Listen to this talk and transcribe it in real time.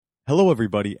Hello,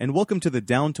 everybody, and welcome to the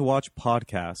Down to Watch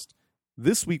podcast.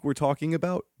 This week we're talking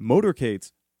about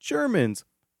motorcades, Germans,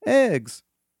 eggs,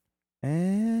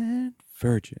 and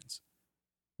virgins.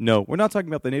 No, we're not talking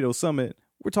about the NATO summit.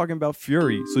 We're talking about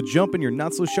Fury. So jump in your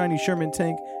not-so-shiny Sherman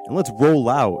tank and let's roll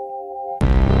out.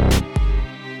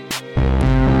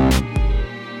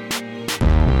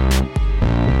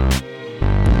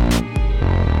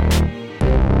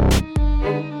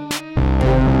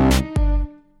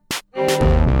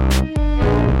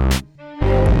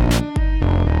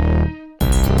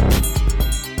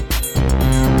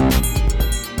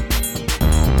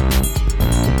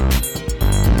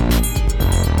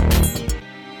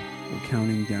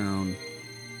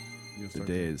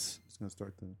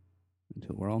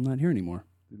 Until we're all not here anymore.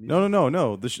 No.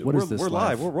 What is this we're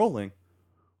live. We're rolling.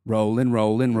 Rolling.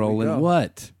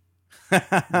 What?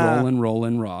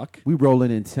 rolling, rock. We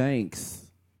rolling in tanks.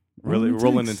 Really? We're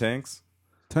rolling in tanks?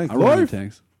 Tank I roll in life?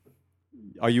 tanks.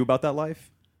 Are you about that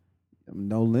life?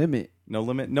 No limit. No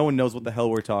limit? No one knows what the hell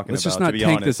we're talking Let's about, just not to be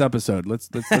tank honest. this episode. Let's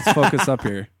focus up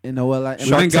here. You know what? We've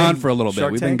been gone for a little bit.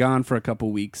 Shark We've been Tank? gone for a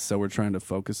couple weeks, so we're trying to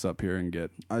focus up here and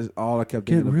get All I kept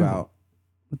Get thinking real. about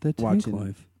with that tank watching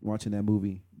life. watching that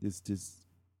movie. This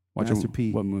Watching Master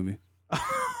P. what movie?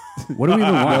 What do we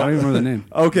even watch? I don't even remember the name.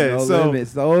 Okay, No so Limit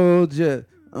Soldier.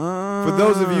 for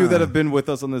those of you that have been with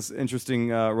us on this interesting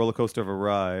roller coaster of a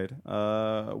ride,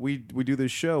 we do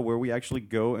this show where we actually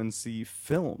go and see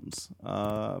films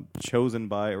chosen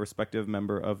by a respective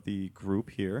member of the group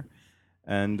here.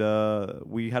 And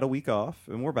we had a week off,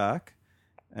 and we're back.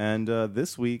 And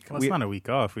this week... Well, it's not a week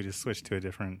off. We just switched to a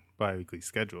different bi-weekly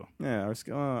schedule. Yeah,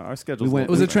 our schedule's... We went.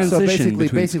 It was a so transition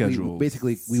between basically, schedules.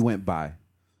 Basically, we went by.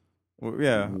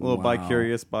 Yeah, a little Wow.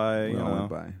 bi-curious, We all went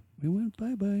by. We went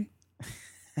bye-bye.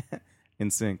 in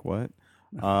sync. What?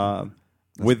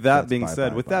 With that that's being bye,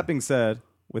 said, bye, with bye.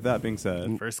 that being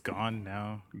said, First gone,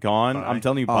 now gone. Bye. I'm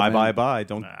telling you, Oh, bye, man. bye, bye.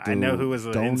 Don't, I know who was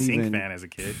an don't NSYNC even- fan as a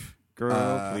kid. girl,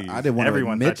 please. I didn't want to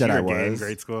Everyone admit thought that you I were gay in was.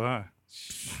 grade school, huh?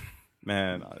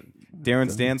 Man,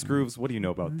 Darren's dance grooves. What do you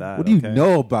know about that? What do you okay?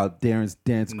 know about Darren's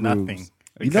dance grooves? Nothing.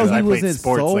 You Because know he I was played in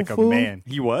sports Soul like a Food? man.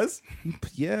 He was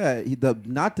Yeah,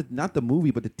 not the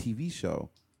movie, but the TV show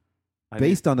I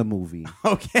based on the movie. didn't-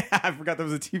 Okay, I forgot there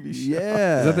was a TV show.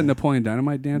 Yeah, Is that the Napoleon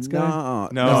Dynamite dance guy?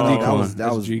 No, that was Dequan.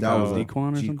 that was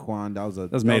Dequan or something? Dequan. That was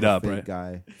a made a up, fake right?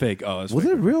 Guy. Fake. Oh, it's Was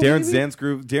fake. it real? Darren's maybe? dance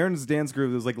groove. Darren's dance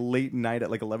groove was like late night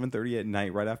at like 11:30 at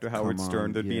night, right after Howard Come Stern.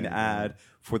 on, There'd be an yeah, ad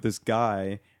for this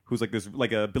guy who's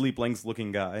like a Billy Blanks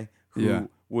looking guy who Yeah.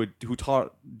 who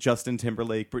taught Justin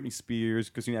Timberlake, Britney Spears,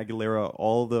 Christina Aguilera,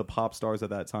 all the pop stars at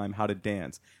that time how to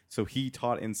dance. So he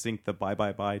taught NSYNC the Bye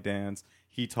Bye Bye dance.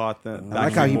 He taught the. I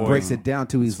like how he Backstreet breaks Boys. it down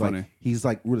too. He's funny.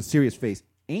 like with a serious face.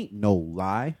 Ain't no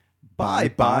lie. Bye,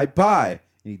 Bye bye.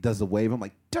 And he does the wave. I'm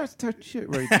like, that's that shit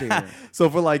right there. So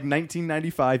for like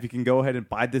 1995, you can go ahead and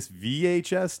buy this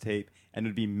VHS tape, and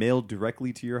it'd be mailed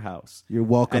directly to your house. You're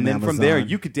welcome. And then Amazon. from there,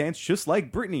 you could dance just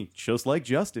like Britney, just like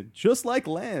Justin, just like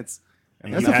Lance.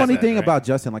 And That's you the had funny that, thing right? about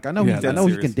Justin. Like I know Yeah, I that's know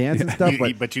he serious. can dance and stuff,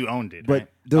 But you owned it, but right?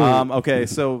 dude, Okay,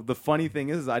 so the funny thing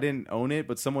is, I didn't own it,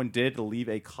 but someone did leave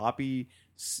a copy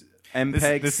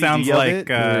MPEG This CD sounds of like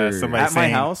it somebody at my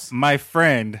saying, house. my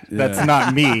friend, that's Yeah.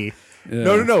 not me.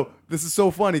 Yeah. No. This is so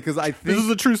funny because I This is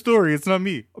think a true story. It's not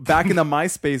me. back in the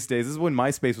MySpace days, this is when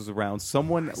MySpace was around.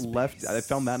 Someone left. I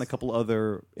found that in a couple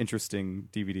other interesting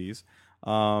DVDs,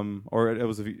 or it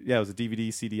was a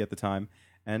DVD CD at the time,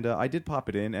 and I did pop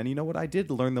it in. And you know what? I did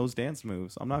learn those dance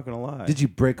moves. I'm not gonna lie. did you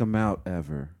break them out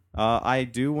ever? I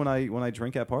do when I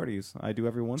drink at parties. I do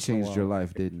every once in a Changed while. your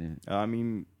life, didn't it? I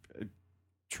mean,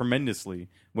 tremendously.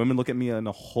 Women look at me in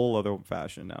a whole other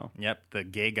fashion now. Yep, the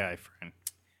gay guy friend.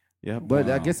 Yeah, But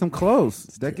that gets them close.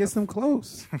 That gets them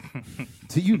close.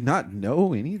 Do you not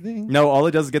know anything? no, all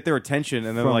it does is get their attention,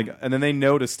 and then From- and then they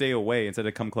know to stay away instead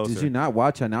of come closer. Did you not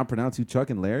watch I Now Pronounce You Chuck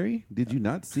and Larry? Did you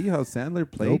not see how Sandler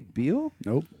played Beal?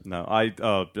 Nope. No,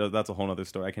 that's a whole other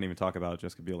story. I can't even talk about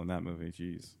Jessica Biel in that movie.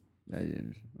 Jeez.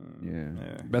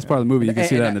 Yeah. Best part of the movie, you can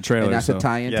see that in the trailer. And that's so. a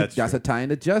tie into Yeah, it's that's true. a tie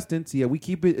into Justin. So yeah, we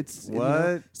keep it. It's you know,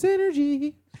 What?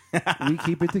 synergy. We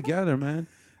keep it together, man.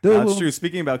 Dude, That's true.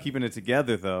 Speaking about keeping it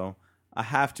together, though, I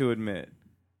have to admit,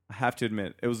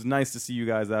 it was nice to see you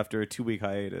guys after a 2-week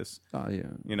hiatus. Oh yeah.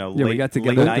 You know, Yeah, we late- got late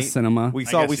together at the night. cinema. We I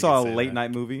saw guess you a could say late that.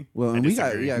 night movie. Well, I and we got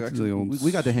disagree. yeah, It's the old-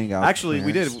 we got to hang out. Actually,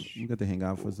 we did. We got to hang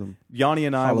out for some. Yanni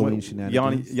and I Halloween went.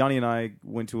 shenanigans. Yanni and I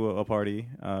went to a party.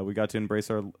 We got to embrace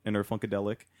our inner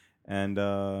funkadelic and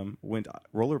went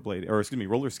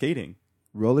roller skating.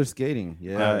 Roller skating.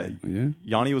 Yeah. Yeah.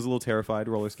 Yanni was a little terrified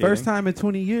roller skating. First time in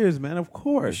 20 years, man. Of You're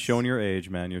course. showing your age,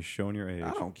 man. You're showing your age.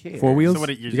 I don't care. 4 wheels. So what,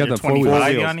 you got you're the 4 wheels.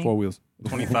 25, Yanni? 4 wheels.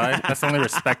 25. That's the only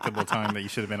respectable time that you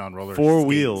should have been on roller. Four skates.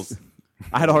 wheels.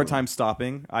 I had a hard time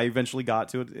stopping. I eventually got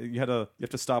to it. You have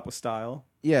to stop with style.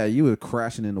 Yeah, you were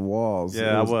crashing into walls.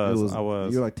 Yeah, I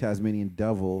was. You're like Tasmanian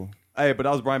devil. Hey, but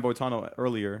that was Brian Boitano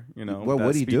earlier. What that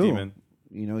would he speed do? demon.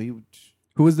 He.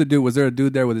 Who was the dude? Was there a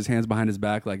dude there with his hands behind his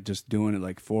back, like just doing it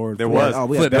like forward? There forward, was. Oh,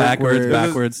 flip yeah,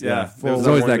 backwards. Yeah, There's there was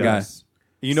always one that guy.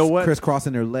 You know what?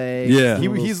 Crisscrossing their legs. Yeah.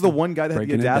 He's the one guy that had the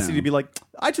Breaking it audacity down. to be like,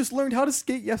 I just learned how to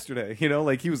skate yesterday.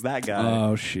 Like he was that guy.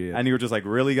 Oh shit! And you were just like,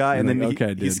 really, guy? And You're then like, he,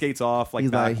 okay, he dude. skates off like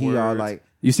He's like backwards.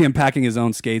 You see him packing his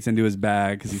own skates into his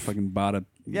bag because he fucking bought a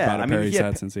pair he's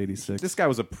had since '86. This guy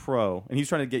was a pro, and he's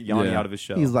trying to get Yanni Yeah. out of his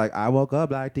show. He's like, I woke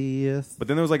up like this. But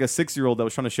then there was like a 6-year-old that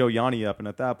was trying to show Yanni up, and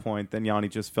at that point, then Yanni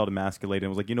just felt emasculated and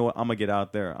was like, you know what? I'm gonna get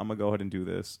out there. I'm gonna go ahead and do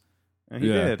this, and he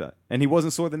Yeah. did. And he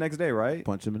wasn't sore the next day, right?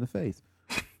 Punch him in the face.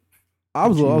 I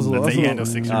was a little, That's a handle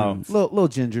 6 year old. little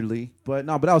gingerly, but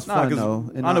that was Nah, fun 'cause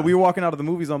though. And I know we were walking out of the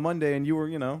movies on Monday, and you were,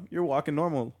 you're walking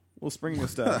normal, little spring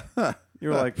step. You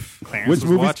were like, Clarence was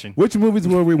watching. Which movies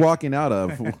were we walking out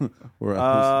of?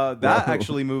 that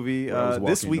actually movie I was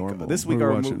this walking week. normal. This week, We were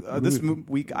our watching-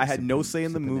 week, I had no say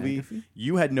in the Sipping movie. Agafe?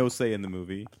 You had no say in the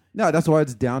movie. No, that's why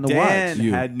it's down to Dan watch.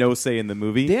 You. had no say in the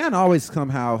movie. Dan always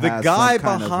somehow The has guy some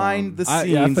kind behind the I-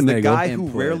 yeah, I scenes, the finagle. guy who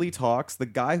Input. rarely talks, the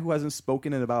guy who hasn't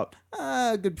spoken in about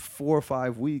a good 4 or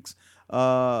 5 weeks,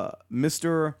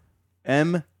 Mr.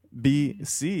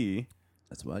 MBC.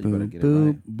 That's why you better Boo, get it boo,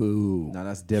 right. boo. No,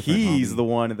 that's different. He's homie. the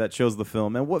one that chose the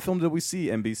film. And what film did we see,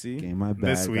 MBC? Game my bad,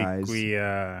 This week guys. we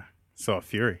saw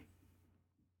Fury.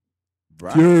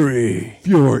 Right.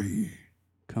 Fury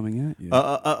coming at you.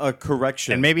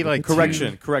 Correction. And maybe like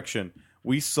Correction.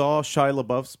 We saw Shia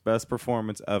LaBeouf's best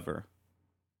performance ever.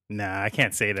 Nah, I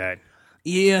can't say that.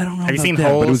 yeah, I don't know. Have you about seen that, but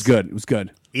it was Holes? good. It was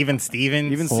good. Even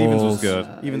Stevens. Even Stevens was Holes. good.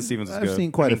 Even Stevens was I've good.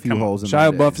 seen quite I a mean, few come on. holes in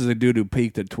Shia my LaBeouf day. is a dude who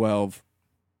peaked at 12.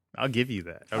 I'll give you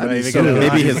that. I mean, They so got a did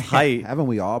lot. Maybe his height. Haven't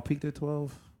we all peaked at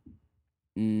 12?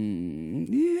 Yeah.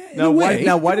 in Now, a why? way,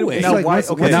 Now, why in a did? way. Now, like why? once-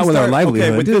 Okay, once not you with our start- livelihood.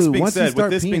 Okay, with Dude, this being once you said, with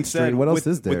start this being Peen said, Street, what else with,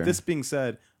 is there? With this being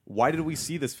said, why did we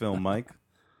see this film, Mike?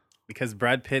 Because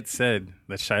Brad Pitt said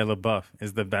that Shia LaBeouf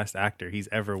is the best actor he's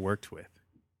ever worked with.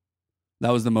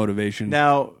 That was the motivation.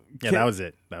 Now, Yeah, that was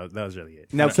it. That was really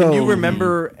it. Now, So- can you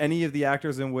remember any of the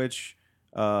actors in which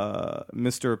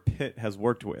Mr. Pitt has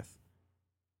worked with?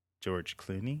 George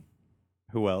Clooney,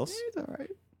 Who else? It's all right.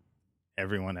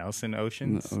 everyone else in in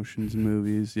Oceans. the Oceans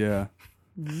movies, yeah.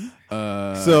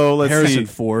 So, let's Harrison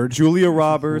see. Ford. Julia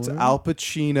Roberts, Ford. Al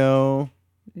Pacino,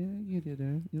 Yeah, you did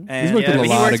that. Yeah. and He's worked with a but he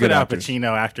lot works of good with Al actors.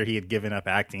 Pacino after he had given up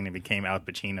acting and became Al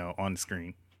Pacino on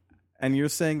screen. and you're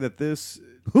saying that this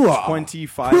Hooah!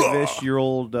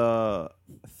 25-ish-year-old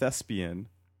thespian.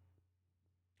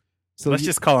 So Let's you-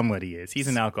 just call him what he is. He's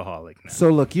an alcoholic now. So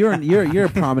look, you're a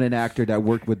prominent actor that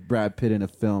worked with Brad Pitt in a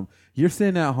film. You're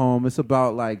sitting at home. It's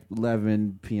about like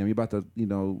 11 p.m. You're about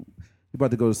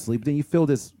to go to sleep. Then you feel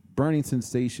this burning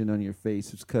sensation on your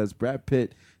face. It's because Brad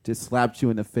Pitt just slapped you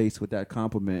in the face with that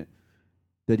compliment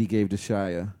that he gave to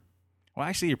Shia. Well,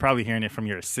 actually, you're probably hearing it from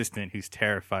your assistant who's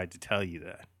terrified to tell you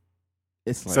that.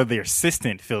 It's like So the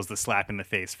assistant feels the slap in the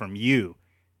face from you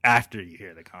after you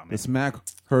hear the the comment. smack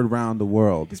heard around the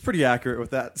world. He's pretty accurate with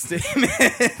that statement.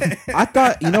 I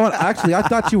thought, you know what? Actually, I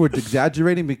thought you were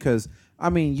exaggerating because I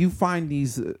mean, you find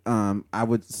these,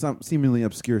 some seemingly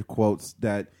obscure quotes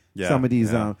that some of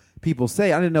these people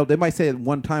say. I didn't know they might say it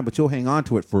one time, but you'll hang on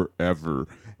to it forever.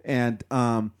 And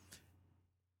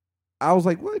I was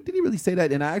like, "What? Did he really say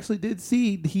that?" And I actually did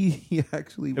see he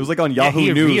actually It was like on Yeah, Yahoo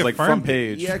he News, like front reaffirmed it.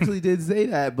 page. he actually did say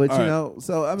that. But All you right. know,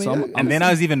 so I mean, So I'm- And then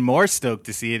I was even more stoked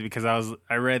to see it because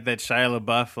I read that Shia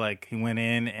LaBeouf, like, he went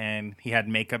in and he had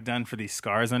makeup done for these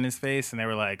scars on his face, and they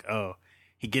were like, oh,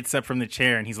 he gets up from the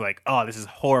chair and he's like, oh, this is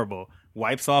horrible.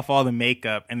 Wipes off all the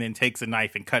makeup and then takes a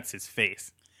knife and cuts his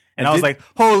face. And I was like,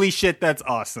 holy shit, that's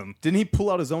awesome. Didn't he pull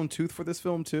out his own tooth for this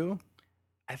film too?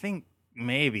 I think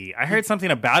maybe. I heard something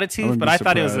about a tooth, wouldn't but be I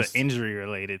thought it was an surprised. injury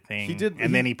related thing. He did-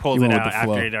 and then he pulled he it went out with the after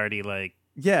flow. it already like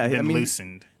Yeah, been I mean,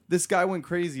 loosened. this guy went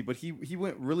crazy, but he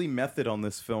went really method on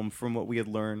this film from what we had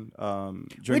learned during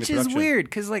Which the is production. weird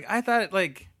because like I thought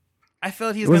I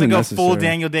felt he was It gonna wasn't go full necessary.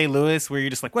 Daniel Day-Lewis, where you're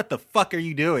just like, what the fuck are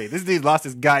you doing? This dude lost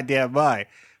his goddamn mind.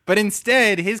 But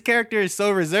instead, his character is so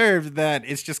reserved that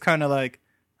it's just kind of like,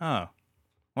 oh, wow,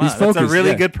 He's that's a focused, really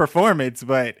yeah. good performance.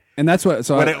 But And that's what.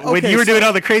 So when, I, when okay, you were so- doing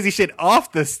all the crazy shit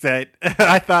off the set,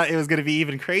 I thought it was gonna be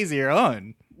even crazier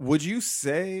on. Would you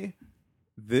say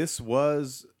this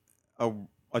was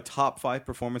a top 5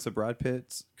 performance of Brad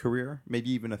Pitt's career,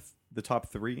 maybe even the top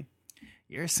 3.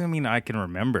 You're assuming I can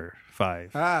remember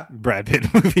 5 Brad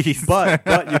Pitt movies, but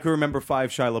you can remember 5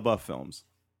 Shia LaBeouf films.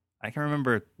 I can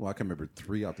remember. Well, I can remember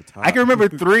 3 off the top. I can remember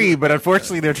 3, but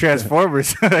unfortunately they're Transformers,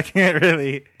 so I can't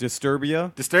really.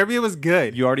 Disturbia. Disturbia was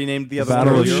good. You already named the other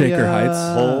Battle one of earlier. Shaker Heights.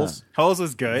 Holes. Holes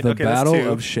was good. The Okay, Battle that's 2.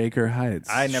 of Shaker Heights.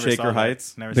 I never Shaker saw that.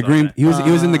 Heights. Never The saw green. that. He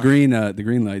was in the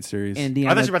green light series.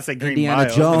 Indiana, I thought you were about to say Green Indiana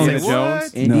Mile. Jones. Indiana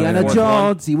Jones. Indiana No,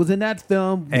 Jones. He was in that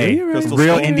film. Hey, You're right. Crystal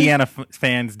real Skull. Indiana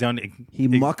fans don't. He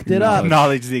mucked it up.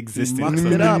 Acknowledge the He existence. mucked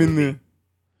of it up. movie.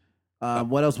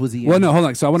 What else was he in? Well, no, hold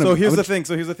on. So I want to. So here's the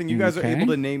thing. You guys are Okay. able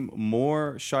to name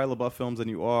more Shia LaBeouf films than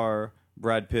you are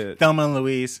Brad Pitt. Thelma and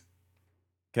Louise.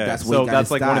 Okay, That's where so he got that's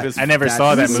his like one of his. start. I never That's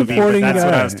saw that He's a movie, but supporting that's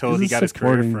what guy. I was told He's he a got his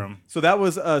career supporting- from. So that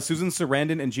was Susan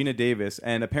Sarandon and Gina Davis,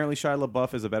 and apparently Shia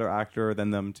LaBeouf is a better actor than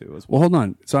them too as well. Well, hold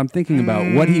on. So I'm thinking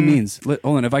about what he means. Hold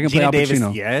on. If I can Gina play Al Davis,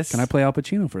 Pacino, yes. can I play Al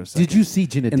Pacino for a second? Did you see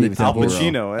Gina In the Davis? Al Burrow?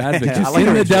 Pacino. Advocate. I like in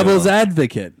her the in jail. Devil's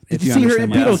Advocate. Did if you see her in understand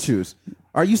my- Beetlejuice?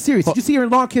 Are you serious? Did you see her in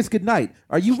Long Kiss Goodnight?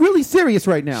 Are you really serious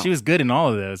right now? She was good in all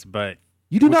of those, but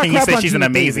You do not can you crap say on she's an Gina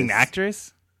amazing Davis.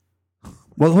 actress?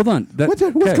 Well, hold on. What's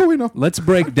going on? Let's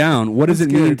break down what does I'm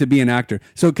it mean scared. to be an actor.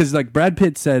 So, because like Brad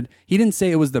Pitt said, he didn't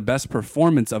say it was the best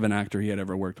performance of an actor he had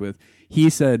ever worked with. He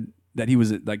said that he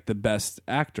was like the best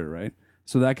actor, right?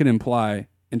 So that could imply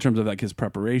in terms of like his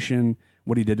preparation,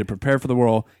 what he did to prepare for the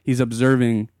role. He's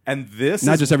observing And this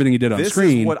not is, just everything he did on this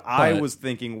screen. is what I but- was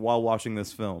thinking while watching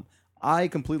this film. I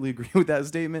completely agree with that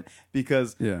statement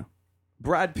because Yeah.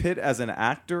 Brad Pitt as an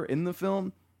actor in the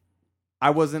film,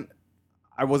 I wasn't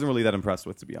really that impressed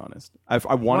with, to be honest. I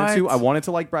wanted What? I wanted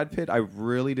to like Brad Pitt. I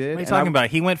really did. What are you And talking about?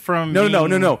 He went from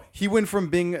No. He went from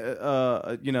being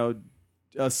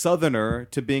a Southerner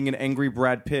to being an angry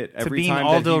Brad Pitt every being time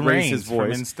Aldo that he raised his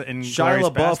Raines voice. from in Shia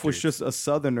Inglourious LaBeouf was Basterds. just a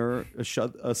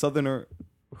Southerner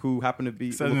who happened to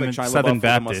be Southern, look like Shia Southern LaBeouf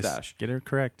Baptist. with a mustache. Get her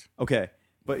correct. Okay,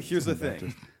 but here's the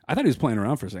thing. I thought he was playing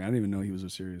around for a second. I didn't even know he was so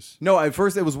serious. No, at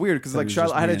first it was weird because like he was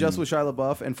just I had to being- adjust with Shia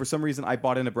LaBeouf, and for some reason I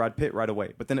bought into Brad Pitt right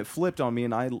away. But then it flipped on me,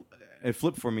 and it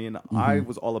flipped for me, and I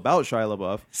was all about Shia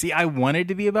LaBeouf. See, I wanted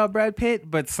to be about Brad Pitt,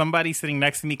 but somebody sitting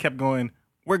next to me kept going,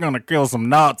 "We're gonna kill some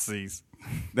Nazis,"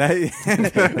 That,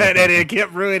 and it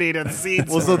kept ruining the scenes.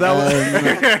 well, so that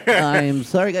was. I'm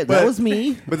sorry, guys. That was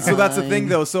me. But so that's the thing,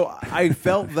 though. So I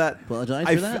felt that Apologize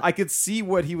for that. I could see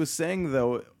what he was saying,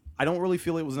 though. I don't really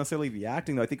feel it was necessarily the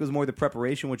acting, though. I think it was more the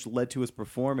preparation, which led to his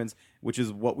performance, which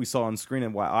is what we saw on screen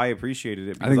and why I appreciated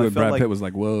it. I think because what felt Brad like, Pitt was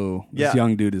like, "Whoa, Yeah. this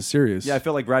young dude is serious." Yeah, I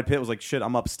felt like Brad Pitt was like, "Shit,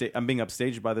 I'm being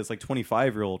upstaged by this like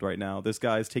 25-year-old right now. This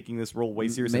guy's taking this role way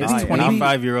seriously Maybe than I am."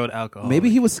 25-year-old alcohol. Maybe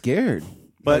he was scared.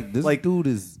 But this like dude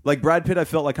is like Brad Pitt, I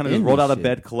felt like kind of just in rolled this out of shit.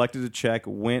 bed, collected a check,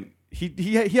 went.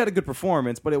 He had a good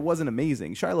performance, but it wasn't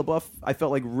amazing. Shia LaBeouf, I felt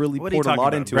like really What are you poured a talking lot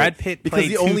about? into Brad it Pitt because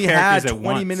played he two only had characters at 20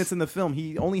 once. minutes in the film.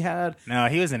 He only had No,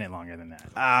 he was in it longer than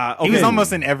that. okay. He was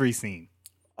almost in every scene.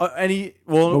 And he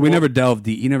well, but we well, never delved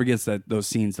deep. He never gets those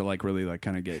scenes to like really like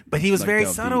kind of get. But he was like, very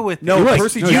delve subtle deep. with No, it. He was. Like,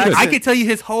 Percy you- Jackson- I could tell you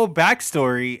his whole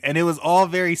backstory, and it was all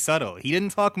very subtle. He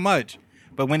didn't talk much,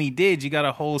 but when he did, you got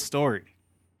a whole story.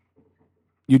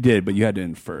 You did, but you had to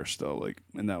end first though. Like,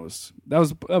 and that was.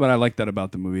 But I like that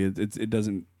about the movie. It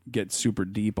doesn't get super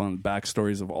deep on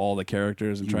backstories of all the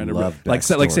characters and trying to love like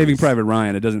Saving backstories. Private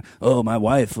Ryan. It doesn't. Oh, my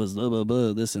wife was blah blah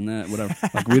blah, this and that, whatever.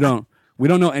 Like we don't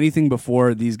know anything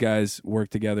before these guys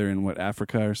worked together in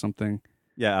Africa or something.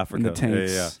 yeah, Africa. in the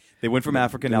tanks. Yeah. They went from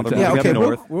Africa. Now they're Yeah, moving okay,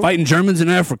 up north. Fighting Germans in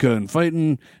Africa and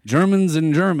fighting Germans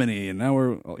in Germany, and now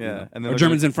we're Yeah, and then or they're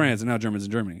Germans gonna- in France, and now Germans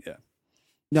in Germany. Yeah.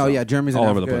 no, yeah, Germany's all in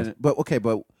over the Africa, place. But okay,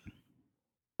 but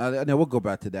no, we'll go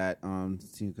back to that.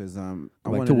 Because I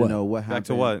wanted to to what? know what Back happened.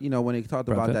 to what? You know, when he talked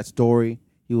Brad about Pitt? that story,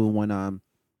 he was when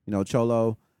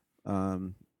Cholo,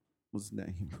 what's his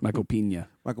name? Michael Pena.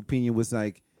 Michael Pena was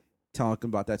like talking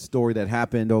about that story that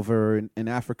happened over in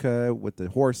Africa with the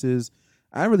horses.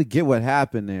 I didn't really get what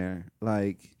happened there.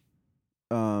 Like,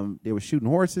 they were shooting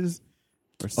horses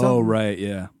or something. Oh right,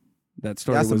 yeah. That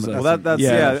story That's was. a- Well, that's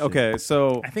Yeah. okay.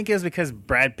 So I think it was because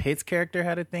Brad Pitt's character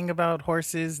had a thing about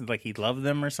horses, like he loved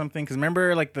them or something. Because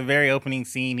remember, like the very opening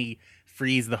scene, he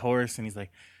frees the horse and he's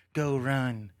like, "Go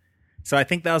run." So I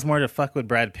think that was more to fuck with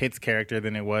Brad Pitt's character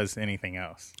than it was anything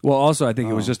else. Well, also I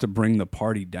think it was just to bring the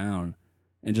party down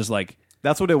and just like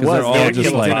that's what it 'cause was. they're all Yeah, just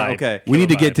kill like, vibe. Okay. we need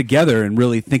to get vibe. together and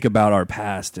really think about our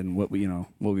past and what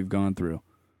what we've gone through.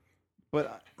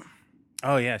 But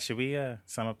Oh yeah, should we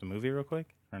sum up the movie real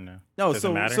quick or no? no, Does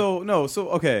it matter? so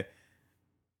okay.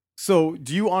 So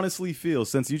do you honestly feel,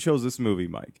 since you chose this movie,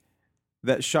 Mike,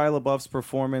 that Shia LaBeouf's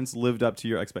performance lived up to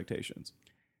your expectations?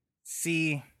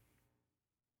 See,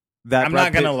 that I'm Brad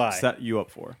not gonna Pitt lie. set you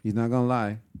up for. He's not gonna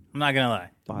lie. I'm not gonna lie.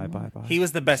 Bye. He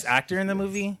was the best actor in the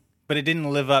movie, but it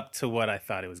didn't live up to what I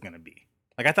thought it was gonna be.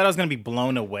 Like I thought I was gonna be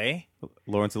blown away.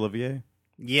 Laurence Olivier.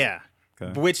 Yeah.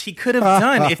 Okay. Which he could have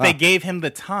done if they gave him the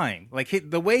time. Like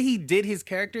the way he did his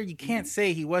character, you can't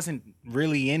say he wasn't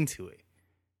really into it.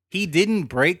 He didn't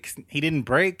break. He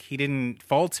didn't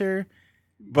falter.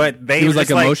 But they He was, were like,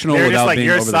 just emotional they're without just like being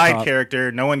your over the side top.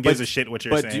 character. No one gives a shit what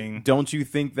you're But saying. don't you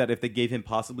think that if they gave him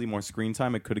possibly more screen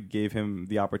time, it could have gave him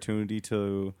the opportunity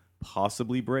to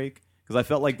possibly break? Because I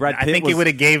felt like Brad Pitt I think it would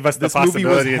have gave us the this movie was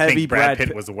possibility to heavy think Brad Brad Pitt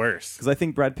Pitt- was worse. Because I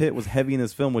think Brad Pitt was heavy in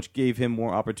this film, which gave him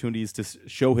more opportunities to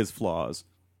show his flaws.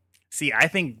 See, I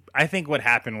think what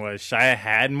happened was Shia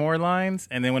had more lines,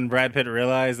 and then when Brad Pitt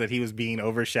realized that he was being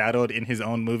overshadowed in his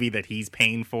own movie that he's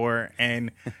paying for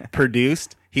and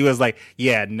produced, he was like,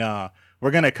 "Yeah, nah,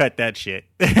 we're gonna cut that shit."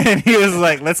 And he was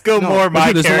like, "Let's go more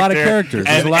my there's character." a lot of characters.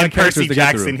 There's And, a lot and of characters Percy to get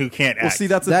through. Jackson who can't act. Well, see,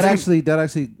 that's the That thing.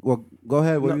 actually. Well, go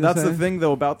ahead. What No, were you that's gonna the say? thing,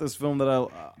 though, about this film that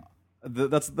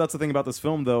that's the thing about this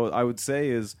film, though. I would say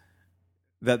is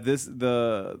that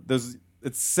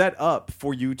it's set up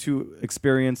for you to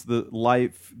experience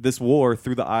this war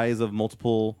through the eyes of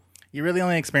multiple. You're really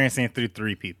only experiencing it through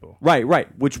 3 people. Right.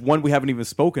 Which one we haven't even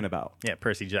spoken about. Yeah,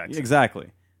 Percy Jackson,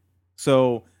 Exactly.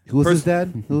 So Who was his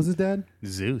dad? Who was his dad?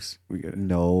 Zeus. We get it.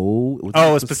 No.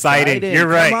 Oh, it's Poseidon. You're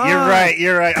right. Come You're on. right.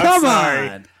 You're right. I'm Come sorry.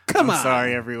 on. Come I'm on.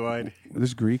 sorry, everyone.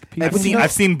 There's Greek people.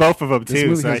 I've seen both of them This too,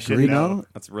 movie so I has should Greek, know. no?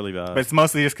 That's really bad. But it's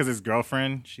mostly just because his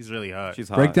girlfriend, she's really hot. She's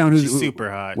hot. Break down who's She's super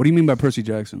hot. What do you mean by Percy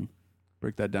Jackson?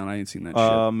 Break that down. I ain't seen that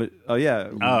shit. Oh yeah.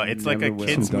 Oh, it's like a Never will.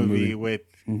 kids Some dumb movie movie. with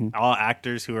all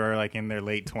actors who are like in their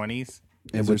late 20s.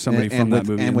 Is there somebody from that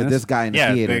movie And in with this? this guy in the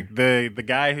Yeah, theater. the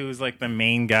guy who's like the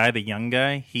main guy, the young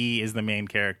guy, he is the main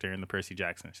character in the Percy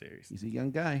Jackson series. He's a young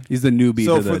guy. He's the newbie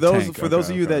So to the for those tank. for those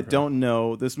Okay, of you okay, that okay. don't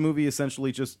know, this movie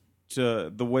essentially just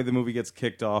the way the movie gets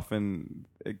kicked off and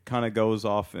it kind of goes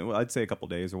off. Well, I'd say a couple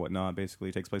days or whatnot. Basically,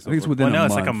 it takes place. I think it's over- within Well, no, a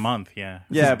it's month. like a month. Yeah.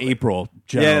 yeah, It's April. Yeah,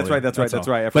 Generally. that's right, that's right, that's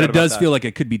all. right. I But forgot it does about feel that. like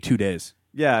it could be 2 days.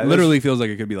 yeah. It literally feels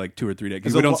like it could be like 2 or 3 days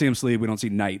because There's we a don't lo- see him sleep. We don't see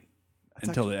night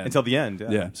until the end. until the end.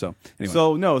 yeah. So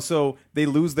anyway, So they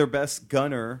lose their best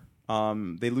gunner.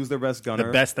 The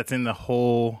best that's in the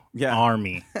whole Yeah.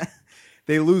 army.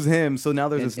 They lose him. So now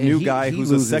there's And- this and new he- guy he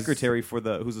who's loses- a secretary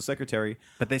who's a secretary.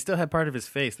 But they still had part of his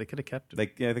face. They could have kept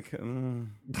it.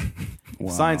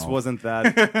 wow. Science wasn't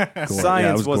that. Gore. Yeah, it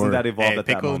Science was wasn't gore. that evolved Hey, at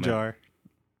that pickle moment. jar.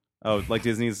 Oh, like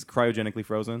Disney's cryogenically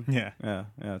frozen. Yeah. Yeah,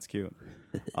 it's cute.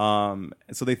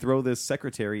 So they throw this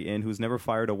secretary in who's never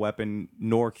fired a weapon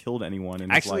nor killed anyone in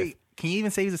his Actually, life. can you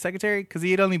even say he's a secretary? Because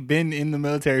he had only been in the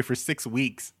military for 6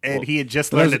 weeks, and he had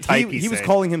just learned to type. He was said.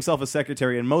 calling himself a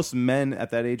secretary, and most men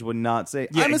at that age would not say,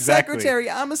 Yeah, "I'm exactly. a secretary.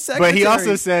 I'm a secretary." But he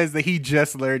also says that he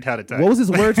just learned how to type. What was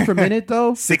his words per minute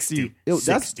though? 60. That's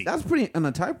 60. pretty on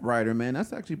a typewriter, man.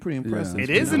 That's actually pretty impressive. It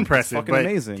is impressive. fucking but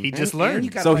amazing. He just And learned.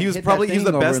 you got- So like, he was hit probably that he's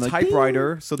the thing over best and like,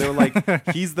 typewriter. So they were like,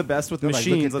 he's the best with They're like,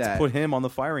 machines. look at Let's that. put him on the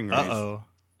firing range. Uh-oh.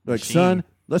 Like, Machine. son,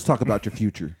 let's talk about your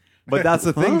future. But that's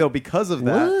the thing, Huh? though. Because of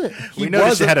that, What? he We noticed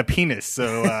was you had a penis,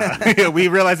 so we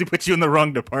realized we put you in the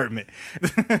wrong department.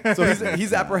 So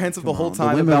he's apprehensive the whole on, the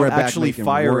time women were about back actually making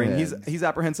firing. warheads. He's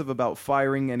apprehensive about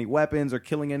firing any weapons or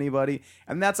killing anybody,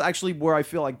 and that's actually where I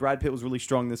feel like Brad Pitt was really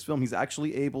strong in this film. He's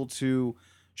actually able to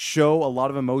show a lot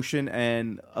of emotion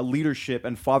and a leadership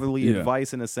and fatherly Yeah.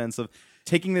 advice in a sense of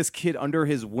taking this kid under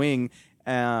his wing,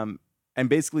 and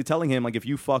basically telling him like, if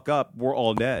you fuck up, we're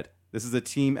all dead. This is a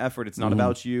team effort. It's not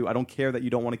about you. I don't care that you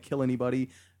don't want to kill anybody.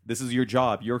 This is your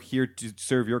job. You're here to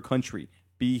serve your country.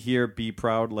 Be here, be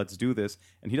proud. Let's do this.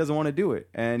 And he doesn't want to do it.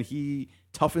 And he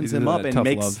toughens him up and tough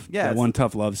makes love. yeah, that one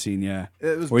tough love scene. Yeah,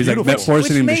 It was where he's beautiful. like forcing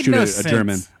Which him to made shoot no a sense.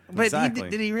 German. But Exactly.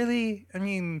 did he really? I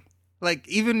mean, like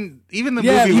even the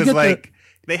Yeah, movie you was get like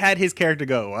they had his character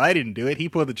go. Well, I didn't do it. He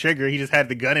pulled the trigger. He just had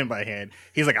the gun in my hand.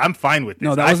 He's like, I'm fine with this.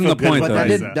 No, that I wasn't feel the good point, with though. But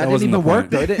that That myself." didn't wasn't even the work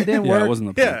point. though. It didn't Yeah, work. it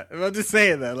wasn't the point. Yeah, I'm just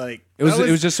saying that. Like It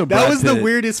was just so that Brad was the Pitt.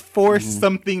 weirdest forced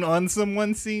something on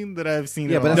someone scene that I've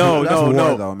seen. Yeah, in but a that's- while. No, war,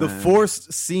 no. though, The man.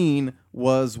 forced scene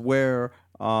was where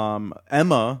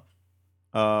Emma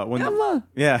Emma?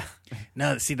 Yeah.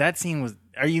 No, see that scene was.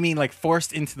 Are you mean like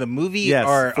forced into the movie? Yes,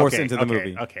 or forced okay, into the okay,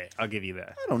 movie. Okay, I'll give you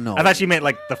that. I don't know. I thought you meant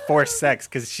like the forced sex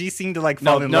because she seemed to like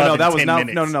fall No, in no, love. no, in that was 10 not.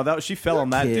 minutes. No. That was, she fell on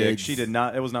that dick. kids. She did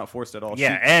not. It was not forced at all.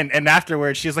 Yeah, She, and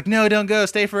afterwards she was like, "No, don't go,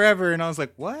 stay forever." And I was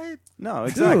like, "What?" no,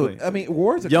 exactly. Dude, I mean,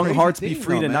 war's a Young crazy hearts be thing,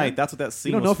 free though, tonight. man. That's what that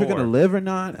scene You don't know was if you're for. gonna live or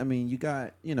not. I mean, you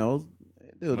got, dude,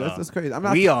 Well, that's crazy. I'm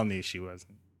not. We all knew she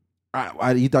wasn't.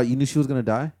 You thought you knew she was gonna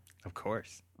die? Of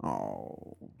course.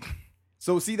 Oh,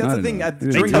 So see, that's I the don't thing. know.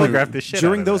 They During, telegraphed the shit out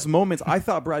during of those that. moments, I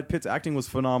thought Brad Pitt's acting was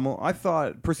phenomenal. I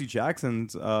thought Percy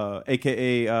Jackson's,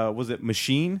 aka was it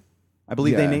Machine? I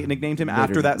believe they nicknamed him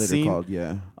after that scene. Called,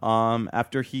 yeah.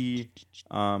 After he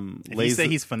If you lays say the-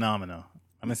 he's phenomenal,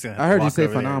 I'm just gonna. I heard you walk say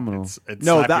over there phenomenal. and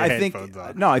no, slap that your I think headphones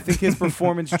on. no, I think his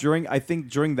performance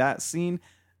during that scene,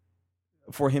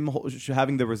 for him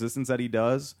having the resistance that he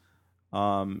does.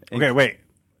 And Okay, wait.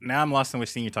 Now I'm lost in which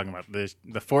scene you're talking about.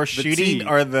 The force the shooting T-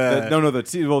 or the no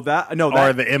T. Well, that no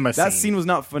or that, the Emma that scene. scene was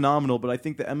not phenomenal, but I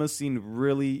think the Emma scene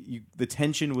really the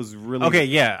tension was really Okay,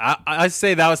 yeah, I'd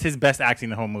say that was his best acting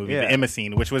the whole movie, Yeah. the Emma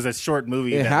scene, which was a short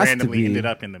movie It that has to randomly be. ended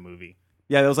up in the movie.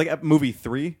 Yeah, that was like movie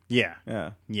 3. Yeah,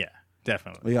 Yeah.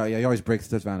 definitely. Yeah, he always breaks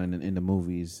stuff down in the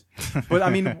movies. But I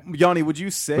mean, Yanni, would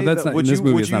you say But that's that? not- Would in this you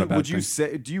movie, would it's not you a bad would you thing.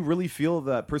 say? Do you really feel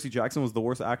that Percy Jackson was the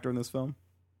worst actor in this film?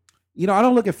 You know, I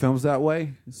don't look at films that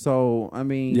way. So I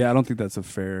mean, Yeah, I don't think that's a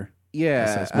fair. yeah.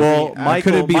 assessment. Well, I mean,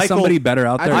 Michael- Could it be Michael- somebody better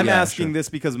out there? I'm Yeah, asking sure. this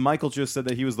because Michael just said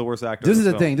that he was the worst actor. this in is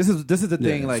the film. thing. This is the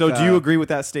thing. Yeah. Like, So, do you agree with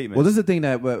that statement? Well, this is the thing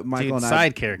that Michael Dude, and I side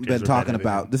have characters been were talking better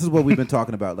about. than- This is what we've been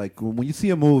talking about. Like when you see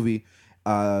a movie,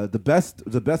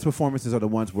 the best performances are the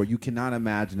ones where you cannot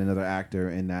imagine another actor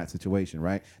in that situation.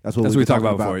 Right? That's what we we talked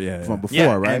talking about before, yeah, from yeah. before.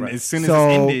 Yeah, right? and as soon as So-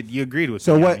 this ended, you agreed with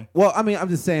So me. what? Yanni. Well, I mean, I'm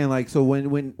just saying. Like, so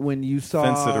when you saw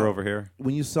Fence sitter over here.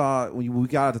 when we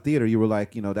got out of the theater, you were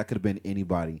like, you know, that could have been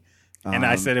anybody. And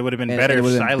I said it would have been and better it if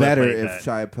would've been Shia better played if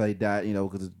that. Shia played that, you know,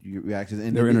 because your reactions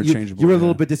and They were you- interchangeable, You were a little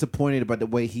yeah. bit disappointed about the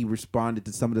way he responded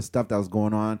to some of the stuff that was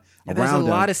going on Yeah, around there's a him.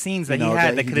 lot of scenes that You he know,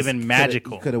 had that he could have just been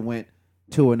magical. Could have went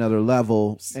to another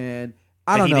level, and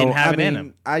I But don't he know. didn't have I it mean, in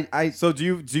him. I So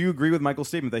do you agree with Michael's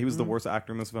statement that he was the worst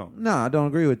actor in this film? no, I don't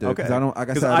agree with that. Okay, Because I don't. Like I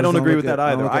because said, I don't just agree look with that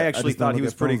at- either. look I at- actually just don't thought he look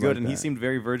was at pretty films good, like and he that. seemed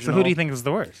very So virginal. who do you think was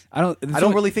the worst? I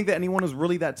don't really think that anyone was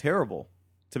really that terrible,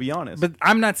 to be honest. But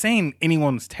I'm not saying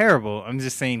anyone was terrible. I'm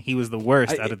just saying he was the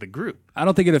worst out of the group. I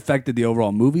don't think it affected the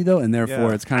overall movie though, and therefore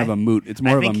Yeah. it's kind of a moot. It's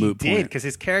more I of think a moot he did point. because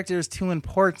his character is too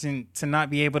important to not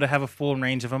be able to have a full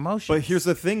range of emotions. But here's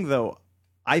the thing, though.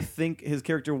 I think his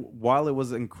character, while it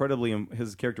was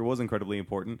his character was incredibly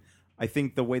important. I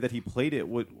think the way that he played it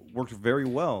worked very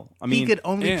well. I mean, he could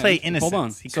only and- play hold innocence. on.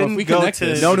 He So if couldn't we go connect to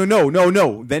this-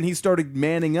 no. Then he started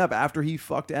manning up after he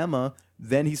fucked Emma.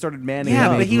 Then he started manning Yeah,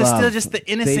 up. but he was love. still just the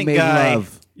They innocent made guy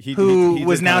love. who he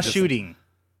was did now kinda just- shooting.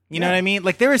 You know Yeah. what I mean?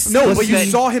 Like there was No, scenes but you that-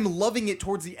 saw him loving it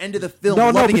towards the end of the film. No,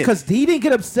 loving because he didn't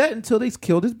get upset until they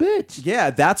killed his bitch. it. Yeah,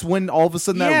 that's when all of a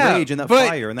sudden that rage and that but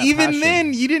fire and that even passion.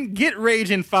 then you didn't get rage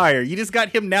and fire. You just got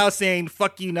him now saying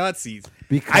 "fuck you, Nazis."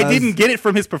 Because- I didn't get it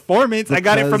from his performance. I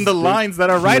got it from the Because they lines that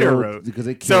a writer killed- wrote. because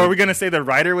they So killed- are we gonna say the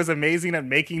writer was amazing at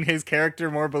making his character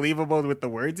more believable with the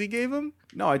words he gave him?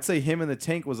 No, I'd say him in the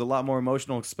tank was a lot more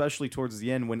emotional, especially towards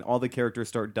the end when all the characters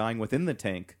start dying within the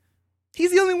tank.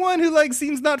 He's the only one who like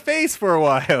seems not phased for a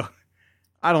while.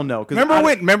 I don't know. 'Cause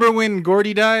Remember when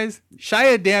Gordy dies?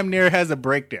 Shia damn near has a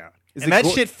breakdown. Is And it that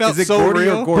Gor- shit felt is it so Gordy or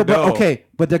real. Gor- But Bordeaux. okay,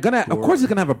 but they're gonna. Of course, they're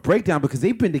gonna have a breakdown because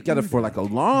they've been together for like a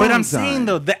long. But I'm time. saying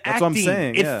though, the That's what I'm acting,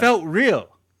 saying, it yeah. felt real.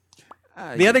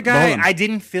 The other guy, hold on. I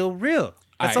didn't feel real.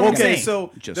 That's I- all I'm Okay, saying.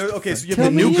 so Just so you have Tell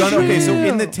the new me gunner. Okay, so real.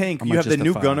 in the tank I'm you not have the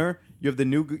new justified. gunner. You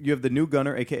have the new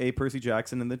gunner, aka Percy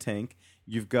Jackson, in the tank.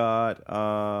 You've got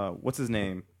what's his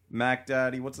name? Mac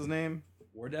Daddy. What's his name?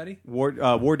 War Daddy. War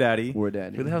Daddy. War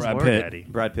Daddy. Who the hell's Brad War Pitt. Daddy?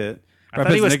 Brad Pitt. I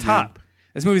thought he was nickname. top.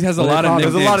 This movie has a Well, lot of there's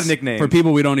nicknames. a lot of nicknames. for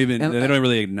people we don't even. And- they don't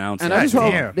really announce. And it. I just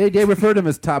hope Damn. they referred him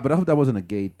as top, but I hope that wasn't a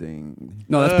gay thing.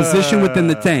 No, that's position within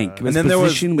the tank. And then there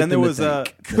was position then there within was the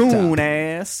tank. Coon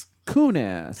ass. Coon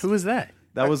ass. Who was that?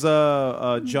 That was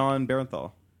John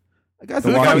Barenthal. I got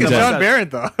Who the some fuck Walking is Dead.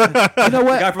 John Barenthal? You know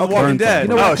what? The guy from Okay. The Walking Dead. You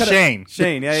know what? Oh, I could've- Shane.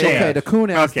 Shane. Yeah, yeah. Okay, yeah. the coon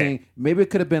ass Okay. thing. Maybe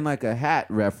it could have been like a hat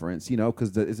reference, you know,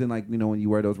 because isn't like when you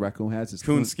wear those raccoon hats, it's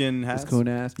Coonskin hats? It's coon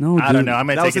ass. No, I don't dude. know. I'm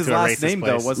That gonna was take it his to a last racist name, though,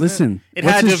 place. wasn't Listen, It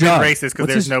what's had to his have job? been racist because What's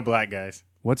there's his- no black guys.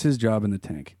 What's his job in the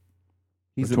tank?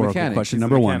 He's a Rhetorical mechanic. question He's a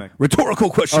number one. mechanic. Rhetorical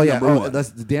question Oh yeah, number one.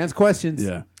 that's Dan's questions.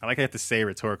 Yeah. I like I have to say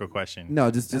rhetorical question.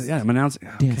 No, just Yeah, I'm announcing.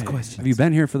 Dan's Okay. questions. Have you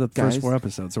been here for the Guys. first 4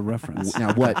 episodes? A reference.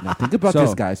 Now what? Now think about So-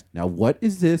 this, guys. Now what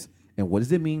is this, and what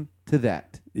does it mean to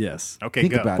that? Yes. Okay,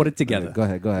 Think go. about Put it together. Go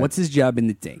ahead. Go ahead. What's his job in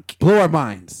the tank? blow our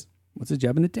minds? What's his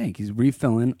job in the tank? He's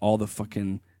refilling all the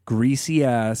fucking greasy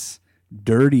ass,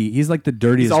 dirty. He's like the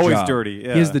dirtiest. He's always job. dirty,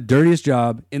 yeah. He has the dirtiest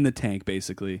job in the tank,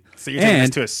 basically. So you're taking this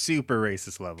And- to a super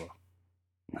racist level.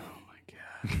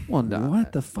 Well, no.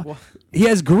 What the fuck? He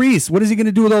has grease. What is he going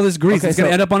to do with all this grease? Okay, He's going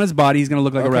to so- end up on his body. He's going to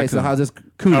look like a Okay, raccoon. so how's this?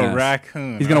 Coon A ass.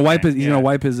 raccoon. He's gonna wipe Okay, his. He's yeah. gonna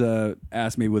wipe his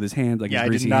ass maybe with his hands, like Yeah, his I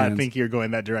greasy did not hands. think you were going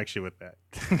that direction with that.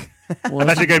 Well,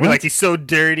 I thought you were going to be what? like, he's so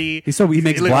dirty. He makes He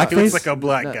looks blackface. like a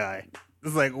black No. guy.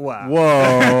 It's like, wow.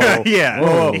 Whoa. Yeah.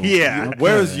 Whoa. Yeah.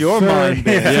 Where's your Sir, mind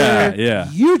been? Yeah, yeah.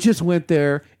 You just went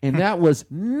there, and that was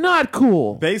not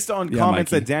cool. Based on Yeah,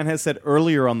 comments Mikey. that Dan has said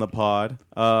earlier on the pod,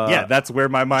 Yeah, that's where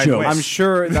my mind Jokes. went. I'm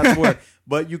sure that's where.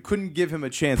 But you couldn't give him a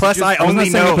chance. Plus, You just- I only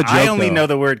setting know up a joke, I only though. know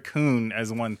the word coon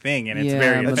as one thing, and it's Yeah,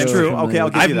 very. but That's those true. are Okay, I'll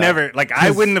give I've you that. never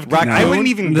I wouldn't have raccoon I wouldn't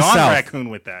even in the gone South. raccoon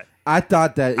with that. I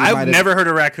thought that it I've might've- never heard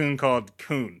a raccoon called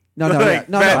coon. No, no, Like,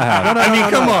 no, that- no, no, I no, mean, no,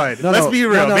 come no. on. No, Let's no, be no,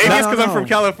 real. no, Maybe no, it's because no, I'm no. from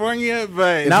California,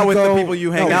 but Not You with the go- people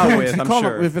you hang no, out coons, with, you I'm call 'em-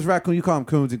 sure. if it's raccoon, you call them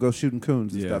coons and go shooting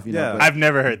coons and Yeah. stuff. You Yeah. know, I've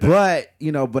never heard that.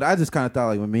 but I just kind of thought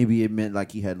like well, maybe it meant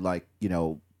like he had like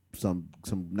some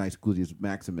nice gluteus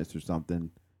maximus or something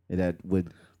that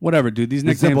would Whatever, dude. These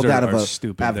resemble nicknames that of are a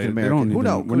stupid. African They American. don't Who even,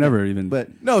 knows? we're never even.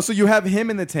 But No, so you have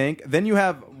him in the tank. Then you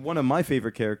have one of my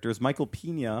favorite characters, Michael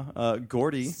Pena,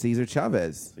 Gordy. Cesar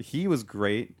Chavez. He was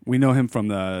great. we know him from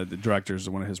the directors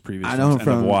of one of his previous. I know him films, End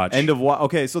of from Watch. End of what?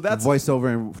 Okay, so that's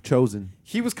Voiceover and Chosen.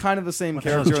 he was kind of the same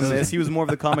character in this. He was more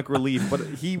of the comic relief, but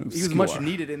he was much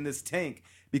needed in this tank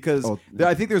because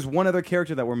I think there's one other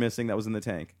character that we're missing that was in the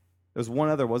tank. There's one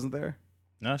other, wasn't there?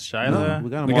 No, Shyla. No, we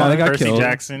got him the all. guy that got Percy killed.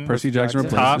 Jackson. Percy Jackson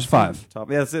replaced. Top. There's 5.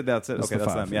 Top. Yeah, that's it. That's it. That's Okay, the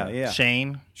that's 5, them. Yeah, yeah. yeah.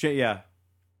 Shane. Yeah.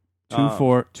 2,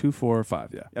 4, 2, 4, 5.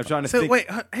 Yeah. I'm trying to So think. wait,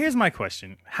 here's my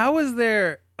question: how is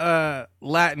there a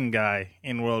Latin guy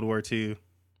in World War II,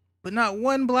 but not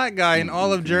one black guy in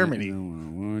all of Germany?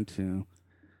 1, 2.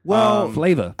 Well,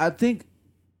 Flavor. I think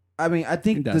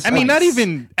That's- this. I mean, not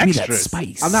even Give me that extras.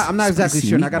 spice. I'm not exactly Spicy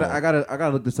sure. And meatball. I gotta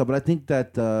look this up. But I think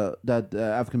that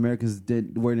African Americans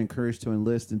weren't encouraged to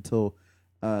enlist until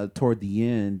toward the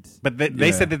end. But they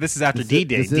Yeah. said that this is after This is-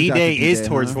 D-Day. this is D-Day after is D-Day,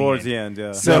 towards huh? the Towards end. the end,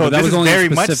 yeah. So Yeah, but that this was is only very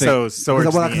much specific- so towards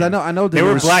Because the end. I know There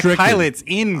were black restricted. pilots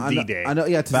in I know, D-Day. I know.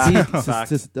 Yeah, Fact.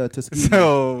 Tuskegee.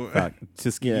 So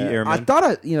Tuskegee Yeah. Airmen. I thought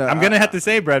I'm gonna have to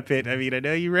say, Brad Pitt. I mean, I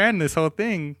know you ran this whole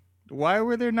thing. Why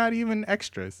were there not even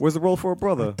extras? Where's the role for a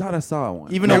brother? I thought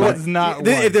one. Even There though was not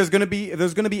if one. there's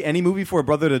gonna be any movie for a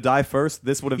brother to die first,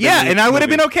 this would have been Yeah, the and I would have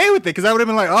movie. been okay with it because I would have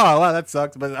been like, "Oh, wow, that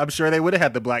sucks." But I'm sure they would have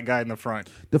had the black guy in the front.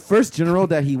 The first general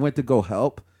that he went to go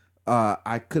help,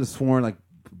 I could have sworn like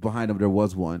behind him there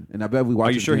was one, and I bet we watched.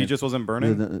 Are you it sure he again. just wasn't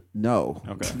burning? No.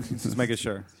 Okay, just making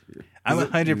sure. I'm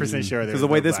 100% sure Because the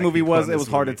way this movie was, it was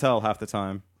hard to tell half the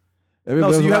time.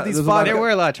 No, so you have these five- There were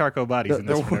a lot of charcoal bodies in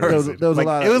this. There for no were- reason. there was a Like,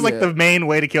 lot It of- was like yeah. the main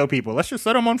way to kill people. Let's just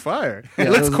set them on fire. Yeah, It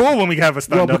looks there was- cool when we have a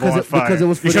stunt double on fire. because it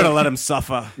was for You should have them. let him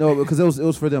suffer. No, because it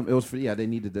was for them. It was for they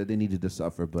needed to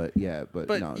suffer, but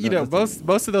But no, you know,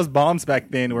 most of those bombs back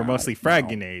then were mostly frag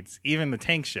grenades, even the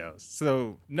tank shells.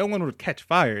 So no one would catch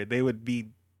fire; they would be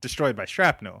destroyed by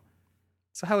shrapnel.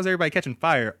 So how was everybody catching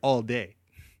fire all day?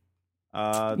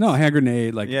 No, hand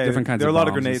grenade, like Yeah, different kinds there are of a lot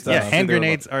of bombs and grenades stuff. Yeah, so hand they were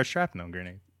grenades are shrapnel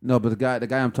grenades. No, but the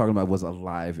guy I'm talking about was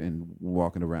alive and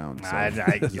walking around. So.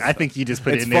 I think you just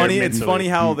put It's it in there. funny. It's mentally. funny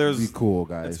how Be there's. cool,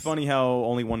 guys. It's funny how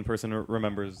only one person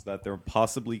remembers that there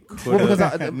possibly could Well, because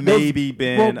have maybe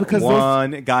been because those-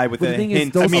 one guy with but a the thing is,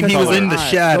 hint. those I of mean, catch he was my in the eye.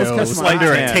 shadows Those catch my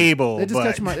under eye. a table. They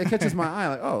just but it catches my eye.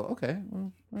 Like, oh, okay.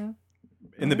 Well,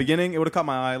 In the beginning, it would have caught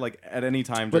my eye like at any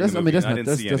time. but During that's the I mean movie, that's and I not didn't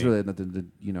that's, see that's any. really nothing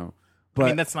to, But I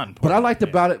mean, that's not important. What I liked Yeah.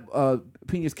 about it,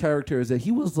 Pena's character is that he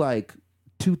was like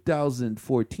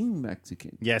 2014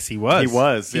 Mexican. Yes, he was. He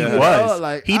was, He yeah. was. Oh,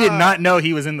 like, he did not know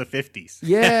he was in the 50s.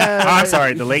 Yeah, I'm like,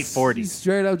 sorry, the late he's 40s.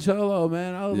 Straight up cholo,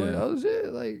 man. I was like, Yeah. oh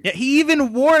shit, like. Yeah, he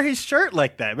even wore his shirt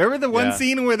like that. Remember the one Yeah.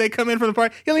 scene where they come in from the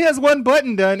party? He only has one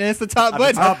button done, and it's the top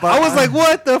button. top I button. was like,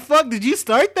 "What the fuck? Did you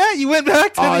start that? You went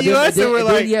back to the U.S. and we're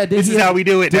like, this is how we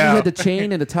do it Then now." he had the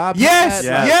chain and the top. Yes,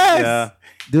 hat. yes. Yeah.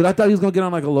 Dude, I thought he was gonna get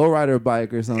on like a lowrider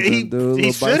bike or something. He- dude, he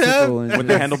a should little have. bicycle and With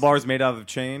the shit. handlebars made out of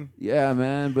chain. Yeah,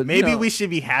 man. But Maybe you know, we should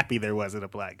be happy there wasn't a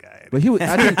black guy. But he was.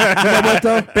 I think, you know what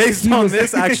though? Based He on was-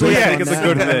 this, actually, I based think on it's a that.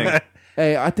 good thing.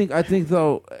 Hey, I think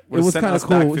though it Would've was sent kind us of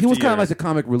back cool. He 50 was kind of years. like the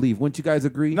comic relief. Wouldn't you guys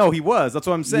agree? No, he was. That's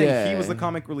what I'm saying. Yeah. He was the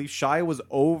comic relief. Shia was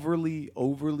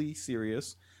overly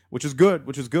serious, which is good.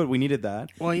 We needed that.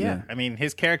 Well, yeah. I mean,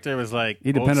 his character was like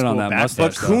He depended on old-school that bastard.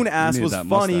 mustache. But though. Coon You Ass needed was that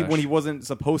funny mustache. when he wasn't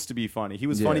supposed to be funny. He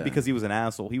was funny Yeah. because he was an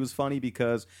asshole. He was funny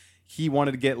because he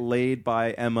wanted to get laid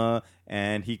by Emma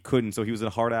and he couldn't, so he was a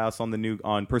hard ass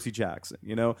on Percy Jackson.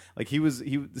 You know, like he was a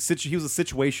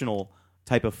situational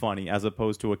type of funny as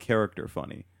opposed to a character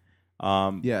funny.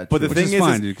 Yeah, but the true. thing Which is is,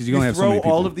 fine, dude, 'cause you only have so throw many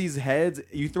all people. of these heads.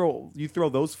 You throw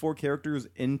those four characters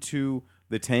into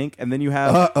the tank, and then you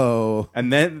have oh.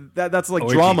 and then that's like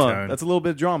Orgy drama. time. That's a little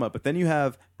bit of drama. But then you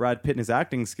have Brad Pitt and his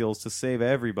acting skills to save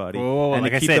everybody. Whoa, and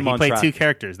like to I keep said, them he on played track. two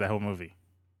characters that whole movie.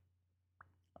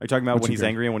 Are you talking about What's when he he's good?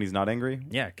 angry and when he's not angry?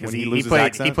 Yeah, because When he he loses played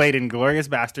accent? he played in Glorious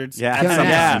Bastards. Yeah, at Yeah, some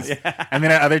yeah. times. And then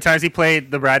at other times he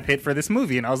played the Brad Pitt for this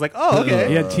movie, and I was like, oh, okay,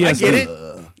 He had I get TSA.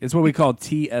 it. It's what we call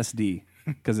TSD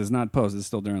because it's not post; it's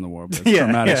still during the war, but it's Yeah,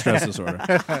 traumatic yeah. stress disorder.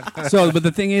 So, but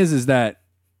the thing is that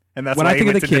And that's when why I think he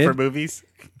of went the to kid- different movies.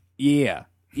 yeah.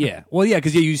 Well, yeah,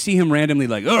 because you see him randomly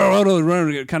like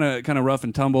kind of rough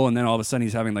and tumble, and then all of a sudden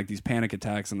he's having like these panic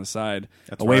attacks on the side,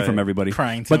 away right. from everybody.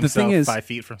 Crying to but the himself thing is, 5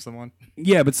 feet from someone.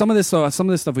 yeah, but some of this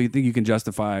stuff we think you can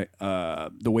justify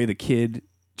the way the kid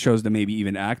chose to maybe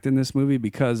even act in this movie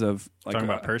because of like Talking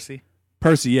about Percy.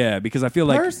 Percy, yeah, because I feel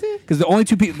like Percy? because the only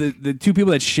two people, the two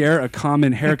people that share a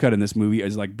common haircut in this movie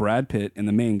is like Brad Pitt and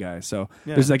the main guy. So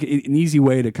there's like an easy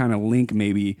way to kind of link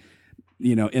maybe,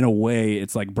 in a way,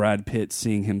 it's like Brad Pitt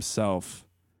seeing himself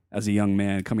as a young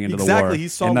man coming into the war. Exactly, he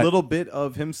saw And a that- little bit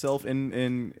of himself in the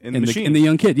in machine. the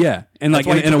young kid, yeah, and That's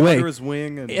like why he in a took him way, under his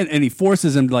wing, and he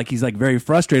forces him like he's like very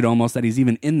frustrated almost that he's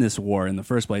even in this war in the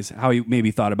first place. How he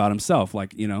maybe thought about himself,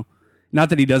 like not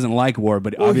that he doesn't like war,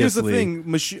 but well, obviously here's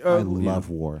the thing: I love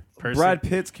war. Percy. Brad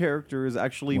Pitt's character is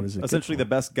actually What is it good essentially for? the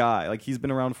best guy. Like he's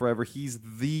been around forever. He's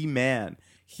the man.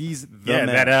 He's the Yeah,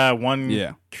 man. that one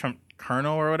Yeah.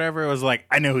 colonel or whatever was like,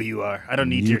 I know who you are. I don't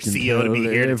need You your can CO to be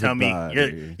tell here to tell me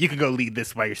everybody. you can go lead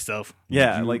this by yourself.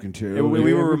 yeah, You like can tell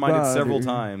we were reminded everybody. several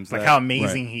times Like that how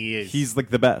amazing he is. he's like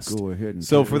the best. Go ahead and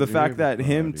So tell for the fact that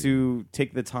him everybody. to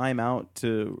take the time out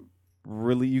to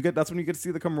really that's when you get to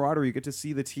see the camaraderie, you get to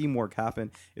see the teamwork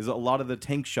happen. Is a lot of the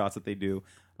tank shots that they do.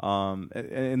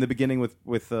 In the beginning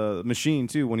with Machine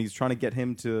too, when he's trying to get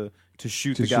him to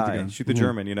shoot the guy, shoot the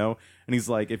German, and he's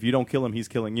like, if you don't kill him, he's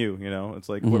killing you. It's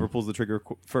like whoever pulls the trigger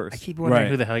first. I keep wondering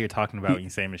Right. who the hell you're talking about when you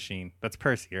say machine. That's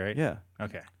Percy, right? Yeah,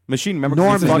 Okay. Machine. Remember,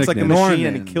 'cause he Norman. talks like a Nickname. machine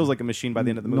and he Norman. kills like a machine by the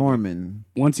end of the movie. Norman.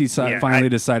 once he Yeah, finally I-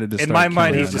 decided to In start my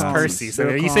mind, killing he's just them. They're Percy. So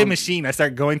calm. you say machine, I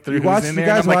start going through You who's watch, in you there.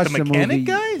 And guys I'm like, watch the the mechanic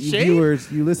movie. guy? You Shane?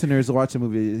 viewers, you listeners watch the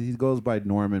movie. He goes by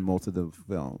Norman most of the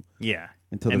film. Yeah.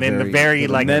 Until And the then the very- very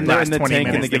until like the And then they're last in the 20 tank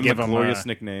and minutes they they give give him a him glorious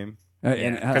nickname.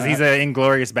 because he's an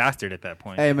inglorious bastard at that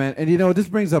point. Hey man, and this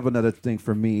brings up another thing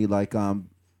for me. Like, I don't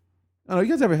know, you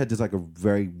guys ever had just like a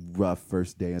very rough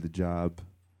first day at the job?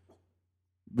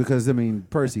 Because I mean,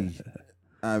 Percy.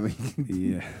 I mean,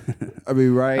 Yeah,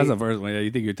 right? that's the first one. Yeah, you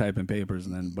think you're typing papers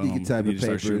and then boom, can type you in just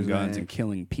start shooting papers, guns man. and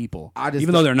killing people. I just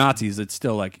Even though they're Nazis, it's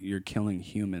still like you're killing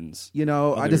humans. I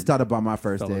other just thought about my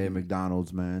first fellow day at humans.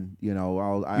 McDonald's, man. You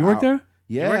worked there?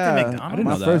 Yeah, worked at McDonald's? I didn't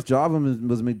know my that. first job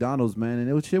was McDonald's, man,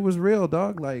 and shit was real,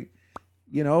 dog. Like,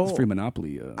 It's free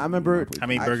Monopoly. I remember- Monopoly. How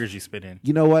many I- burgers you spit in?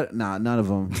 you know what? Nah, none of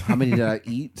them. How many did I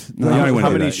eat? No, you don't even How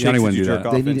do many that. You don't shakes even did you do jerk that.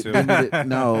 off They needed, into?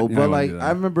 no, You but don't like do that. I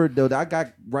remember though, I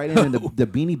got right into the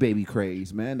Beanie Baby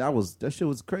craze, man. That shit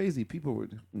was crazy. People were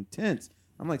intense.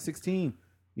 I'm like 16,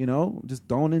 just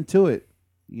throwing into it.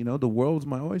 The world's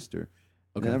my oyster.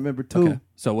 Okay. And I remember too. Okay.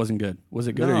 So it wasn't good. Was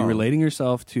it good? Are you No. relating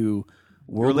yourself to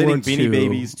World Relating War Beanie II,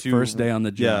 Babies to first day on the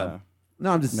Yeah. job?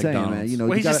 No, I'm just saying, man. McDonald's. You Well,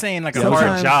 you he's gotta- just saying like a sometimes-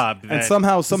 hard job. And that-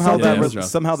 somehow Yeah, that that's rough.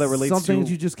 somehow that relates some to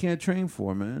things you just can't train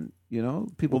for, man.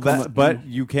 People well, come that, up- but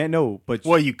you can't know. But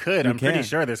well, you could. You I'm pretty can.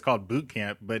 sure there's called boot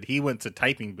camp, but he went to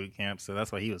typing boot camp, so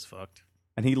that's why he was fucked.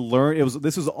 and he learned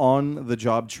this was on the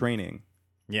job training.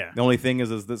 Yeah. The only thing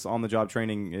is this on the job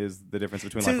training is the difference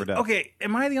between life or death. Okay,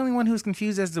 am I the only one who's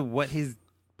confused as to what his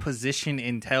position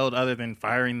entailed other than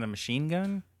firing the machine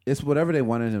gun? it's whatever they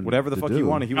wanted him. Whatever the to fuck do. he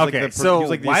wanted. He was Okay, like the, so he was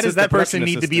like the why does that assistant person production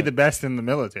need to be the assistant. best in the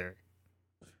military?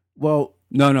 Well,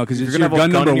 No, because If it's you're your gonna have gun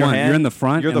a gun number in your one. hand, You're in the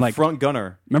front. You're and the like, front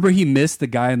gunner. Remember, he missed the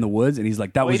guy in the woods, and he's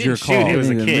like, "That Well, he was your didn't shoot, call." it was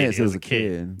a didn't even kid. miss, It was a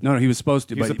kid. No, he was supposed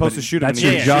to. He was but- supposed but to shoot him That's in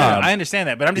the your head. job. I understand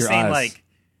that, but I'm just Your saying, eyes. like,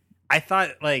 I thought,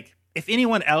 like, if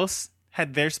anyone else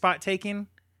had their spot taken,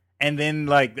 and then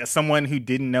like someone who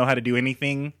didn't know how to do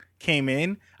anything came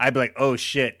in, I'd be like, oh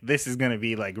shit, this is gonna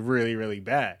be like really, really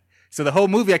bad. So the whole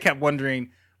movie, I kept wondering,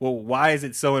 well, why is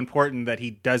it so important that he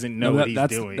doesn't know No, what he's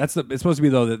that's doing? it's supposed to be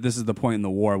though that this is the point in the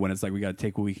war when it's like we got to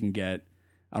take what we can get.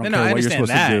 I don't No, care I what you're understand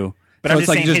supposed that. to do. But So I'm it's just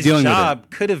like saying just his dealing with it. job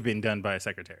could have been done by a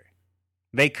secretary.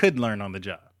 They could learn on the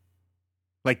job.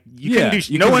 Like you Yeah, couldn't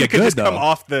do. you No could one get could good, just come though.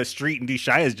 off the street and do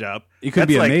Shia's job. It could That's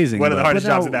be like amazing, One of the but- hardest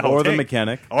jobs in that whole Or the thing.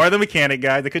 mechanic. Or the mechanic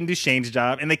guy. They couldn't do Shane's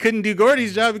job, and they couldn't do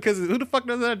Gordy's job because who the fuck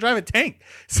knows how to drive a tank?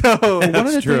 So one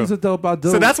of the true. things that though about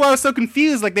doing so that's why I was so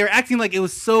confused. Like they were acting like it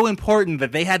was so important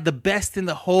that they had the best in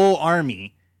the whole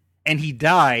army, and he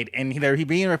died, and he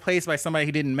being replaced by somebody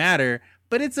who didn't matter.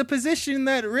 But it's a position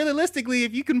that realistically,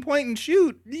 if you can point and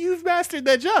shoot, you've mastered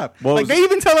that job. Well, like they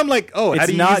even tell him, like, "Oh, how It's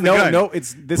do you not use the gun?" no.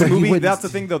 It's this But he movie. wouldn't- That's the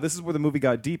thing, though. This is where the movie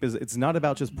got deep. Is it's not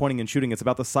about just pointing and shooting. It's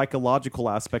about the psychological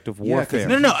aspect of 'cause- warfare.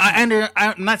 No.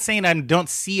 I'm not saying I don't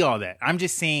see all that. I'm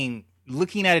just saying,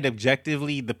 looking at it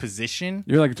objectively, the position.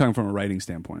 You're like talking from a writing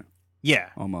standpoint. Yeah,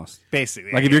 almost.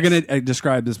 basically. Like I if you're guess. gonna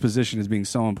describe this position as being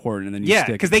so important, and then you Yeah,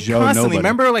 stick because they Joe constantly Nobody.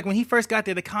 remember, like when he first got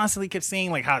there, they constantly kept saying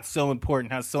like how it's so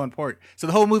important, how it's so important. So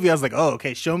the whole movie, I was like, oh,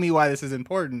 okay, show me why this is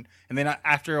important. And then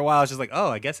after a while, I was just like, oh,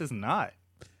 I guess it's not.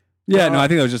 Yeah, no, I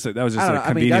think that was just I don't a know.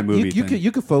 I mean, convenient movie you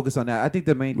thing. could focus on that. I think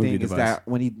the main Movie thing is device. that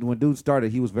when dude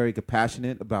started, he was very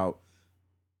compassionate about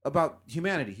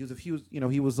humanity.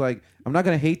 He was like, I'm not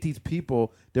gonna hate these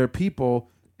people. They're people,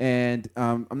 and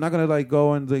I'm not gonna like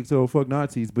go and like so fuck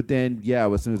Nazis. But then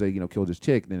as soon as they killed his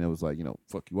chick, then it was like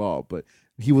fuck you all. But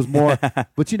he was more,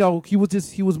 but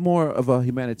he was more of a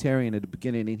humanitarian at the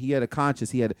beginning, and he had a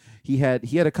conscience. He had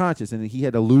a conscience, and he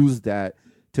had to lose that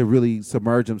to really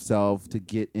submerge himself to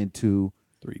get into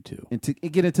 3-2. and to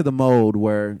get into the mode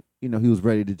where he was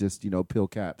ready to just peel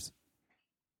caps.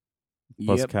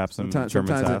 Plus caps and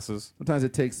German's asses. Sometimes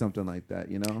it takes something like that,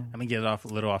 Let me get a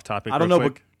little off topic. I don't real know,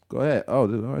 quick. Go ahead. Oh,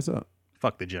 dude, what's up?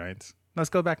 Fuck the Giants. Let's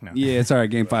go back now. Yeah, it's all right.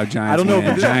 Game 5, Giants. I don't know,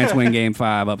 win. but- Giants win Game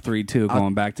 5, up 3-2,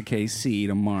 going back to KC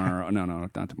tomorrow. No,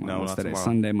 not tomorrow. No, What's not today? tomorrow.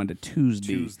 Sunday, Monday,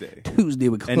 Tuesday. Tuesday. Tuesday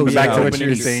we And close back out to what opening you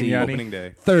were day. saying, Yanni. Opening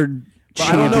day. Third But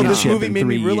I don't know. This championship movie in made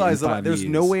me 3 realize in that 5 there's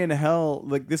years. no way in hell.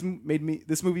 Like this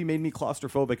movie made me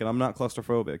claustrophobic, and I'm not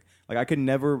claustrophobic. Like I could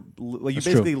never. Like you That's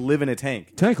basically true. live in a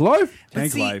tank. Tank life? But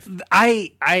Tank see, life.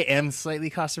 I am slightly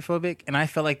claustrophobic, and I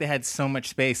felt like they had so much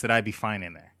space that I'd be fine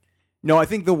in there. No, I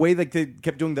think the way that they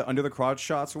kept doing the under the crotch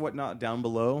shots or whatnot down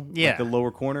below, Yeah. like the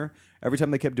lower corner, every time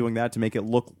they kept doing that to make it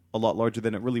look a lot larger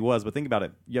than it really was. But think about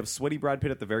it. You have sweaty Brad Pitt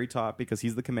at the very top because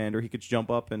he's the commander. He could jump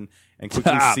up and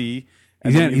quickly see.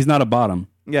 And then He's not a bottom.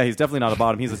 yeah, he's definitely not a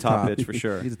bottom. He's a top pitch for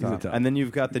sure. He's a top. And then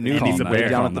you've got the Call newbie him that. way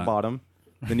down Call at him the that. bottom.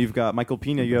 Then you've got Michael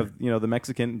Pena. You have the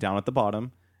Mexican down at the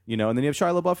bottom. And then you have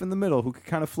Shia LaBeouf in the middle who could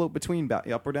kind of float between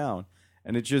up or down.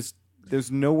 And it just there's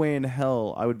no way in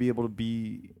hell I would be able to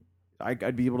be.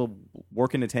 I'd be able to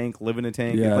work in a tank, live in a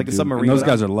tank, Yeah, like a dude. submarine. And those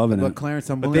guys are loving But it.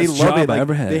 Clarence, I'm But they best love job it. I Like,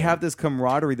 ever had. they have this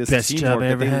camaraderie, this Best teamwork. job I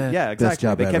that ever they, had. Yeah, exactly.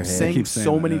 job They I kept ever had. saying Keep saying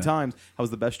so that, many yeah. times how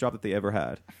was the best job that they ever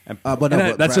had. And But no,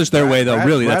 And that's just their way, though.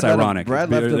 Really, that's let him- ironic.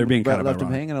 Brad They're- left him, they're being Brad kind of left him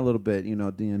ironic. hanging a little bit,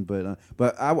 at the end.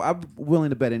 But I'm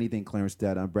willing to bet anything, Clarence,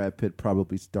 that Brad Pitt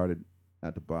probably started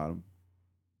at the bottom.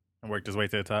 And worked his way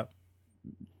to the top.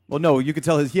 well, no, you could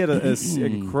tell he had a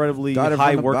incredibly Got it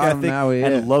high from the work bottom ethic now, yeah.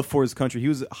 and love for his country. He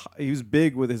was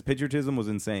big with his patriotism was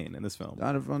insane in this film.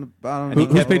 Down from the bottom. And he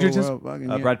of the kept- whole patriotism? world,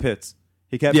 fucking, Brad Pitt's.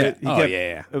 He kept Yeah. it. He Oh, kept,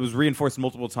 yeah. It was reinforced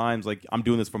multiple times. Like I'm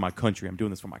doing this for my country. I'm doing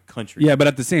this for my country. Yeah, but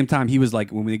at the same time, he was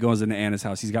like when he goes into Anna's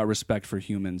house, he's got respect for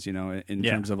humans. In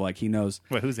Yeah. terms of like he knows.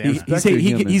 Wait, who's He- Anna? he's, for he-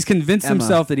 humans. he's convinced Emma.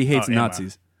 himself that he hates Oh, Emma.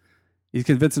 Nazis. He's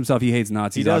convinced himself he hates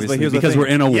Nazis. He does, but obviously, here's the because thing. we're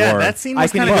in a Yeah, war. that scene I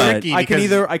was can, kind of but tricky. I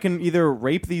can because- either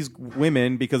rape these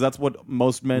women because that's what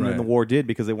most men in Right. the war did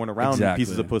because they weren't around Exactly.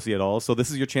 pieces of pussy at all. So this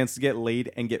is your chance to get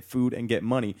laid and get food and get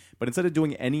money. But instead of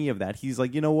doing any of that, he's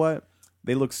like, you know what?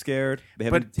 They look scared. They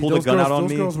haven't pulled a those gun girls, out on those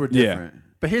me. girls were Yeah. different.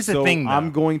 But here's the So thing, though. I'm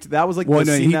going to. That was like well, the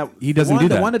no, scene that he doesn't do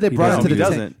that. The one that they brought into He the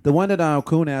tank, doesn't. the one that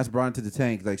Coon ass brought into the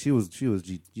tank, like she was,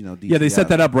 Yeah, they set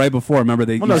that up right before. Remember,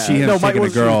 they Well, no, you see him no, Mike shaking a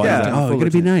was- girl. yeah. and he's like, oh, you're gonna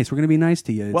be nice. We're gonna be nice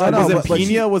to you. Well, I know, wasn't but she-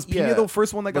 Pena was yeah. Pena the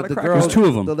first one that got But a the crack? girls- There's two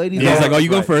of them. the ladies He's that- like, oh, you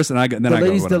go Right. first, and I go. Then I go.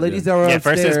 the ladies that were yeah,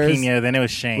 upstairs. first it was Pena, then it was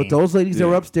Shane. But those ladies that Yeah.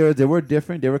 were upstairs, they were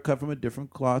different. They were cut from a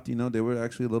different cloth. They were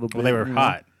actually a little bit. well, they were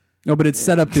hot. No, but it's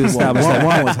set up to One, establish that.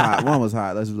 one was hot. One was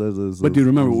hot. Let's But dude,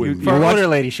 remember, You- you For an watch, older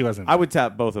lady, she wasn't. I would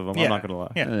tap both of them. Yeah. I'm not gonna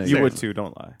lie. Yeah, You same. would too.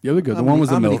 Don't lie. the other good. The I'm one was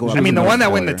a gonna milk. go she out. I mean, the was a one that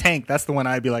milk went in the spoiler. tank, that's the one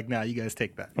I'd be like, nah, you guys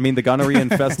take that. I mean, the gonorrhea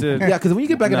infested. Yeah, because when you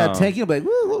get back in that No. tank, you're like,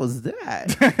 "Whoa, what was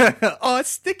that?" Oh, it's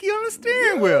sticky on the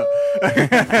steering wheel.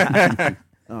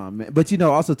 Oh man! But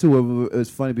also too, it was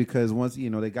funny because once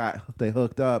they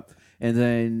hooked up, and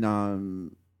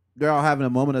then they're all having a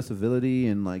moment of civility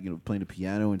and playing the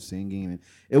piano and singing, and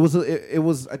it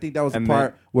was I think that was the And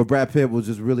part where Brad Pitt was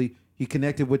just really he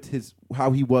connected with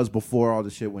how he was before all the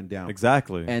shit went down.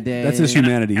 Exactly. And then That's his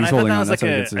humanity. And He's I thought holding that on. was That's like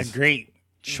how he gets a his. great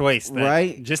choice. That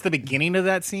Right? Just the beginning of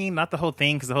that scene, not the whole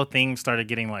thing, because the whole thing started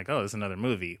getting like, oh, it's another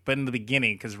movie. But in the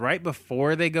beginning, because right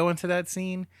before they go into that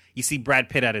scene, you see Brad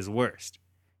Pitt at his worst.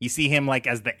 You see him like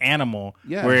as the animal,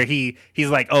 Yeah. where he's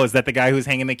like, oh, is that the guy who's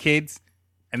hanging the kids?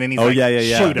 And then he's Oh, like, yeah, yeah,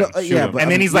 yeah. shoot him. No, yeah, but and I then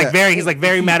mean, he's like yeah,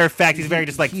 very he- matter of fact. He's very he-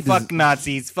 just like, he fuck des-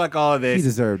 Nazis, fuck all of he this.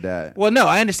 deserved that. Well, no,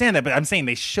 I understand that, but I'm saying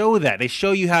they show that. They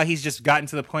show you how he's just gotten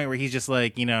to the point where he's just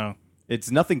like, it's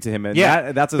nothing to him. And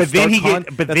yeah, that's a but then stark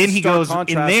he that's a he stark goes in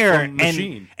contrast there from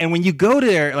Machine. and when you go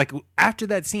there, like after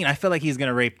that scene, I felt like he's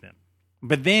gonna rape them.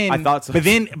 But then I thought so. But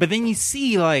then you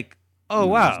see like, oh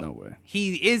wow, There's no way.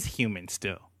 he is human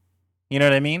still. You know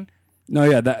what I mean? No,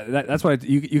 yeah, that's why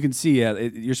you can see. Yeah,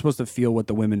 you're supposed to feel what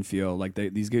the women feel. Like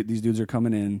these dudes are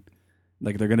coming in,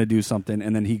 Like they're gonna do something,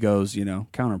 and then he goes,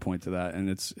 counterpoint to that, and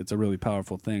it's a really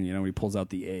powerful thing. He pulls out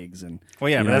the eggs, and Well,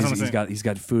 yeah, you but know, that's what I'm saying. he's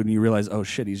got food, and you realize, oh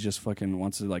shit, he's just fucking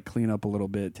wants to like clean up a little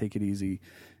bit, take it easy,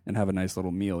 and have a nice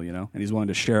little meal, and he's willing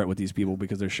to share it with these people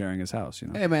because they're sharing his house.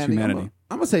 Hey man, It's humanity.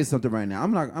 I'm gonna say something right now.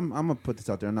 I'm gonna put this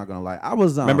out there. I'm not gonna lie. I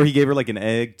was Remember, he gave her like an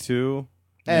egg too.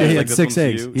 Hey, he Like, had this 6 one's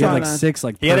eggs. you. He had like Trying to- 6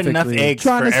 like He had enough perfectly- eggs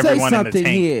Trying for to say everyone in the something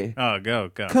tank. here. Oh, go.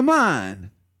 Come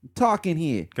on, talking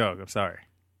here. Go. I'm sorry.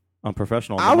 I'm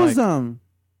professional. on I the was mic.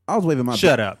 I was waving my.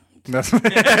 Shut up.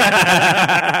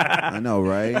 I know,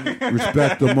 right?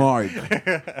 Respect the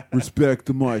mic. Respect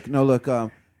the mic. No, look, I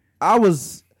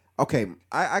was okay.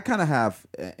 I kind of have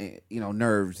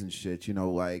nerves and shit.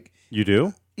 Like You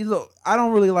do? I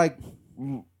don't really like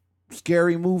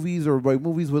scary movies or like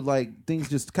movies with like things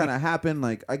just kind of happen.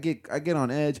 Like I get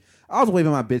on edge. I was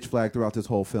waving my bitch flag throughout this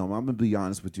whole film. I'm gonna be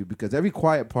honest with you because every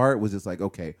quiet part was just like,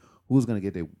 okay, who's gonna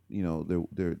get their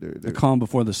The calm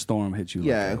before the storm hit you.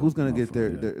 yeah, like who's gonna get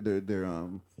motherfucker. their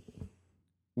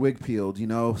wig peeled?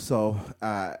 So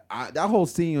that whole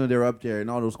scene when they're up there and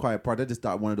all those quiet parts, I just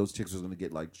thought one of those chicks was gonna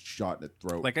get like shot in the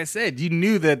throat. Like I said, you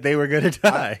knew that they were going to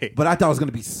die. But I thought it was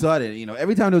gonna be sudden.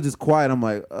 Every time it was just quiet, I'm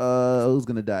like, who's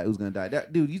gonna die? Who's gonna die?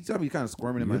 That dude, you saw me kind of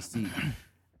squirming in my seat.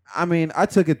 I mean, I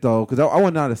took it though because I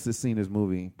went out to see this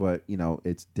movie, but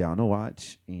it's down to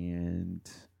watch and.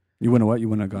 You wouldn't what? You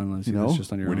wouldn't have gone and see this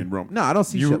just on your own. No, I don't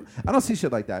see shit. I don't see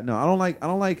shit like that. No, I don't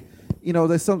like.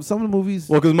 There's some of the movies.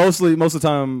 Well, because most of the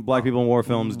time, black people in war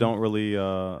films don't really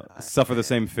suffer the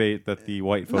same fate that the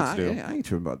white folks Nah, do. I ain't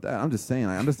tripping about that. I'm just saying.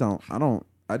 I just don't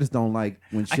like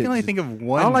when shit. I can only just- think of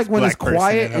one. I don't like when it's black person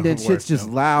quiet in and then a shit's war just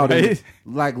film. loud, Right?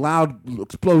 and, like loud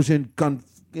explosion. Gun.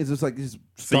 It's just like just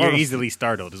So you're startles. easily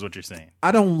startled, is what you're saying.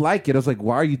 I don't like it. I was like,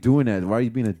 why are you doing that? Why are you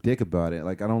being a dick about it?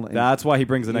 Like I don't. That's why he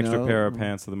brings an You extra know? pair of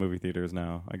pants to the movie theaters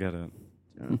now. I get it.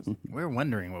 We're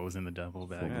wondering what was in the duffel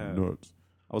bag. Yeah.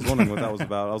 I was wondering what that was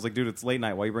about. I was like, dude, it's late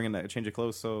night. Why are you bringing that change of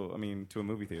clothes? To a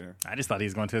movie theater. I just thought he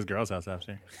was going to his girl's house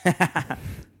after.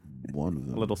 one of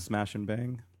them. A little smash and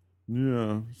bang.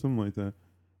 Yeah, something like that.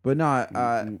 But no,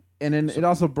 and then it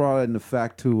also brought in the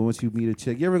fact too. Once you meet a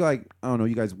chick, you ever like I don't know,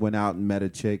 you guys went out and met a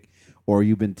chick, or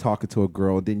you've been talking to a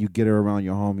girl, then you get her around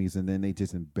your homies, and then they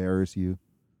just embarrass you.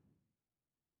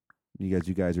 You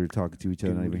guys are talking to each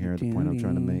other, not even hearing the point I'm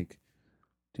trying to make.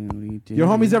 Your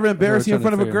homies ever embarrass you in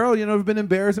front of a girl? You never been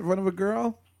embarrassed in front of a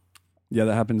girl? Yeah,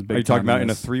 that happens big Are you talking time about in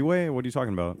a this. three-way? What are you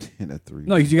talking about? In a three.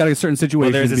 No, you got a certain situation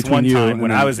Well, there's this between one you time and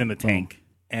when then- I was in the boom. tank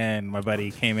and my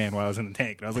buddy came in while I was in the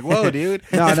tank. And I was like, whoa, dude.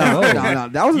 no.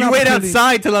 That was an You wait opportunity-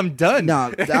 outside till I'm done.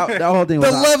 No, that whole thing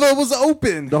was level was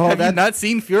open. the whole Have you that, not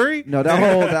seen Fury? no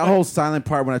that whole silent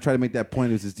part when I try to make that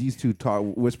point is just these two talk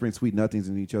whispering sweet nothings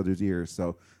in each other's ears.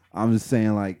 So I'm just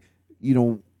saying like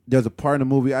there's a part in the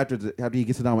movie after he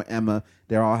gets it down with Emma,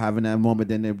 they're all having that moment.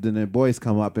 Then the boys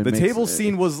come up and The makes- table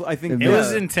scene was, I think, It It Yeah.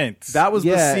 was intense. that was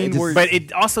Yeah, the it scene just- where. but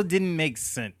it also didn't make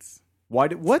sense. Why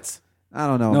did what? I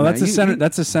don't know. No, man. that's a center.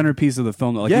 That's a centerpiece of the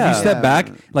film. Like Yeah. if you step Yeah.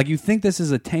 back, like you think this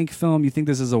is a tank film, you think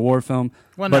this is a war film,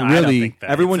 Well, but no, I don't really, think that.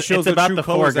 Everyone It's- shows it's their about true the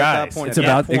colors four at that guys. point. it's At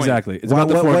about that point. exactly. It's What- about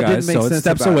the what- four what didn't guys, make so it sense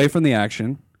steps about away it? from the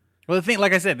action. Well, the thing,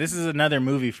 like I said, this is another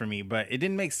movie for me, but it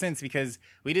didn't make sense because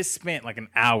we just spent like an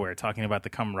hour talking about the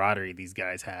camaraderie these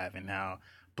guys have and how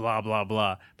blah, blah,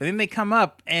 blah. But then they come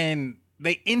up and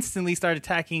they instantly start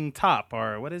attacking Top,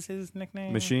 or what is his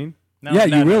nickname? Machine. No, Yeah,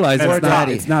 no, you no. realize That's it's not. Top.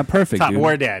 It's not perfect, Top dude.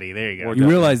 War Daddy. There you go. You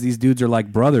realize these dudes are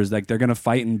like brothers. Like they're gonna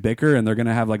fight and bicker, and they're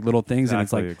gonna have like little things, and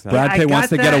it's like Exactly. Brad I Pitt got wants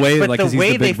to get that, away, but like the because he's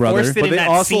way the they big brother. forced it But in they that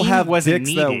also scene have wasn't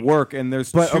dicks that needed. work, and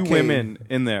there's But, two okay. women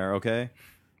in there. Okay.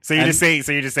 So you're And- just saying.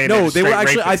 So you're just saying. No, they're they were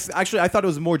straight actually. rapists. I thought it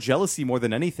was more jealousy more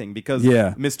than anything because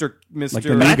Yeah. Mr. Like the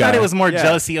But new I thought guy. it was more Yeah.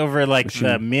 jealousy over like Machine.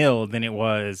 the meal than it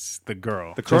was the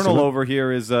girl. The colonel over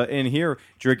here is in here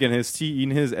drinking his tea,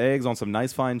 eating his eggs on some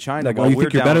nice fine china. Like, while oh, you we're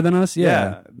think you're down- better than us? Yeah.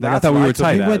 Like, I that's thought we what were took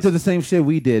tight. it He went as. to the same shit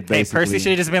we did. Hey, Basically, Percy should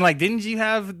have just been like, "Didn't you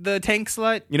have the tank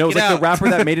slut? You know, it's Get like the out." rapper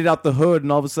that made it out the hood,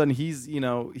 and all of a sudden he's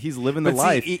living the But see,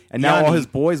 life, and now all Yanni- his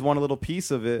boys want a little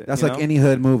piece of it. That's you like know? any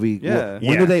hood movie. Yeah.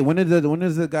 When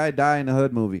does the guy die in the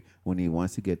hood movie? When he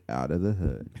wants to get out of the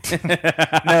hood.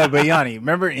 No, but Yanni,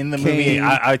 remember in the movie, Kane,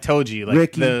 I told you like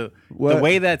Ricky, the what?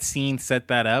 way that scene set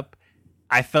that up.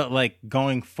 I felt like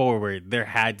going forward there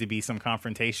had to be some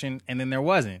confrontation, and then there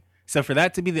wasn't. So for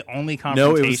that to be the only No, it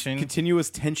was confrontation, continuous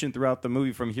tension throughout the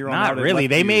movie from here on out. not it really. left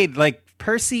They you- made like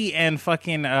Percy and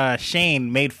fucking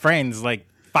Shane made friends like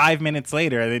 5 minutes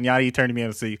later, and then Yanni turned to me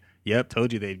and said, Yep,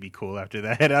 told you they'd be cool after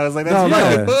that. I was like, No, that's no,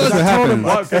 yeah. because I told him.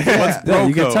 What's Yeah, bro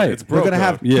you get code? tight. It's They're bro gonna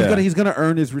have. code. Yeah. He's gonna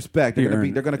earn his respect. They're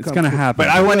gonna It's come. gonna happen. But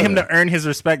I want him to earn his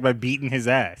respect by beating his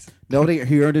ass. No,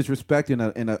 he earned his respect in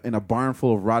a barn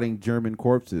full of rotting German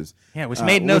corpses. Yeah, which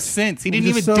made no sense. He didn't which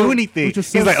even is so- do anything. which He's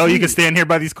is so like, "Oh, you sweet. can stand here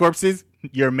by these corpses.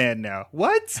 You're a man now."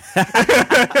 What?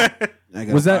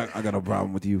 Was that- I got no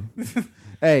problem with you.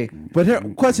 Hey, but here,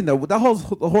 question though, the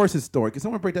horse's story. Can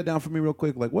someone break that down for me real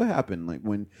quick? Like, what happened? Like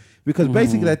because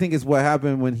basically, I think it's what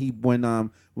happened when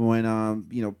Pena.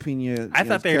 I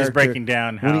thought they were just breaking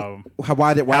down why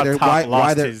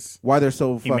Top they're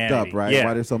so fucked humanity. up, right? Yeah.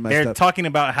 Why they're so messed They're up. talking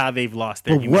about how they've lost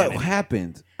their But humanity. what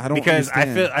happened? I don't Because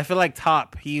understand. I feel like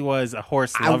Top, he was a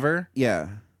horse lover, Yeah.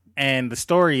 and the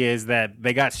story is that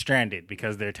they got stranded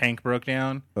because their tank broke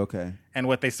down. Okay. And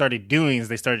what they started doing is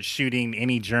they started shooting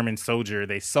any German soldier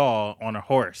they saw on a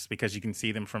horse because you can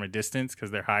see them from a distance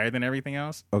because they're higher than everything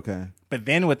else. Okay. But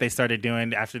then what they started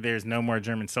doing after there's no more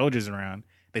German soldiers around,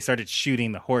 they started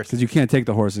shooting the horses. Because you can't take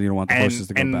the horses. You don't want the horses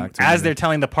to go and back to as them. they're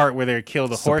telling the part where they kill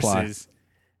the Supply. horses,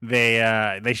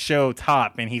 they show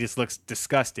Top and he just looks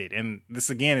disgusted. And this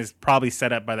again is probably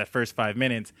set up by that first 5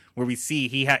 minutes where we see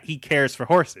he cares for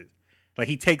horses. Like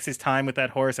he takes his time with that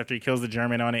horse after he kills the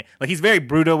German on it. Like he's very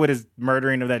brutal with his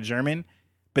murdering of that German,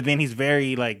 but then he's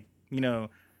very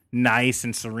nice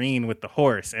and serene with the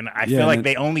horse. And I feel like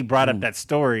they only brought up that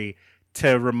story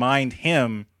to remind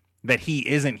him that he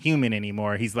isn't human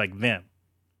anymore. He's like them.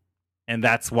 And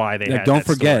that's why they had don't that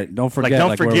forget. story. Don't forget.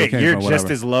 Don't where we forget. came You're from, just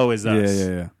whatever. as low as us.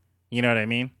 Yeah. You know what I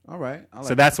mean? All right. I like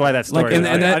So that's why that story. Like, and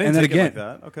I then didn't take again, it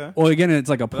like that. Okay. Well, again, it's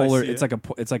like a But I polar. see It's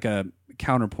it. like a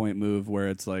counterpoint move where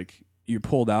it's like you're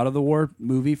pulled out of the war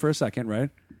movie for a second, right?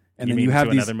 And you then mean you have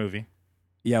to these. another movie.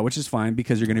 Yeah, which is fine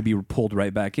because you're going to be pulled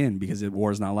right back in because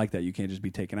war is not like that. You can't just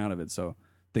be taken out of it. So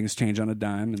things change on a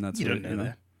dime, and that's You what, don't know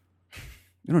that.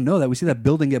 You don't know that. We see that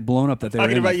building get blown up that they were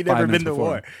Talking in about like you 5 never minutes been to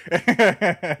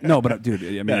before. war. No, but dude,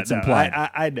 I mean, it's implied.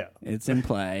 I know. It's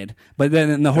implied. But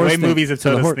then in the The horse way thing, movies have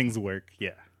so told the us things work.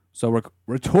 Yeah. So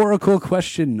rhetorical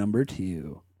question number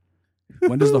 2: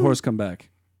 When does the horse come back?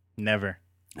 Never.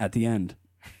 At the end.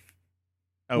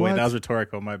 Oh, wait, What? that was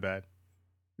rhetorical. My bad.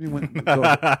 I mean,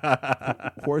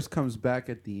 the horse comes back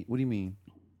at the. What do you mean?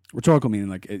 Rhetorical meaning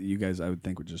like you guys, I would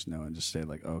think would just know and just say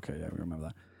like, oh, okay, yeah, we remember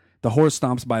that. The horse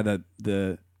stomps by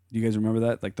the. You guys remember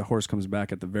that? Like the horse comes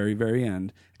back at the very, very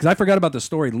end. Because I forgot about the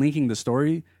story, linking the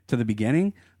story to the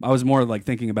beginning. I was more like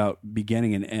thinking about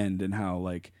beginning and end and how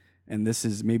like, and this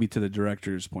is maybe to the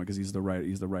director's point because he's the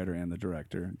writer and the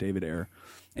director, David Ayer.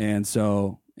 And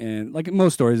so, and like in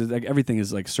most stories, it's like everything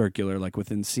is like circular, like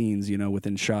within scenes,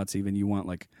 within shots, even you want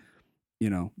like,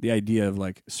 the idea of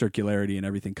like circularity and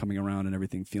everything coming around and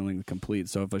everything feeling complete.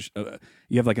 So if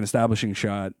you have like an establishing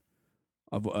shot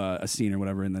of a scene or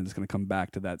whatever, and then it's going to come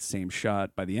back to that same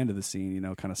shot by the end of the scene,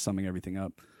 kind of summing everything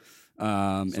up.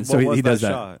 And so he does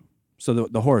that. Shot? So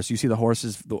the horse, you see the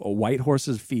white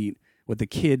horse's feet with the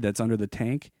kid that's under the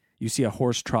tank. You see a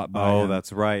horse trot by. Oh, him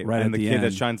that's right. right and at the the kid that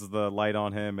end. shines the light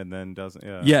on him and then doesn't.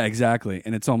 Yeah. Yeah, exactly.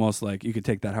 And it's almost like you could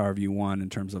take that however you want in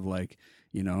terms of like,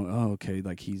 oh, okay,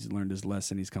 like he's learned his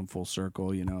lesson, he's come full circle.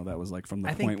 That was like from the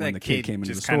I think point that when the kid came into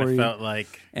the just kind story. of felt like.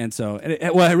 And so,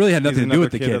 it really had nothing to do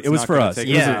with the another kid kid. that's It was not for gonna us. take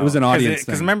It was, it it was an audience thing.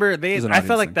 Because remember, It was an I audience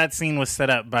felt like thing. that scene was set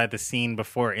up by the scene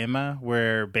before Emma,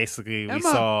 where basically we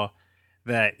saw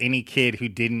that any kid who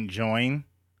didn't join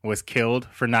was killed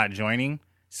for not joining.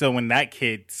 So when that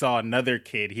kid saw another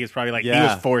kid, he was probably like, he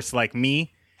Yeah. was forced like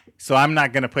me. So I'm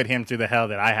not going to put him through the hell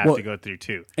that I have to go through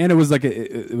too. And it was like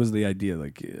it was the idea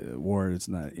like war. It's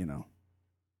not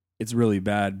it's really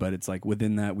bad, but it's like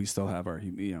within that we still have our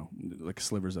like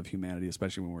slivers of humanity,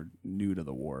 especially when we're new to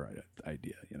the war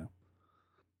idea.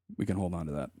 We can hold on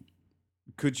to that.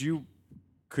 Could you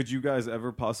guys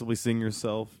ever possibly sing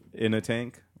yourself in a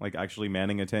tank, like actually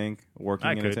manning a tank, working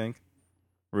I in a could. tank?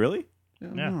 Really?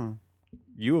 Yeah.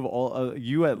 You have all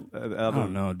you at I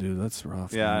don't know, dude. That's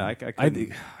rough. Yeah, man. I I couldn't.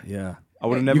 think, yeah. I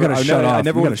would have You never. gotta shut I off.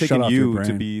 never You would have gotta shut taken off your you to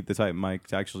brain. be the type, Mike,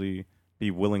 to actually be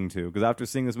willing to. Because after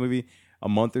seeing this movie a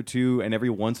month or two, and every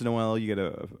once in a while you get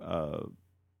a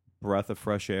breath of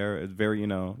fresh air. It's very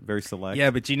very select. Yeah,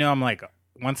 but I'm like,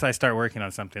 once I start working on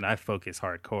something, I focus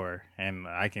hardcore, and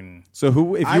I can. So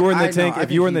who, if you were in the I know. tank, I if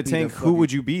think you were in the you'd be the tank, who fucking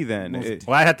would you be then? most-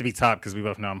 Well, I have to be top because we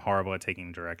both know I'm horrible at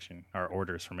taking direction or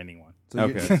orders from anyone. So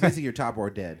Okay. basically, you're top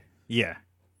or dead. Yeah,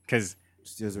 because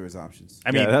Those are his options.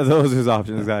 I mean, those are his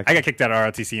options I exactly. got kicked out of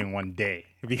ROTC in one day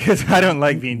because I don't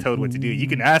like being told what to do. You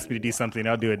can ask me to do something,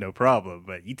 I'll do it no problem.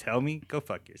 But you tell me, go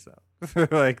fuck yourself.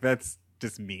 Like that's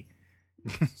just me.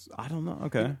 I don't know.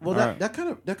 Okay. Well, All right. that kind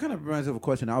of reminds me of a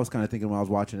question I was kind of thinking when I was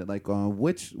watching it. Like,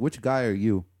 which guy are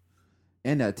you?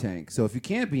 in that tank. So if you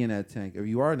can't be in that tank, or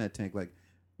you are in that tank, like,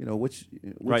 which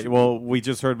Right. Well, we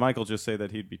just heard Michael just say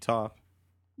that he'd be top.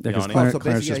 Yeah, because Yanni? so Clarence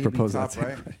basically, just he'd be proposed top,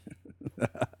 that.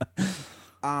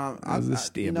 right? was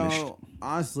established.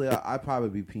 Honestly, I'd probably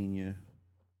be Pena.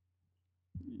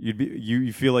 You'd be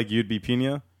you feel like you'd be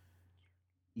Pena?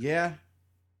 Yeah,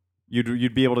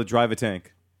 You'd be able to drive a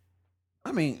tank.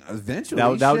 I mean, eventually.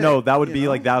 That would shit, be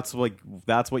like that's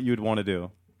what you'd want to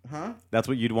do. huh? That's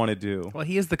what you'd want to do. Well,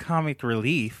 he is the comic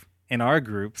relief in our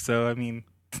group, so I mean,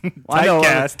 I know.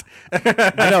 typecast.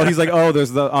 I know. He's like, oh,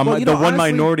 there's the Well, the one honestly-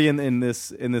 minority in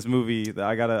this movie that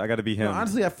I gotta be him.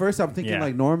 Honestly, at first I'm thinking Yeah.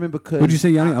 like Norman because. What'd you say,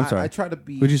 Yanni? I'm sorry. I try to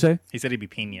be. What'd you say? He said he'd be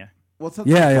Pena. Well,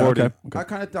 sometimes Yeah, yeah, Gordy. okay. I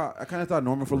kind of thought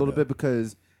Norman for a little bit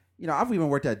because I've even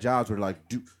worked at jobs where like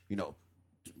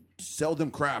sell them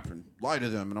crap and lie to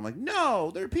them, and I'm like, no,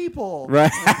 they're people,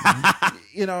 Right.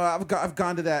 I've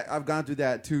gone to that. I've gone through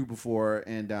that too before,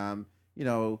 and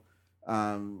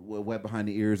wet behind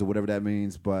the ears or whatever that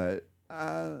means. But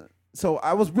so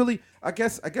I was really, I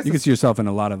guess You can see yourself in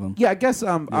a lot of them. yeah, I guess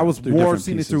I was through more different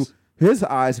seeing pieces. it through his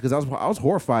eyes because I was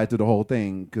horrified through the whole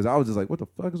thing because I was just like, what the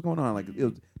fuck is going on? Like it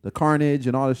was the carnage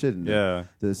and all this shit, and Yeah.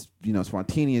 this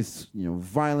spontaneous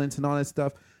violence and all that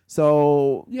stuff.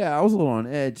 So yeah, I was a little on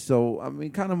edge. So I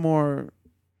mean, kind of more,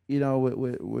 with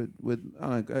I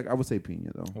don't know, I would say Pena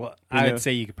though. Well, Pena. I would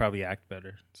say you could probably act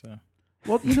better. So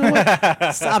Well, you know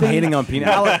what? Stop hating on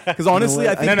Pena. Because honestly,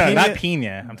 I think no, Pena, not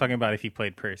Pena. I'm talking about if he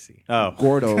played Percy. Oh,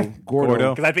 Gordo.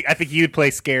 Gordo. Because I think you'd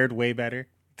play scared way better.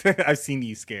 I've seen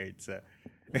you scared. So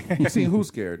You seen who's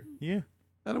scared? yeah,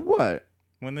 Out of what?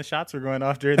 when the shots were going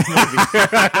off during the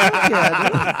movie.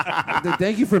 Yeah,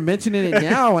 thank you for mentioning it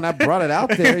now. When I brought it out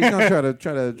there, you're gonna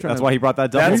try to. that's why he brought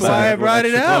that double. That's why I side. brought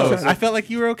it Extra out. close. I felt like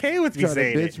you were okay with me try to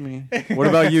saying bitch it. me. What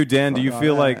about you, Dan? Do you Fuck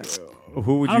feel all like that.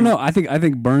 who would you? I don't know. I think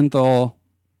Bernthal,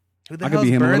 Who the I could hell's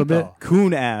be him a little bit. Bernthal?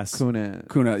 Coon ass. Kuna.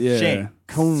 Kuna, yeah, Shane.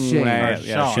 Coon Shane. ass. Or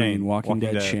Yeah, Sean. Shane, Walking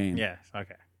Dead, Dead. Shane. Yes.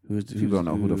 Okay. People don't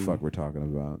know who the fuck we're talking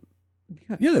about.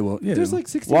 Yeah, they will. Yeah, There's they will. like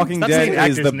 16. Walking Stop Dead saying is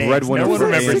actors' the names. breadwinner. No one for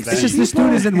remembers AMC. that. It's just this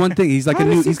dude is in one thing. He's like How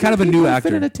does he's kind of a 16 new people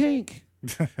fit in actor. a tank.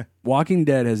 Walking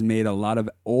Dead has made a lot of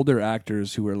older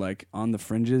actors who are like on the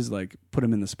fringes, like put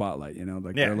him in the spotlight. Like Yeah. they're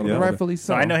a little Yeah. bit older. Rightfully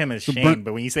so. So I know him as So Shane, Bern-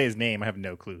 but when you say his name, I have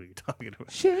no clue who you're talking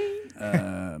about. Shane.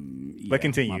 Yeah, But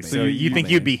continue. my bad. So you My think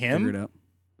bad. you'd be Figure it him? out.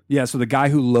 Yeah. So the guy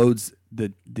who loads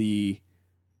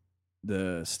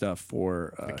the stuff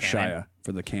for The cannon. Shia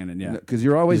for the cannon. Yeah. Because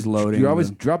you're always He's loading You're always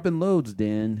them. dropping loads,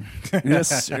 Dan.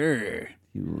 Yes, sir.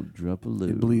 You will drop a load.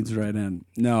 It bleeds right in.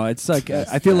 No, it's like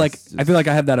That's I feel like just-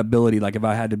 I have that ability. Like if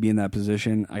I had to be in that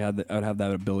position, I would have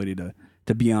that ability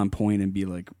to be on point and be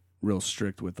like real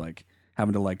strict with like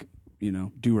having to like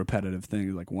do repetitive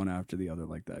things like one after the other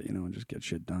like that, and just get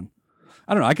shit done.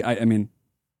 I don't know. I mean,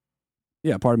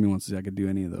 yeah, part of me wants to say I could do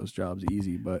any of those jobs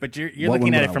easy, but You're what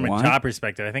looking one at would it from I a want? job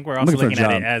perspective. I think we're I'm also looking for a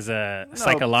looking at it job. as a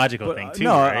psychological thing too,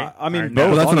 no, right? I mean, Or both. no?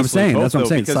 Well, that's what I'm honestly, saying. both, That's what I'm though,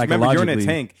 saying. Because remember, you're in a Psychologically-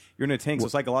 tank. You're in a tank, so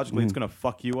psychologically, it's gonna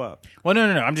fuck you up. Well, no.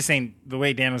 I'm just saying the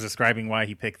way Dan was describing why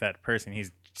he picked that person.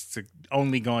 He's just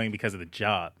only going because of the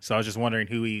job. So I was just wondering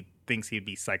who he thinks he'd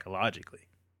be psychologically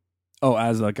oh,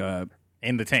 as like a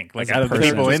in the tank. Like As a out of the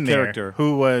person. people Just in there, character.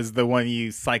 who was the one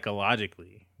you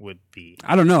psychologically would be?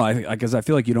 I don't know. Because I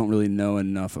feel like you don't really know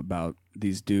enough about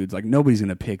these dudes. Like nobody's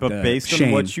gonna pick. But the based Shane.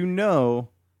 on what you know,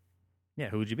 Yeah,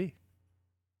 who would you be?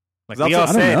 Like That's we all what-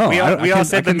 I don't said, know. we I all can't-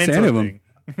 said I the couldn't say mental any of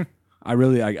them. thing. I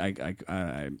really, I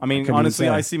mean, couldn't honestly,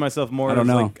 even say. I see myself more I don't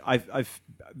as know. like I've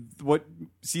what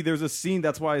see. There's a scene.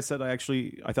 That's why I said I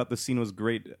thought the scene was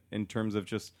great in terms of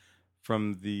just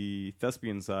from the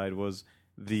thespian side was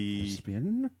the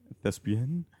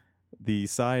thespian the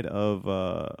side of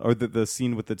or the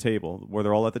scene with the table where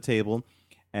they're all at the table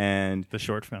and The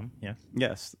short film, yeah.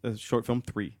 yes, short film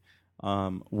 3,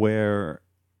 where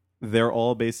they're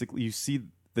all basically you see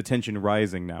the tension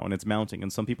rising now and it's mounting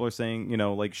and some people are saying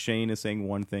like Shane is saying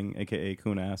one thing, aka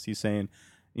Kunas, he's saying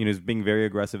he's being very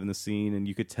aggressive in the scene and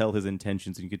you could tell his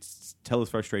intentions and you could tell his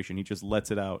frustration. He just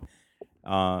lets it out.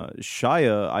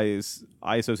 Shia,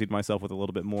 I associate myself with a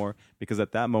little bit more because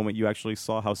at that moment you actually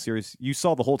saw how serious you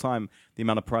saw the whole time the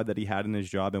amount of pride that he had in his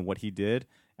job and what he did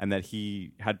and that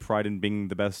he had pride in being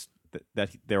the best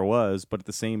that there was, but at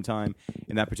the same time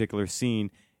in that particular scene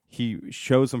he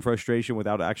shows some frustration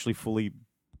without actually fully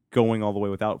going all the way,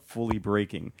 without fully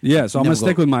breaking. Yeah, so I'm gonna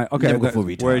stick with my okay.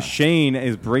 Whereas Shane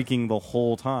is breaking the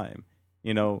whole time.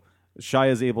 Shia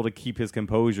is able to keep his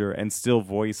composure and still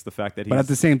voice the fact that he's But at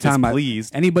the same time,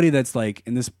 displeased. anybody that's like,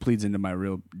 and this pleads into my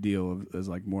real deal as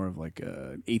like more of like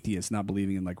atheist, not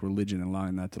believing in like religion and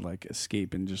allowing that to like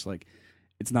escape and just like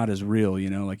it's not as real, you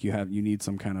know. Like you need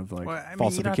some kind of like Well, I mean,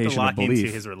 falsification you don't have to of lock belief.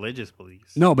 into his religious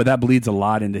beliefs. No, but that bleeds a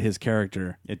lot into his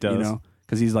character. It does. you know,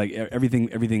 because he's like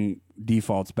everything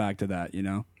defaults back to that, you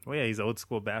know. Well, yeah, he's old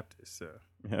school Baptist, so.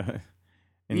 Yeah.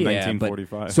 In Yeah, but-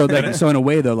 1945. So in a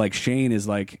way though, like Shane is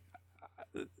like,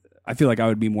 I feel like I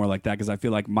would be more like that because I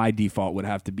feel like my default would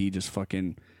have to be just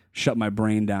fucking shut my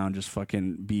brain down, just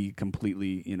fucking be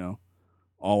completely, you know,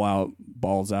 all out,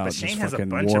 balls out. But Shane just has a fucking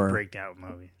bunch war. of breakdown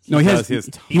movies. No, he does. has.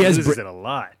 He He has. loses it a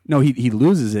lot. No, he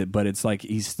loses it, but it's like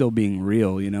he's still being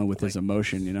real, you know, with his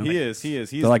emotion. You know, he is.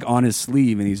 He's they're like on his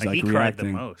sleeve, and he's like he cried the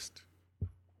reacting. most.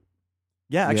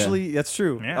 yeah, actually, that's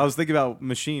true. Yeah. I was thinking about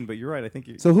Machine, but you're right. I think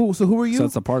you. So who were you? So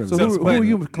that's a part of So it. who are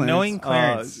you, Clarence? Knowing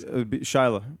Clarence, it would be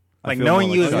Shyla. I like feel knowing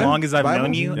more you like as Shyla. long as I've Bible?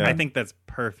 known you, Yeah. I think that's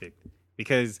perfect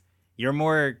because you're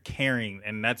more caring,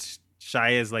 and that's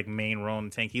Shia's like main role in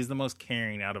the tank. He's the most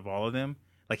caring out of all of them.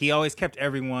 Like he always kept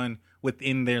everyone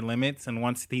within their limits, and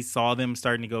once he saw them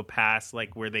starting to go past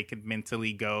like where they could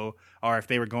mentally go, or if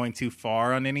they were going too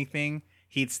far on anything,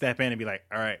 he'd step in and be like,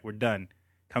 "All right, we're done.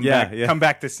 Come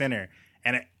back to center."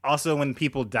 And also, when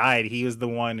people died, he was the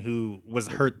one who was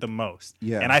hurt the most.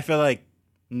 Yeah. And I feel like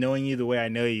knowing you the way I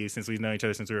know you, since we've known each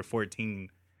other since we were 14,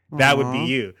 that would be Aw.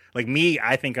 you. Like me,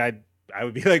 I think I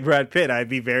would be like Brad Pitt. I'd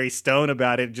be very stoned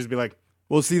about it. Just be like,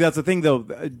 Well, see, that's the thing, though.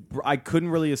 I couldn't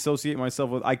really associate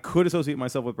myself with. I could associate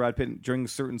myself with Brad Pitt during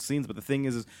certain scenes, but the thing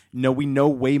is no, we know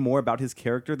way more about his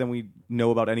character than we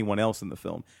know about anyone else in the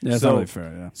film. Yeah, that's so, not really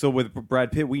fair. Yeah. So with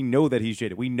Brad Pitt, we know that he's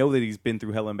jaded. We know that he's been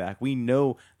through hell and back. We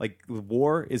know, like,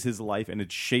 war is his life, and it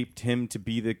shaped him to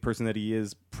be the person that he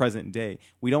is present day.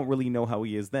 We don't really know how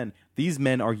he is then. These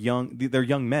men are young. They're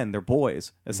young men. They're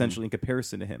boys, essentially, in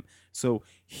comparison to him. So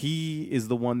he is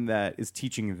the one that is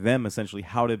teaching them, essentially,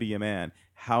 how to be a man,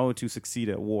 how to succeed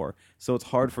at war. So it's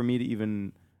hard for me to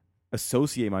even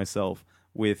associate myself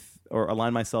with or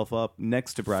align myself up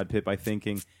next to Brad Pitt by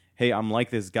thinking, hey, I'm like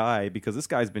this guy because this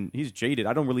guy's he's jaded.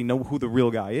 I don't really know who the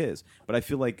real guy is. But I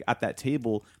feel like at that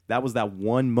table, that was that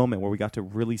one moment where we got to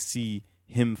really see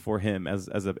him for him as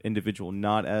an individual,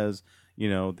 not as, you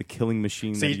know, the killing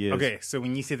machine so that he is. okay. So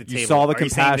when you say the table, You saw the are you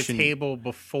saying compassion. the table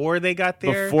before they got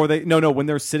there, Before they when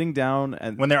they're sitting down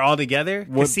and when they're all together.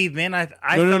 'Cause What- see, then I no,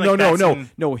 feel like that's when-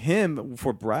 no. Him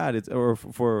for Brad, it's or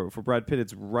for Brad Pitt,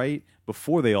 it's right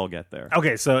before they all get there.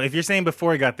 Okay, so if you're saying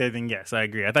before he got there, then yes, I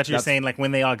agree. I thought you were That's- saying like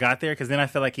when they all got there, because then I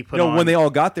feel like he put No, on. when they all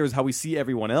got there is how we see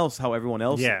everyone else, how everyone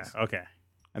else yeah, is, okay.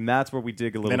 and that's where we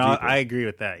dig a little Then deeper. I agree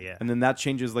with that. Yeah, And then that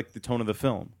changes like the tone of the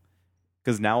film,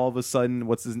 because now all of a sudden,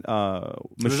 what's his so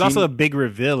there's also a big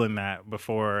reveal in that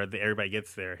before everybody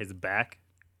gets there. His back,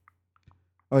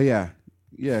 Oh yeah,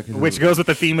 yeah. 'cause which goes with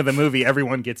the theme of the movie.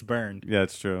 Everyone gets burned. Yeah,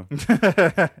 it's true.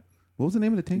 what was the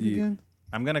name of the tank Yeah. again?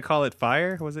 I'm gonna call it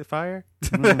fire. Was it fire?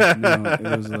 No, it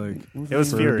was like It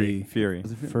was Fury. Fury.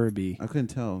 Was it Fury? Furby. I couldn't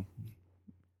tell.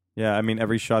 Yeah, I mean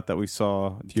every shot that we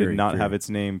saw Fury, did not Fury. have its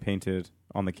name painted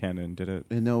on the cannon, did it?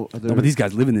 And no, other, No, but these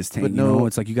guys live in this tank. But You no- know,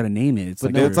 it's like you got to name it. It's but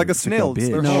like no- It's like a snail. It's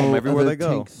their bitch. home everywhere other they go.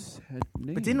 tanks had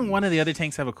names. But didn't one of the other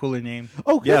tanks have a cooler name?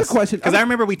 Oh, here's Yes. a question. Because I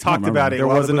remember we talked remember. about it. There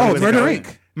while was the an- movie Oh, was Murder going.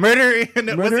 Inc. Murder.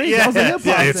 no, Murder was it- Inc. That was a hip-hop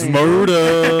yes. thing.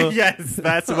 murder. Yes,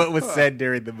 that's what was said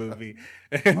during the movie.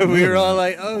 We were all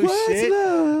like, "Oh What's shit!"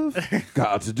 love?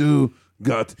 Got to do.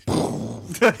 Got.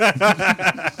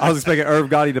 I was expecting Irv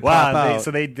Gotti to pop Wow, out.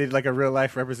 so they did like a real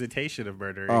life representation of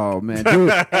Murder. Inc. Oh man,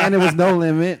 dude. And it was no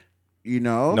limit. You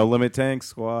know. No Limit Tank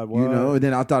Squad. What? You know, and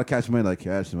then I thought Cash Money, like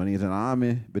Cash Money is an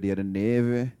army, but he had a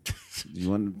navy. You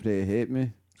want to play hit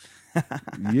me?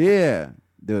 Yeah.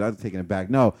 Dude, I was taking it back.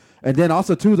 No. And then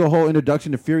also, too, the whole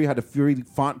introduction to Fury, how the Fury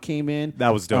font came in. That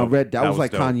was dope. Red, that That was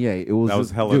like dope. Kanye. It was That was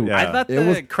just- hella- dude, yeah. I thought it the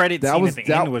was- credit that scene was at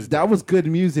the end was that was good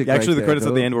music. Actually, right the credits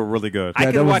there, at the dude. end were really good. I Yeah,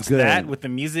 could that was watch good. that with the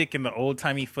music and the old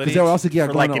timey footage. Because they were also for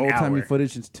going like to an old timey hour.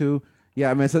 footage too.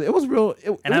 Yeah, man. So it was real.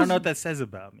 And I don't know what that says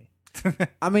about me.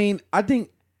 I mean, I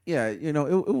think, yeah, you know,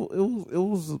 it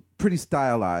was pretty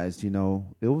stylized. You know,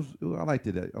 I liked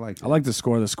it. I liked it. I like the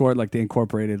score. The score, like they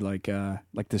incorporated like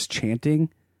this chanting.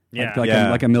 Yeah, like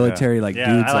Yeah. a military like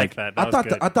yeah, dudes I like like that. I thought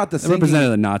was good. I thought the It singing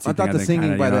represented the Nazi I thought thing, the I think, singing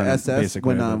kinda, by you the know, in a SS basic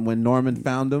way, but- when Norman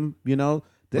found them, you know,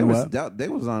 they When was what? they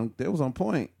was on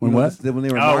point. When You know, what? when they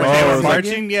were Oh, when marching. they it were was like-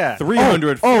 marching, yeah.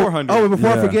 300, 400. Oh, and before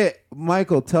I Yeah. forget,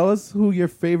 Michael, tell us who your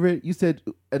favorite. You said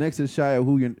next to Shia,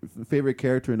 who your favorite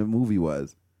character in the movie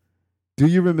was. Do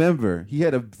you remember? He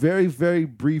had a very, very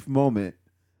brief moment,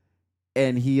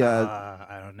 and he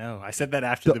I don't know. I said that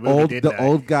after the the movie old did the that.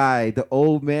 old guy, the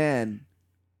old man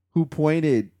who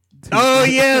pointed Oh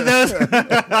yeah, those.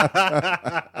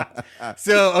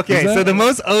 So okay, so the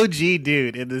most OG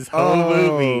dude in this whole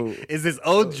movie is this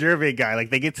old German guy. Like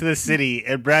they get to the city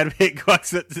and Brad Pitt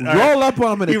walks up. Roll up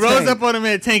on him in a He tank. rolls up on him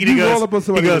in a tank and he You goes, roll up on he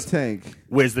somebody in a goes, tank.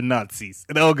 "Where's the Nazis?"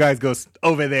 And the old guy goes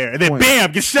over there, and then Point.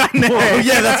 bam, gets shot in the head.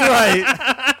 Yeah, that's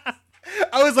right.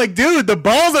 I was like, dude, the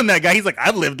balls on that guy. He's like,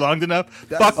 I've lived long enough.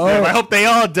 Fuck them. I hope they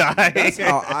all die. That's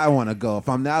how I want to go. If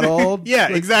I'm that old, Yeah,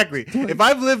 exactly. If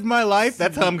I've lived my life,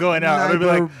 that's how I'm going out. I'm gonna be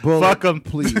like, bullet, fuck them.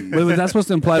 please. Wait, was that supposed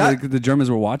to imply that the Germans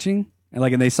were watching?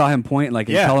 And they saw him point, like,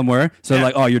 and Yeah. tell him where? So they're Yeah.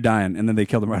 like, oh, you're dying. And then they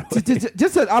killed him right away.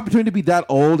 Just an opportunity to be that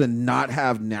old and not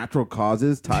have natural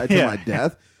causes tied to Yeah. my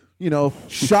death.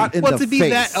 Shot in Well, the to be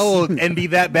face. that old and be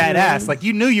that badass, like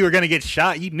you knew you were gonna get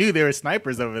shot. You knew there were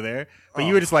snipers over there, but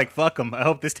you were just like, "Fuck them." I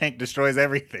hope this tank destroys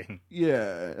everything.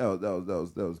 Yeah, that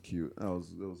was cute. That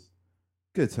was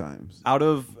good times. Out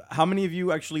of how many of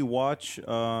you actually watch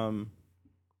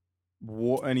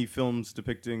any films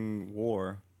depicting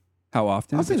war? How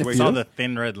often? I've seen a Situation. few. Saw the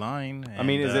Thin Red Line. And, I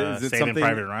mean, is it Saving something-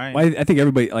 Private Ryan? Well, I think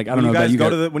everybody, I When don't know you about guys you go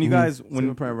guys. to the when you guys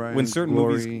Saving Private Ryan, when certain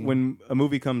Glory. movies when a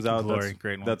movie comes out Glory,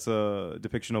 great one. that's a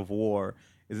depiction of war,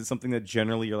 is it something that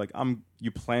generally you're like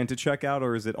you plan to check out,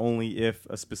 or is it only if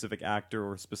a specific actor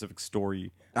or a specific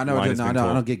story? I line is being I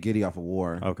told? don't get giddy off of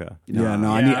war. Okay, Yeah,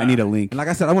 no, Yeah. I need a link. And like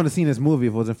I said, I wouldn't have seen this movie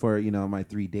if it wasn't for my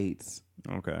 3 dates.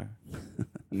 okay.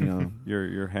 You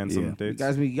Your handsome Yeah. dates.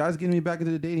 guys getting me back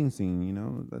into the dating scene.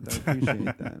 I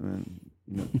appreciate that, man.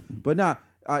 But nah,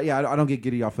 yeah, I don't get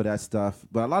giddy off of that stuff.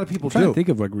 But a lot of people I'm trying do. to think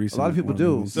of like recent. A lot of people war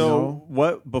do. movies. So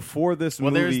what before this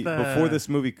Well, there's movie? the- Before this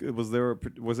movie,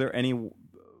 was there any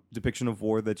depiction of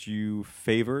war that you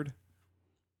favored?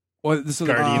 Well, this is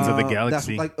Guardians of the That's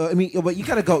Galaxy. but you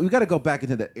gotta go back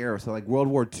into the era. So like World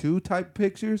War II type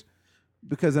pictures,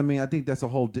 because I think that's a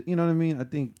whole. You know what I mean? I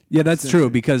think yeah, that's since- true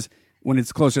because when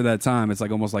it's closer to that time, it's like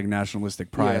almost like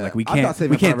nationalistic pride. Yeah. Like we I thought can't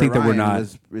Saving think Private that we're Ryan not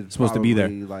was supposed to be there.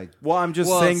 probably, Like, Well, I'm just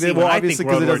Well, saying see, that. when Well, I obviously think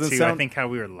because World it War doesn't II, sound I think how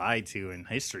we were lied to in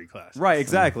history class. right.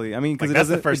 Exactly. I mean, because Like, it that's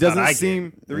the doesn't. first It thought doesn't I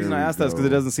seem. The reason There I we asked that is because go.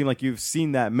 it doesn't seem like you've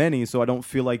seen that many. So I don't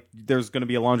feel like there's going to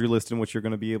be a laundry list in which you're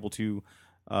going to be able to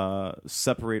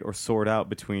separate or sort out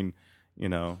between.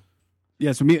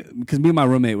 Yeah, so because me and my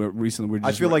roommate were recently.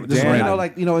 I feel like this is Dan-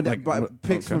 random.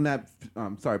 picks okay. from that.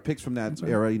 Picks from that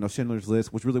era. Schindler's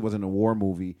List, which really wasn't a war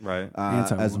movie, Right.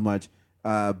 Anti-war. as much.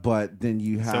 But then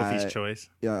you had Sophie's Choice.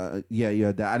 Yeah, you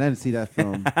had that. I didn't see that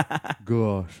film.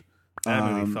 Gosh,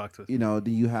 That movie fucked with me.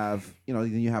 then you have,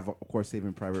 of course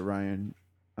Saving Private Ryan.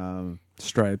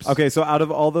 Stripes. Okay, so out of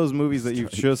all those movies that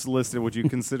you've just listed, would you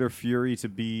consider Fury to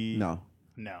be No,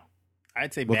 No.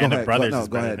 I'd say Well, Band go of ahead. Brothers No, is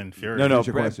go better ahead. than Fury. No, What's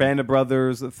your question? Band of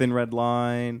Brothers, Thin Red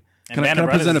Line. And Can I- Band can of I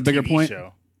Brothers present is a bigger TV point?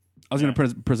 Show. I was going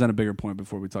to present a bigger point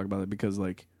before we talk about it because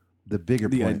like the bigger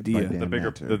The point. idea. by Dan The bigger,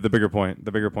 Matter. the bigger point.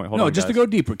 The bigger point. Hold no, on, just to guys. go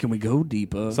deeper. Can we go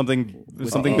deeper? something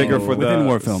Uh-oh. bigger for Within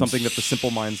war the films. something that the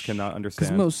simple minds cannot Because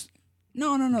understand. most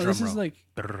no. This Drum is roll. like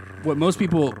what most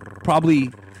people probably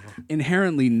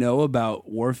inherently know about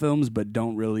war films, but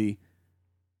don't really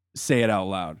say it out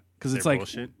loud. Because it's They're like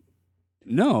bullshit.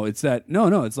 no, it's that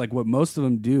no. It's like what most of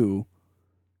them do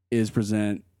is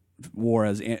present war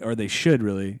as, or they should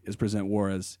really is present war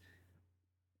as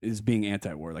is being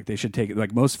anti-war. Like they should take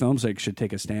like most films like should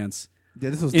take a stance Yeah,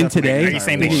 this was in definitely today. Are you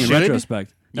saying they thinking in should?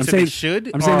 retrospect? You I'm said saying they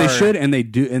should? I'm saying they or- should, and they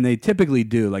do, and they typically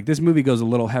do. Like this movie goes a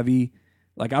little heavy.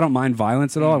 Like I don't mind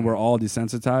violence at all, and we're all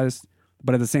desensitized.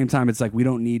 But at the same time, it's like we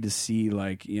don't need to see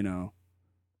like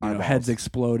Eyeballs. heads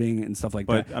exploding and stuff like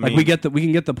But, that. I Like mean- we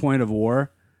can get the point of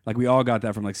war. Like we all got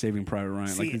that from like Saving Private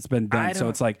Ryan. Like See, it's been I done. So don't-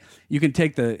 it's like you can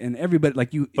take and everybody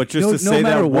like you. But just no, to say no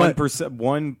matter that what,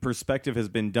 one perspective has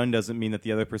been done doesn't mean that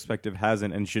the other perspective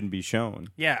hasn't and shouldn't be shown.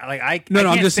 Yeah, like I. No, I no,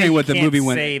 I'm can't just say saying you what the can't movie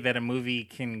went- Say that a movie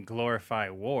can glorify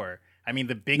war. I mean,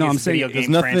 the biggest No, I'm saying video there's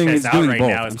game nothing- franchise it's out doing right both.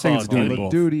 now I'm is saying Call it's of doing Duty.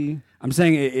 both. Duty. I'm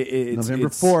saying it's November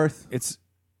it's- 4th. It's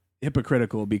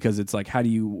hypocritical because it's like how do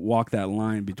you walk that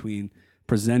line between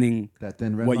presenting That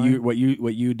Thin Red what Line?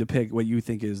 you depict what you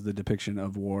think is the depiction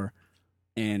of war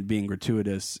and being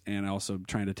gratuitous and also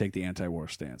trying to take the anti-war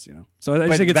stance, So I just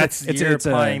But think that's it's you're it's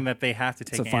implying that they have to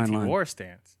take a an fine line. anti-war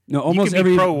stance. no You almost can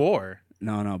every be pro-war.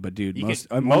 no but dude You most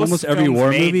can, almost every films war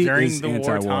made movie during is the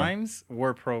anti-war. war times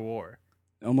were pro-war.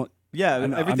 Almost, Yeah,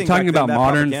 I'm everything. talking back then, about that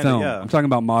modern propaganda, film. Yeah. I'm talking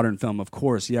about modern film, of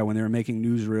course. Yeah, when they were making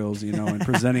newsreels, and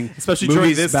presenting, Especially during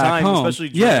movies this back time, home. especially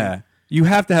during- yeah, you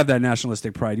have to have that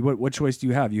nationalistic pride. What choice do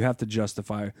you have? You have to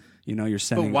justify. You're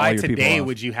sending But why all your people today off.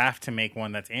 would you have to make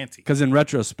one that's anti? Because in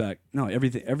retrospect, no,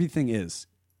 everything is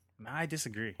I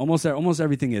disagree. almost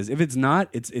everything is. If it's not,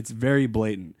 it's very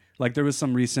blatant. Like there was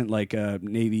some recent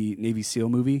Navy SEAL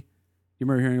movie. You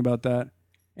remember hearing about that?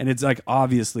 And it's like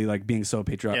obviously like being so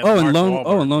patriotic. Yeah, And Mark Lone Wahlberg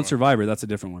Lone one. Survivor, that's a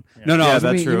different one. No, Yeah, it's-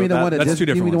 that's you true. mean the one that That's Disney,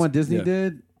 two you mean the different one ones. Disney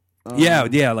Yeah.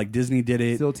 did? yeah, like Disney did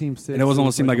it. Still Team 6. And it was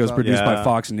almost seemed like it was about- produced by Yeah.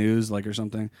 Fox News, like or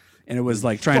something. And it was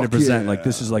like trying to Fuck present yeah. like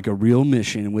this is like a real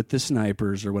mission with the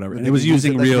snipers or whatever. And They it was could use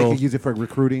using like, real. They could use it for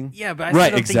recruiting. Yeah, but I Right, still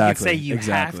don't exactly, think you could say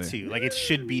you have exactly. to. Like, it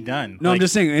should be done. No, Like, I'm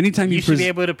just saying. Anytime you you, should be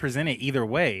able to present it either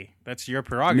way. That's your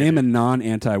prerogative. name a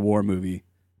non-anti-war movie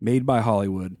made by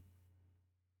Hollywood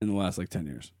in the last like 10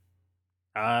 years.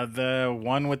 The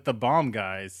one with the bomb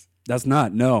guys. That's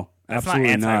not. No, That's not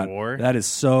absolutely not. anti-war. That is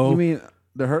so. You mean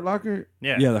the Hurt Locker?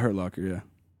 Yeah. yeah, the Hurt Locker. Yeah.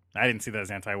 I didn't see that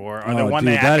as anti-war. Or Oh, the one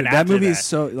dude, that happened that after movie that. is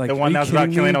so like the are one you that was about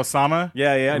kidding killing me? Osama.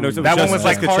 Yeah. I know. That one was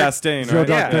like Jessica hard- Chastain, Zero right? Dark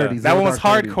Yeah, Thirty, that Zero one was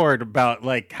Dark 30. hardcore about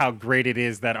like how great it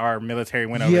is that our military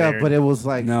went over Yeah, there. but it was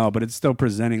like No, but it's still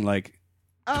presenting like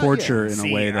Oh, torture in See,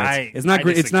 a way that's I- it's not I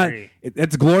great. It's not. disagree.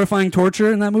 It's glorifying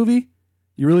torture in that movie.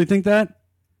 You really think that?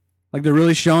 Like they're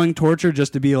really showing torture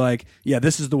just to be like, yeah,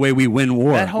 this is the way we win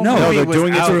war. That whole no, No, movie they're was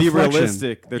doing it out to of be reflection.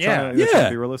 realistic. They're Yeah. trying to Yeah.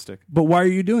 be realistic. But why are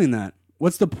you doing that?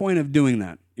 What's the point of doing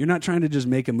that? You're not trying to just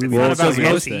make a movie not that's about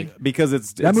realistic. reality. Because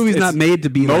it's That movie's not made to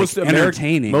be most like, Ameri-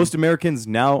 entertaining. Most Americans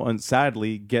now,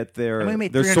 sadly, get That movie their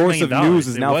made their $300 source of million. news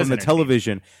is It now was from the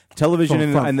entertaining.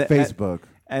 television, from and the, Facebook.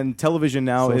 and television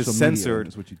now is Social media censored.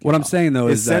 is what you What I'm saying though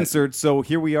Is is that censored. So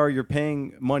here we are. You're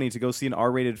paying money to go see an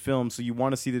R-rated film. So you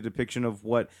want to see the depiction of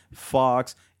what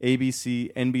Fox, ABC,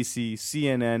 NBC,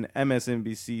 CNN,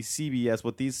 MSNBC, CBS,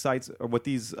 what these sites or what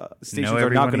these stations No, are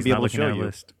not going to everybody's be able to looking show at a you.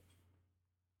 list.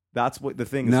 That's what the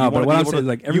thing is. No, You but wanna what be I'm able saying to- is,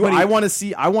 like, you- everybody-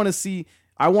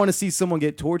 I want to see someone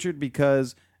get tortured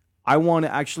because I want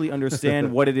to actually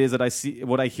understand what it is that I see,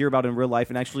 what I hear about in real life,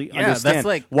 and actually Yeah, understand. that's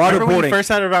like remember when you first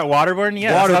heard about waterboarding.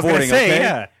 Yeah, that's what I was gonna say. okay?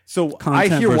 Yeah, So I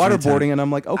Content hear versus waterboarding, intent. and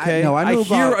I'm like, okay, I I knew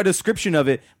hear about- a description of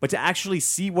it, but to actually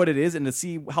see what it is and to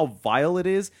see how vile it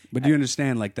is, But do you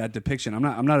understand like that depiction?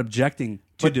 I'm not objecting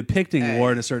to depicting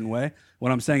war in a certain way.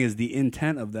 What I'm saying is the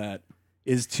intent of that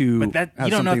is to but that have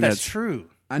you don't know if something that's true.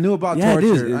 I knew about Yeah, it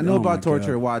is. torture. I knew Oh about my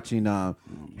torture God. watching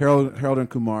Harold and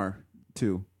Kumar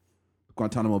 2,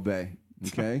 Guantanamo Bay.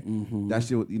 Okay, Mm-hmm. that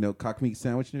shit. Cock meat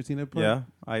sandwich. You ever seen it? Bro? yeah,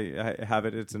 I have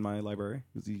it. It's in my library.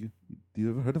 Do you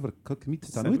ever heard of a cock meat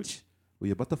sandwich? Well,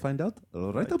 you're about to find out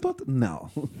right about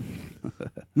now.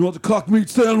 You want the cock meat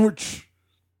sandwich?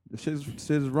 This shit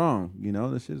is wrong.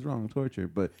 This shit is wrong. Torture,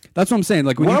 but That's what I'm saying.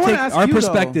 Like when What I you wanna take ask our you, though-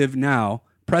 perspective now,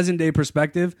 present day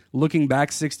perspective, looking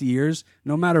back 60 years,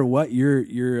 no matter what,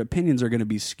 your opinions are going to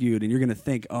be skewed, and you're going to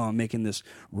think, "Oh, I'm making this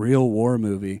real war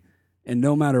movie," and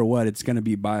no matter what, it's going to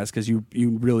be biased because you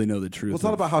really know the truth. well, it's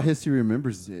all about how history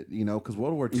remembers it. Because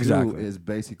World War II Exactly. is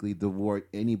basically the war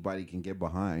anybody can get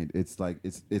behind. It's like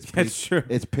it's That's true.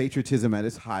 It's patriotism at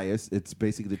its highest. It's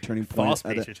basically the turning point. False of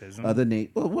the- patriotism. Of the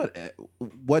nation. Well,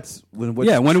 what's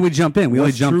yeah. When did we jump in? We only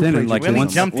what's jumped true in and like We only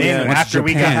once jumped in once after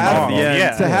we got Japan involved. Yeah.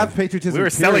 Yeah, to have patriotism. We were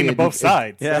selling to period, both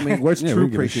sides. I mean, where's Yeah, we true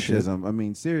don't give a shit. patriotism? I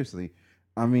mean, seriously.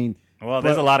 I mean, Well,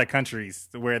 there's a lot of countries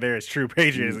where there is true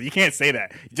patriotism. You can't say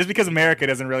that just because America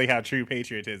doesn't really have true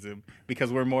patriotism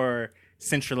because we're more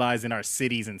centralized in our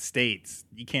cities and states.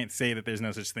 You can't say that there's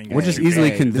no such thing. We're as just true easily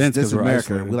patriotism. convinced this 'cause is we're America.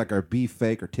 isolated. We like our beef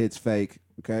fake, our tits fake.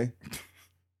 Okay,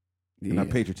 and our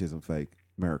Yeah. patriotism fake.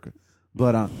 America.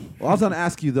 But what I was going to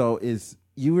ask you though is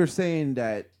you're saying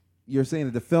that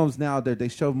the films now that they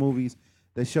show movies,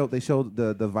 they show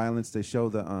the violence, they show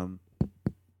the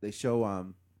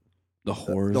the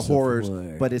horrors, the of horrors,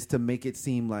 war. but it's to make it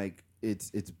seem like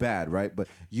it's bad, right? But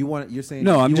you're saying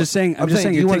No, I'm you just saying- I'm just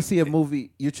saying do you you're want to take- see a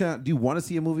movie? Do you want to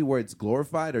see a movie where it's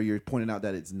glorified, or you're pointing out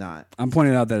that it's not? I'm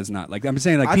pointing out that it's not. Like I'm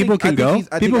saying, like I people think- can I go. think he's-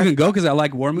 I People think can go because I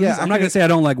like war movies. Yeah, I'm I not can- gonna say I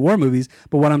don't like war movies,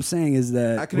 but what I'm saying is I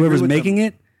that can agree whoever's with making them.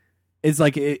 it, it's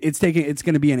like it's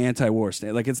going to be an anti-war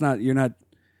state. Like it's not. You're not.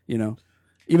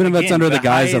 Even if it's Again, under the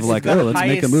guise of highest- like, the oh, let's make a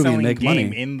highest movie and selling make game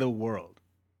money. in the world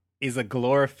is a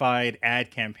glorified ad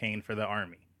campaign for the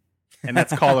army, and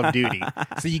that's Call of Duty.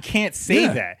 So you can't say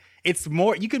Yeah. that. It's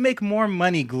more. You can make more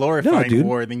money glorifying dude.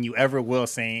 war than you ever will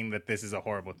saying that this is a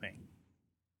horrible thing.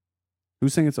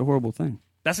 Who's saying it's a horrible thing?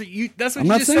 That's what you. That's what I'm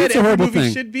you not just saying said. it's a Every horrible movie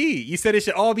thing. should be. You said it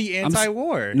should all be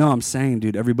anti-war. No, I'm saying,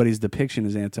 dude, everybody's depiction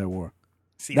is anti-war.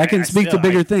 See, That can I speak to still-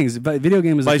 bigger things. But video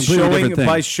game is a By completely showing different thing.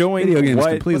 by showing video game is what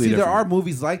completely But see, there different. are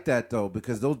movies like that though,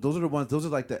 because those are the ones. Those are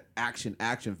like the action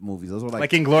movies. Those are Like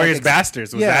Inglourious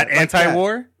Bastards. Was that like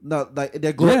anti-war? No, like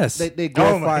they Yes. they Oh my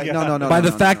glorify. God. No. By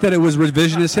the fact that it was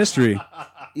revisionist history.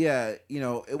 yeah,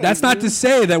 That's not to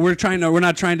say that we're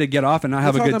not trying to get off and not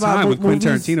have a talking good about time with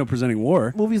Quentin movies- Tarantino presenting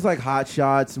war. movies like Hot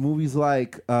Shots, movies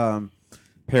like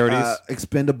parodies.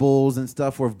 Expendables and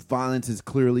stuff, where violence is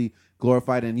clearly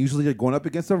glorified, and usually you're going up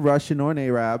against a Russian or an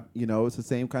Arab. You know, it's the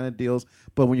same kind of deals.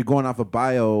 But when you're going off a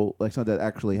bio, like something that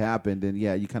actually happened, then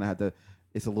yeah, you kind of have to.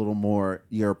 It's a little more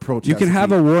your approach. You can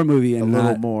have a war movie and a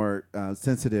little not more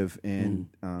sensitive and.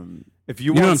 If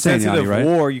you know what I'm want saying, sensitive Yanni, right?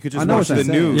 war, you could I just know watch what the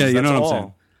you're saying. news. Yeah, you That's know what I'm all.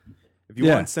 saying. If you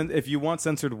Yeah. if you want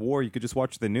censored war, you could just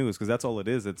watch the news because that's all it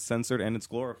is. It's censored and it's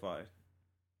glorified.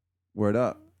 Word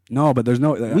up. No, but there's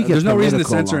no get reason to political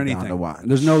censor on down anything. the watch.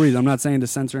 There's no reason. I'm not saying to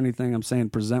censor anything. I'm saying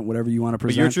present whatever you want to But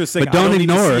present. you're just saying, but don't I don't need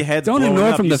to ignore. see heads Don't blowing ignore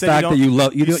up. from You the said fact you that you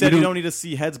love. You said you don't don't need to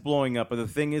see heads blowing up, but the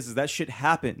thing is that shit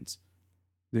happens.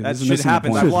 Dude, That this is shit missing the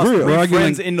happens. point. I've lost real. 3 We're arguing-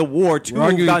 friends in the war. 2 We're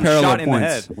arguing got parallel shot in the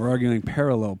points. head. We're arguing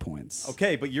parallel points.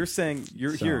 Okay, but you're saying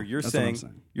you're So, here. You're that's what I'm saying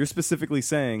saying. you're specifically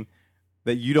saying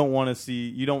that you don't want to see.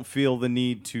 You don't feel the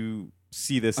need to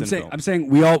see this in film. I'm saying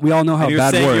we all know how And you're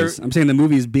bad saying war you're- is. I'm saying the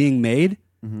movie is being made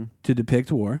Mm-hmm. to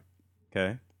depict war.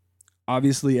 Okay.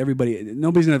 Obviously,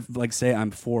 nobody's gonna like say I'm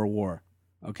for war.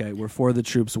 Okay, we're for the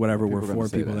troops, whatever. People We're are gonna for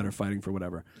say people that. that are fighting for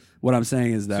whatever. What I'm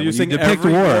saying is that So when you're you saying depict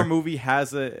every war war, movie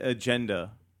has an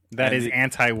agenda. That And is it-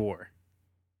 anti-war.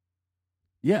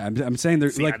 yeah, I'm saying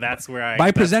there's See, like that's where I by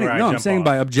that's presenting. where I No, I'm jump saying off.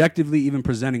 by objectively even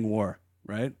presenting war,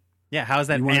 right? Yeah, how is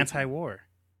that You want- anti-war?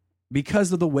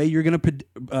 Because of the way you're going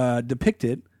to depict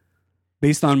it,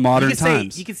 based on modern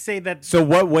times. You could say that. So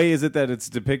what way is it that it's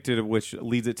depicted which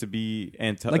leads it to be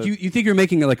anti? Like you think you're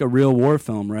making like a real war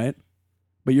film, right?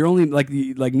 But you're only like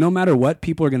no matter what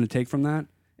people are going to take from that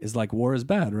is like war is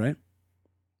bad, right?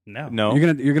 No, no.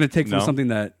 You're gonna take from No. something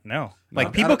that no. Like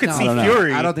I people don't- could no, see I don't know.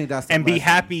 Fury. I don't think that's the and be lesson.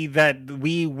 happy that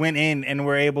we went in and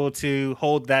were able to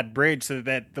hold that bridge so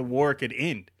that the war could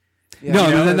end. Yeah, no,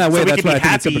 you know, in that so way, we that's could why I be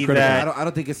think it's happy hypocritical. that- I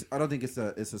don't think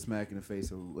it's a smack in the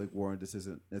face of like war, and this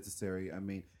isn't necessary. I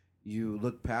mean, you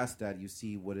look past that, you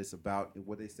see what it's about.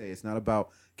 What they say, it's not about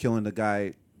killing the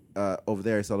guy over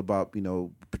there. It's all about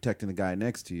protecting the guy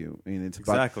next to you, and it's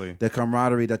Exactly. about the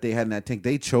camaraderie that they had in that tank.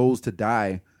 They chose to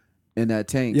die in that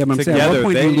tank. Yeah, but I'm saying at Together, what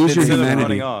point do they you lose your instead of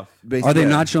humanity? running off. Are they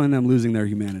not showing them losing their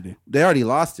humanity? They already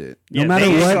lost it. No Yeah, matter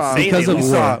they what, saw- because they of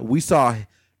lost. war. We saw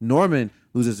Norman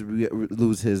lose his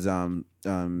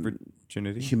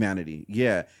Virginity. humanity.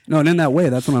 Yeah. No, and in that way,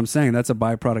 that's what I'm saying. That's a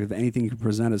byproduct of anything you can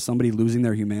present as somebody losing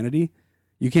their humanity.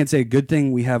 You can't say, good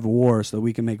thing we have war so that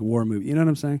we can make war movie. You know what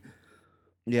I'm saying?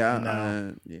 Yeah.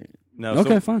 No. Yeah. No.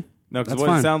 Okay, fine. No, because That's what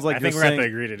fine. it sounds like I you're think we're going saying. to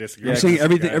agree to disagree. Yeah, I'm saying with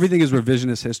everything guys. everything is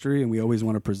revisionist history, and we always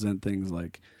want to present things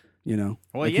like, Well,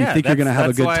 like yeah, you think you're going to have a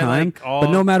that's good why I time, like all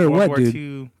but no matter World what, War dude.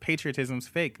 II patriotism's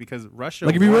fake because Russia.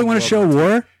 Like if you really won want to World show War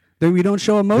II. war, then we don't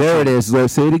show emotion. There it is.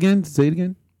 Say it again. Say it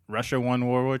again. Russia won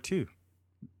World War II.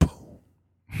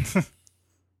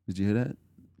 Did you hear that?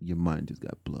 Your mind just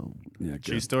got blown. Yeah,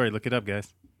 True good. story. Look it up,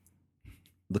 guys.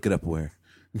 Look it up where.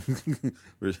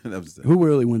 I'm just- Who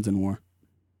really wins in war?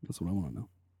 That's what I want to know.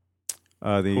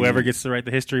 Whoever gets to write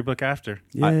the history book after.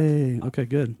 Yay. Okay,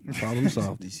 good. Problem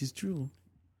solved. This is true.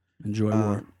 Enjoy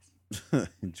war.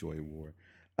 Enjoy war.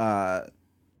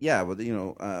 Yeah, but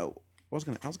I was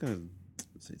gonna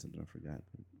say something I forgot.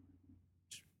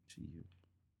 To you,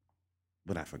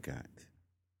 but I forgot.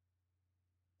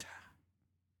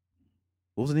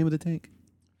 What was the name of the tank?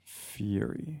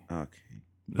 Fury. Okay.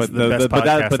 This But is the best but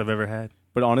podcast that- I've ever had.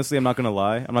 But honestly, I'm not gonna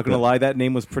lie. I'm not gonna lie. That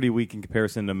name was pretty weak in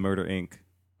comparison to Murder Inc.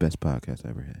 Best podcast I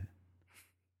ever had.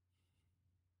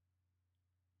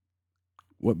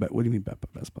 What do you mean by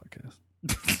best podcast?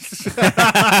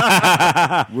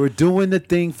 We're doing the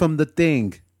thing from the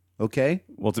thing. Okay.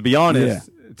 Well, to be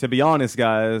honest,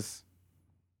 guys,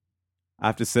 I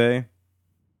have to say,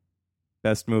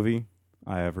 best movie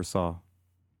I ever saw.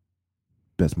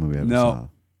 Best movie I ever No.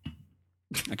 saw.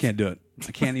 I can't do it.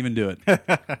 I can't even do it.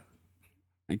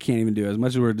 I can't even do it. As much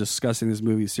as we're discussing this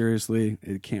movie seriously,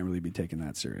 it can't really be taken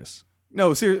that serious.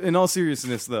 No, in all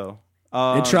seriousness, though,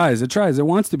 It tries. It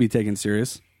wants to be taken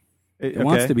serious. It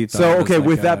wants to be thought So of as okay, like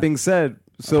with a- that being said,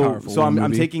 so powerful I'm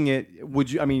movie. taking it.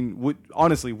 Would you? I mean,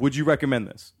 honestly, would you recommend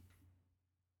this?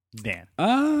 Dan.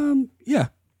 Yeah.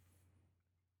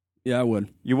 Yeah, I would.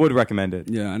 You would recommend it.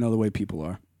 Yeah, I know the way people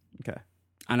are. Okay.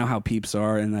 I know how peeps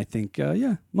are, and I think,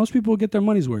 most people will get their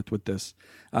money's worth with this.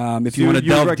 If So you want to you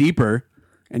delve rec- deeper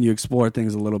and you explore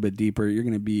things a little bit deeper, you're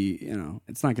going to be,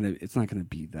 it's not going to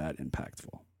be that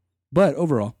impactful. But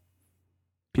overall,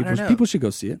 don't know. people should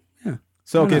go see it. Yeah.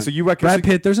 So Why okay, not? so you recommend? Brad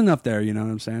Pitt, there's enough there. You know what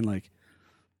I'm saying? Like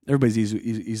everybody's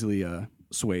easily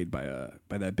swayed by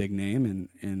that big name,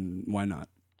 and why not?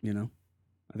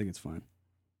 I think it's fine.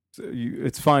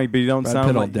 It's fine, but you don't Brad sound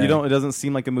Pitt all like day. you don't. It doesn't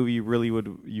seem like a movie you really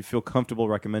you feel comfortable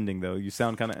recommending though. You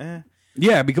sound kind of eh.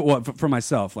 Yeah, because for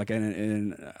myself, like,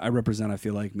 and I represent. I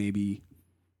feel like maybe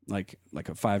like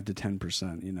a 5 to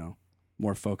 10%.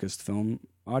 more focused film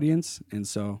audience, and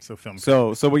so So film.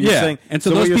 So what you're saying? and so,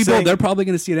 what those you're people saying- they're probably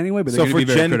going to see it anyway. But so they're going for to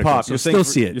be very Gen critical. Pop, So you're saying still for,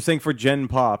 see it. You're saying for Gen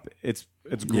Pop, it's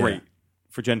great.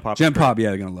 For Gen Pop, Gen it's great. Pop, yeah,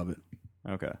 they're going to love it.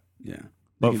 Okay. Yeah,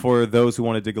 But for those who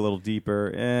want to dig a little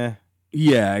deeper,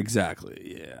 yeah,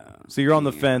 exactly. Yeah, So you're on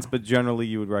the fence, but generally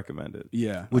you would recommend it.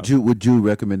 yeah. Would you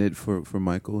recommend it for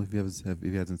Michael if he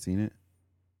hasn't seen it?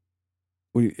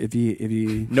 If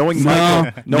you Knowing no,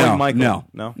 Michael, knowing Michael,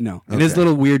 no, and his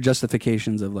little weird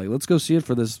justifications of like, let's go see it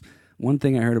for this one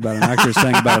thing I heard about an actor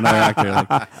saying about another actor.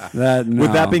 Like that. No,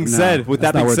 with that being no, said, with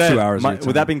that that's not being worth said, 2 hours. of your with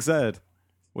time. that being said,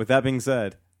 with that being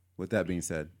said, With that being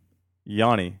said,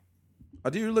 Yanni, I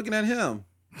think you're looking at him.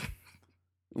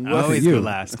 I always you? go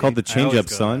last. it's called the I change always up,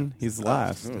 go son. He's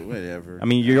last. Oh, whatever. I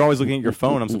mean, you're always looking at your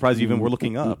phone. I'm surprised you even were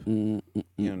looking up. You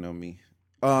don't know me.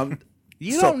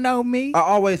 You So- don't know me.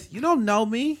 You don't know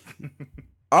me.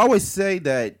 I always say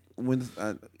that when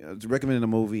recommending a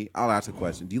movie, I'll ask a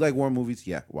question. Do you like war movies?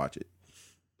 Yeah, watch it.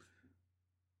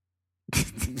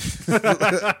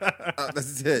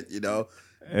 That's it.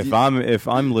 If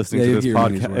I'm listening Yeah, to you this get your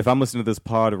money's podcast, worth. if I'm listening to this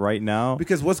pod right now,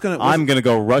 Because I'm gonna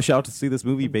go rush out to see this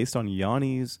movie based on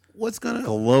Yanni's what's gonna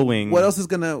glowing. what else is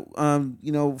gonna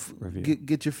Review.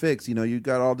 get your fix? You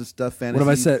got all this stuff fantasy. have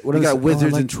I said? What you have I got said? wizards Oh,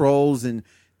 I like and trolls and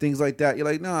things like that. You're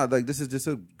like, nah, like this is just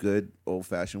a good old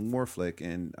fashioned war flick,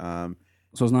 and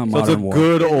So it's not So it's a modern war.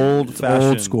 good old It's fashioned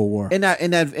old school war. in that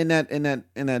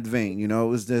vein,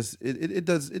 it's just it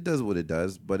does what it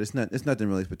does, but it's nothing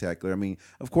really spectacular. I mean,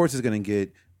 of course it's gonna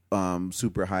get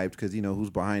super hyped because who's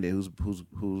behind it,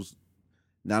 who's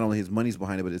not only his money's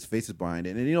behind it, but his face is behind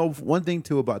it. And one thing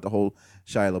too about the whole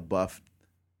Shia LaBeouf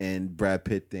and Brad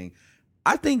Pitt thing,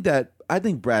 I think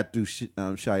Brad threw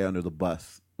Shia under the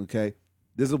bus. Okay,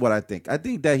 this is what I think. I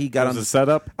think that he got on There's the a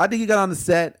setup. I think he got on the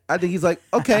set. I think he's like,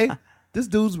 okay, this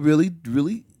dude's really,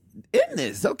 really in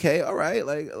this. Okay, all right.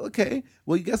 Like, okay.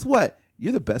 Well, guess what?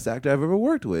 You're the best actor I've ever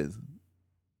worked with.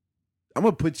 I'm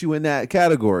gonna put you in that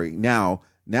category now.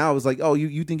 Now it's like, oh,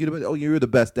 you think you're the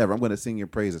best ever. I'm gonna sing your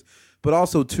praises. But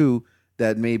also too,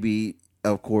 that maybe,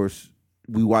 of course,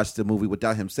 we watched the movie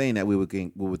without him saying that, we would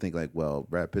think like, well,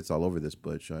 Brad Pitt's all over this,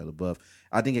 but Shia LaBeouf.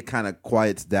 I think it kind of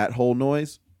quiets that whole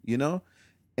noise,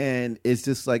 And it's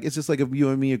just like if you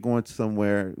and me are going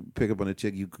somewhere, pick up on a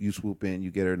chick, you swoop in,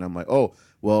 you get her, and I'm like, oh,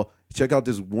 well, check out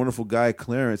this wonderful guy,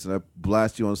 Clarence, and I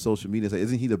blast you on social media and say,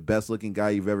 isn't he the best looking guy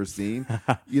you've ever seen?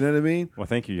 You know what I mean? Well,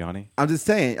 thank you, Yanni. I'm just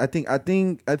saying. I think.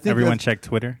 Everyone check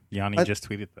Twitter. Yanni just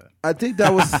tweeted that. I think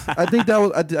that was. I think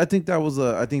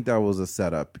that was a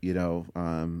setup.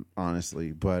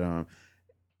 Honestly, but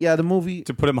yeah, the movie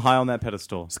To put him high on that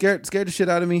pedestal. scared the shit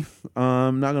out of me.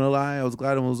 Not gonna lie, I was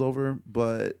glad it was over,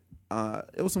 but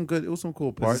it was some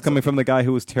cool This parts. is coming from the guy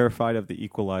who was terrified of the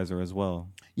Equalizer as well.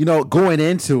 Going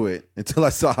into it until I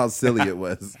saw how silly it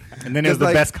was. And then it was the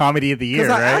 'Cause, best comedy of the year, I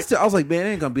right? asked her, I was like, man, it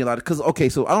ain't gonna be a lot of, because okay,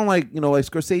 so I don't like like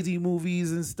Scorsese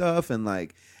movies and stuff, and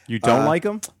like You don't like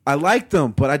him? I like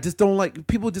them, but I just don't like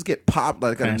people just get popped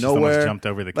like out Man, of she almost nowhere. jumped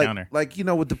over the like, counter. Like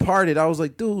with Departed, I was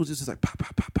like, dude, it's just like pop,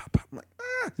 pop, pop, pop, pop. I'm like,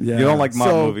 Yeah. You don't like mob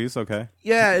So- movies, okay?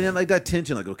 yeah, and then like that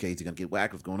tension, like, okay, is he gonna get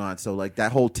whacked? What's going on? So like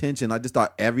that whole tension, I just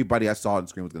thought everybody I saw on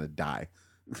screen was gonna die.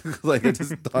 Like I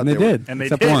just thought And they did. And they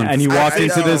except did. one. And he walked I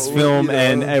into this know, film, you know.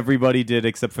 and everybody did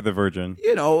except for the virgin,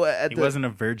 at He the, wasn't a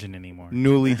virgin anymore.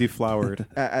 newly deflowered.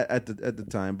 at the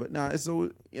time, but nah, it's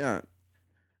so yeah.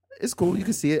 It's cool. You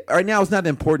can see it. Right now, it's not an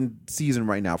important season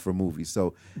right now for movies,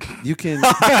 so you can.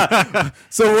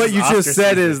 So what you Oscar just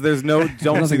said season. is there's no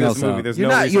don't see Nothing this else movie. out. There's You're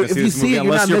no not. reason to If see you this see movie it, you're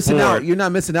unless not you're missing bored. out. You're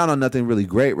not missing out on nothing really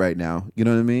great right now. You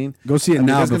know what I mean? Go see it I mean,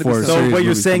 now there's gonna be before. some- So series what you're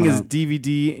movies saying coming is out.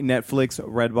 DVD, Netflix,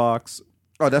 Redbox.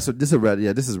 Oh, this is red.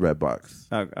 Yeah, this is Redbox.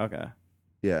 Oh, okay,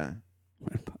 Yeah.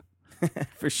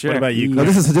 for sure. What about you, No,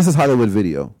 Claire? this is Hollywood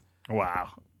Video. Wow.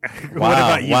 What Wow,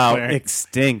 about you, wow, Claire?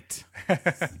 extinct.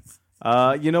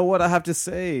 You know what I have to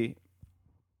say?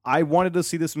 I wanted to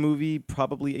see this movie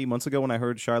probably 8 months ago when I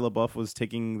heard Shia LaBeouf was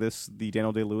taking the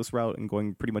Daniel Day-Lewis route and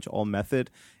going pretty much all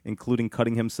method, including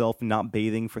cutting himself, not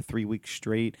bathing for 3 weeks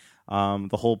straight, the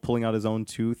whole pulling out his own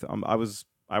tooth. I was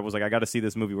like, I got to see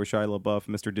this movie where Shia LaBeouf,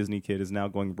 Mr. Disney Kid, is now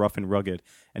going rough and rugged,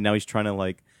 and now he's trying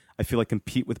to I feel like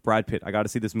compete with Brad Pitt. I got to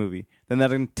see this movie. Then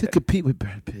To compete with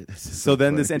Brad Pitt. That's just so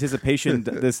then funny. the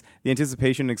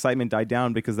anticipation and excitement died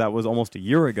down because that was almost a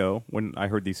year ago when I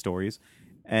heard these stories.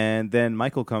 And then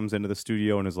Michael comes into the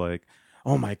studio and is like,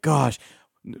 "Oh my gosh,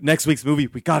 next week's movie,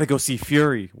 we got to go see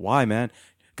Fury." Why, man?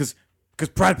 Because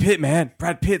Brad Pitt, man.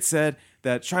 Brad Pitt said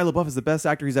that Shia LaBeouf is the best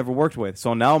actor he's ever worked with.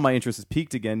 So now my interest is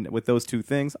piqued again with those two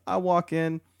things. I walk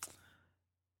in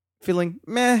feeling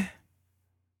meh.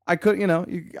 I could,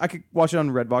 I could watch it on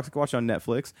Redbox. I could watch it on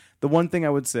Netflix. The one thing I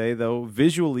would say, though,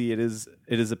 visually, it is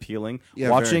appealing. Yeah,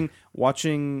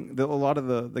 watching a lot of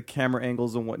the camera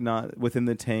angles and whatnot within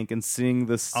the tank, and seeing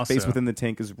the space Also- within the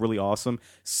tank is really awesome.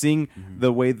 Seeing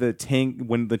the way the tank,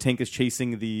 when the tank is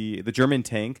chasing the German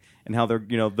tank, and how they're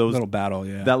those Little battle,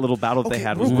 yeah. that little battle that they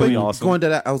had was real really quick, awesome. Going to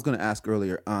that, I was going to ask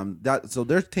earlier. So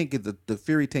their tank is the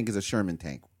Fury tank is a Sherman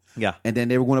tank, Yeah, and then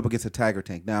they were going up against a Tiger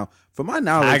tank. Now, from my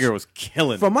knowledge, Tiger was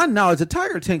killing. From my knowledge, the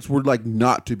Tiger tanks were like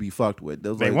not to be fucked with.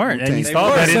 Those, They like, weren't, and you tanks- saw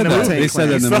They that in said the that. movie. They said that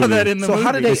You in the saw movie. that in the So movie.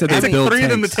 how did they- said It they took built 3 of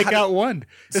them to tanks. take out one.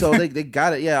 So they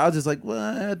got it. Yeah, I was just like, well,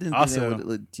 I didn't Also,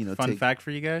 think they would, Fun take, fact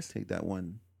for you guys: take that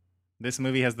one. this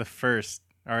movie has the first,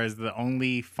 or is the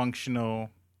only functional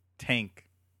tank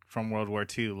from World War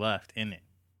II left in it.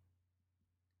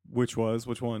 Which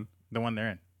one? The one they're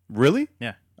in. Really?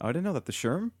 Yeah. Oh, I didn't know that. The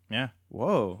Sherm? Yeah.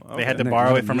 Whoa. They had to And they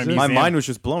borrow let it from a them use My it? museum. mind was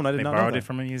just blown. I did They not know borrowed that. it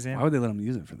from a museum Why would they let them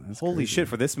use it for that? That's Holy crazy. shit,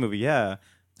 for this movie, yeah.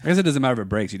 I guess it doesn't matter if it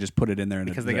breaks. You just put it in there and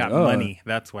because it'd they be got like, oh. money.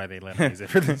 That's why they let them use it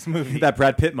for this movie. That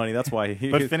Brad Pitt money, that's why.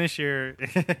 But finish your.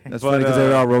 That's But, funny because they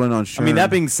were all rolling on Sherman. I mean,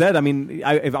 that being said,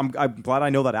 I'm glad I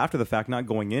know that after the fact, not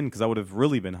going in, because I would have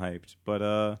really been hyped.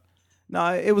 But no,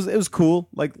 it was cool.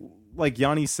 Like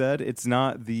Yanni said, it's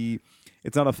not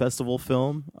a festival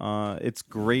film. It's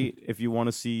great if you want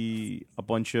to see a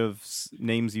bunch of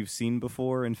names you've seen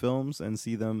before in films and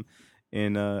see them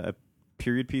in a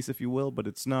period piece, if you will. But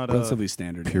it's not Relatively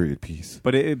standard. period piece.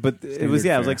 But it was Standard it was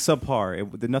fare. like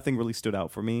subpar. Nothing really stood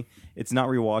out for me. It's not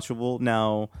rewatchable.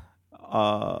 Now,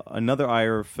 another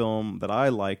Ire film that I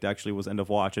liked actually was End of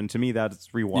Watch, and to me that's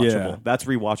rewatchable. Yeah. That's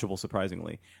rewatchable.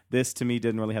 Surprisingly, this to me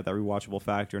didn't really have that rewatchable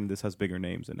factor, and this has bigger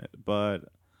names in it. But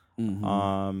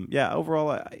yeah,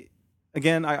 overall, I'm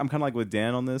kind of like with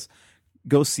Dan on this.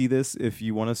 Go see this if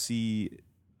you want to see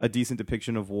a decent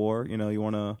depiction of war. You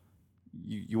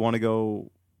want to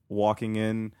go walking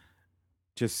in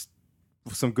just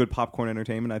some good popcorn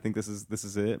entertainment. I think this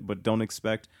is it, but don't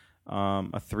expect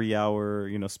a 3-hour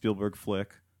Spielberg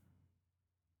flick.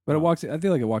 But I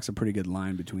feel like it walks a pretty good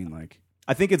line between like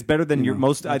I think it's better than your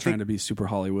most. not I trying think to be super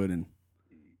Hollywood and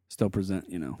still present,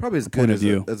 Probably as a good point of as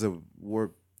view. as a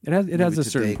work. It has movie a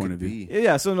certain today point could of view. be.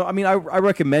 yeah. So no, I mean, I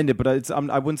recommend it, but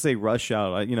I wouldn't say rush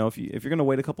out. If you're gonna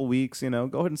wait a couple weeks, go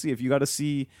ahead and see. If you got to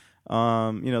see,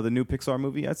 the new Pixar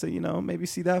movie, I'd say maybe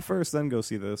see that first, then go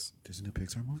see this. There's a new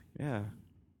Pixar movie. Yeah.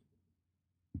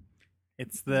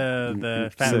 It's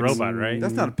the fat 6. robot, right?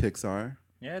 That's not a Pixar.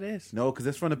 Yeah, it is. No, because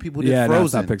that's from the people who did Yeah, no,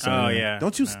 it's Frozen. not Pixar. Oh yeah.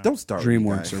 Don't start with me,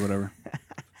 DreamWorks guys. or whatever.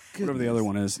 Whatever the Goodness. other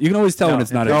one is. You can always tell when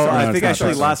it's not. No, Pixar. I No, think it's not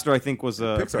actually Pixar. Laster, I think was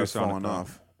Pixar's producer on falling the film.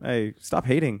 off. Hey, stop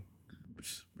hating.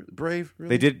 Brave. Really?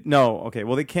 They did no. Okay,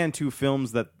 well they canned 2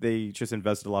 films that they just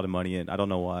invested a lot of money in. I don't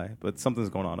know why, but something's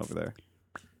going on over there.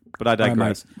 But I right,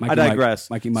 digress. Mikey I digress.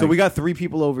 Mikey So Mike. we got 3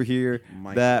 people over here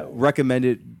Mike. that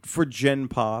recommended for Gen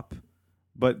Pop,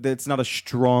 but it's not a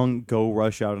strong go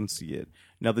rush out and see it.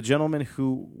 Now the gentleman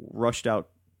who rushed out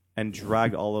and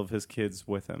dragged all of his kids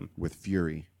with him. with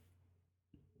Fury.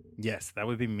 Yes, that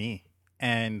would be me.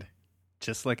 And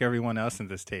just like everyone else in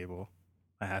this table,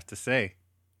 I have to say,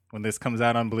 when this comes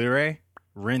out on Blu-ray,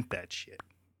 rent that shit.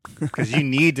 Because you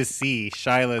need to see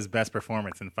Shila's best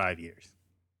performance in 5 years.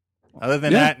 Other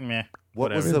than Yeah. that, meh.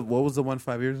 What whatever. was the one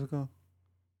 5 years ago?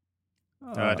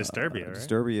 Disturbia, right?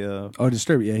 Disturbia. Oh,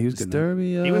 Disturbia. Yeah, he was good. in that.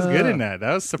 Disturbia. He was good in that.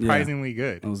 That was surprisingly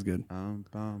good. That was good. All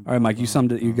All right, Mike, you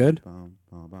summed it. You good?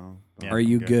 Yeah, Are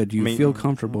you good. good? Do you I mean- feel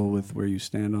comfortable with where you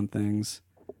stand on things?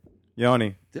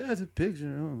 Yanni. There's a picture.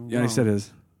 Yanni said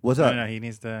his. What's No, up? no, he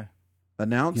needs to.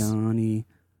 Announce. Yanni.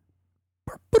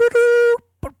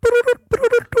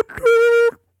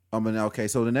 Okay,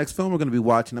 so the next film we're going to be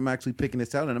watching, I'm actually picking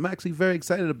this out, and I'm actually very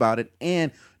excited about it.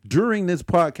 And during this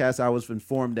podcast, I was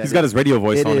informed that He's got his radio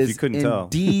voice it on. If is you couldn't tell.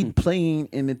 indeed playing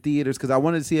in the theaters, because I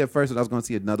wanted to see it first, and I was going to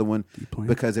see another one playing?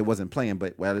 because it wasn't playing.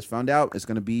 But what I just found out, it's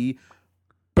going to be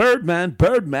Birdman,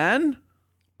 Birdman,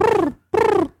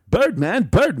 Birdman,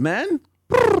 Birdman.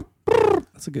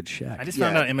 That's a good Shaq. I just Yeah.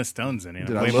 found out Emma Stone's in it.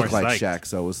 Dude, I'm I way look more like psyched. Shaq,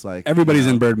 so it's like Everybody's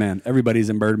in Birdman. Everybody's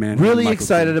in Birdman. really Michael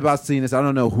excited Keaton. about seeing this. I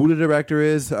don't know who the director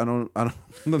is. I don't. I'm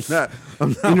not.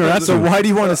 So why do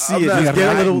you want to see I'm it? not- Just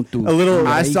get a little.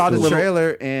 I saw the little-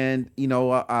 trailer, and I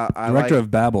Director like,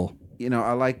 of Babel.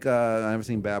 I like. I never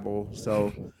seen Babel,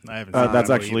 so I haven't seen That's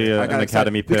Babel actually either. I an got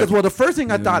Academy excited. pick. Because well, the first thing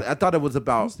I thought it was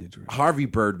about the director? Harvey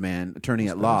Birdman attorney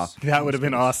at law. That would have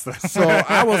been awesome. So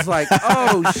I was like,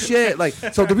 oh shit! Like,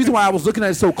 so the reason why I was looking at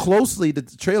it so closely, the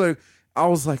trailer, I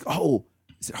was like, oh,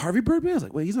 is it Harvey Birdman? I was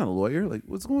like, wait, he's not a lawyer. Like,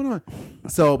 what's going on?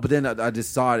 So, but then I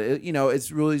just saw it.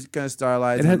 It's really kind of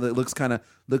stylized. It had- and it looks kind of.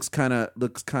 It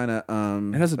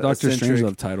has a Doctor eccentric.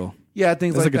 Strangelove title. Yeah,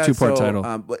 things It's like like a that. two-part So,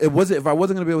 title. But it wasn't. If I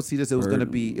wasn't going to be able to see this, it was going to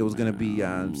be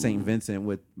Saint Vincent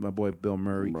with my boy Bill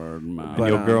Murray, Birdman. And But,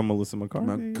 your girl Melissa McCarthy.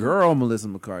 my girl Melissa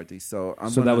McCarthy. So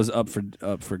That was up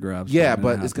for grabs. Yeah, That but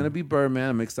didn't it's going to happen. be Birdman.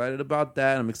 I'm excited about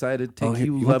that. I'm excited to Oh, take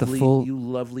you want the you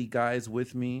lovely guys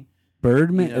with me.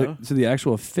 Birdman. You know? So the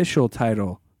actual official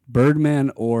title,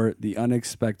 Birdman or the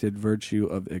Unexpected Virtue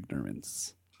of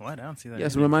Ignorance. What? I don't see that.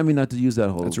 Yes, in remind me not to use that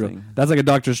whole That's thing. real. That's like a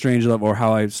Doctor Strangelove or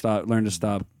How I Learned to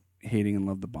Stop Hating and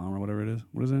Love the Bomb or whatever it is.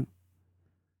 What is it?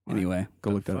 Anyway,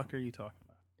 go look that What up. the fuck are you talking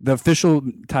about? The official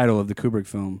title of the Kubrick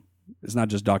film is not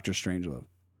just Doctor Strangelove.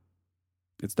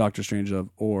 It's Doctor Strangelove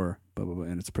or blah blah blah,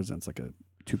 and it presents like a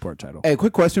two-part title. Hey,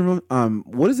 quick question.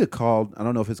 What is it called? I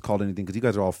don't know if it's called anything because you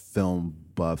guys are all film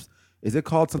buffs. Is it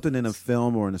called something in a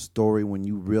film or in a story when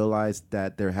you realize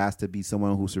that there has to be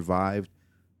someone who survived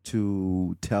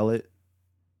to tell it?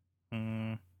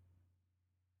 Mm,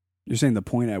 You're saying the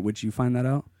point at which you find that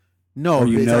out? No, Or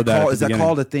you is know that that at called, the is that beginning.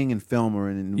 called a thing in film or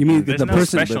in? You mean there's the no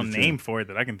person- special literature? name for it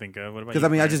that I can think of. What about Because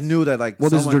you, I just Clarence? knew that like Well,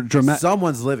 there's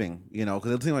someone's living, you know,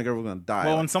 because it seems like everyone's gonna die.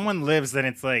 Well, Like, when someone lives, then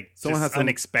it's like Someone just has to-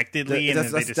 unexpectedly, and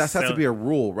then they just that has to sell- be a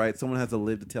rule, right? Someone has to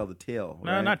live to tell the tale. No,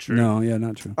 right? not true. No, yeah,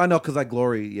 not true. I know because like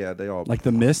Glory, yeah, they all Like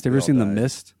The Mist. Have you they ever seen all The died.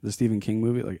 Mist, the Stephen King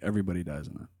movie? Like everybody dies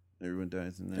in that. Everyone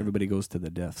dies in there. Everybody goes to the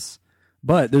deaths.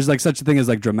 But there's like such a thing as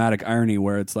like dramatic irony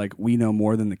where it's like we know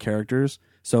more than the characters.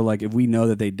 So like if we know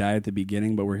that they die at the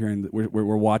beginning, but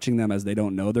we're watching them as they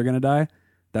don't know they're gonna die,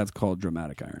 that's called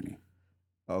dramatic irony.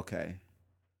 Okay.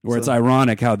 Where it's So-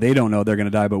 ironic how they don't know they're gonna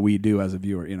die, but we do as a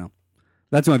viewer. You know,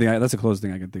 that's the only thing. That's the closest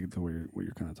thing I can think to what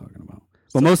you're kind of talking about.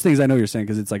 But most things I know you're saying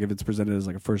because it's like if it's presented as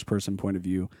like a first person point of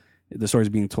view, the story's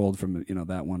being told from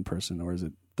that one person, or is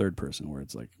it third person where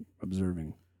it's like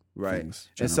observing. Right. Things,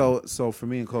 And generally. so for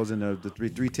me in closing, the three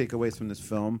takeaways from this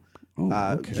film, Oh,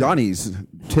 okay. Johnny's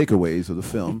takeaways of the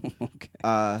film.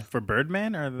 Okay. For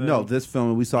Birdman or the No, this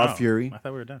film we saw Oh, Fury. I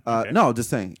thought we were done. Okay. No, just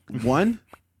saying. One,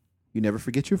 you never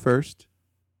forget your first.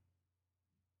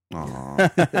 Aw.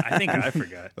 I think I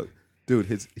forgot. Dude,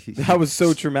 That was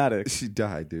so traumatic. she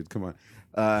died, dude. Come on.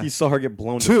 He saw her get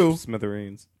blown Two. to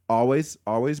smithereens. Always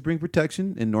bring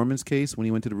protection. In Norman's case, when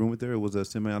he went to the room with her, it was a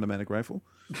semi-automatic rifle.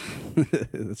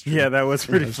 That's true. Yeah, that was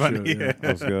pretty That's funny. true, yeah.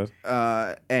 That was good.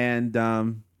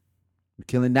 And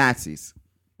killing Nazis.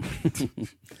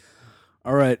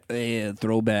 All right,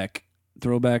 throwback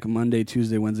Monday,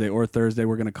 Tuesday, Wednesday, or Thursday.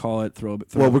 We're gonna call it Well,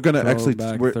 we're gonna actually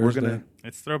Throwback we're Thursday. gonna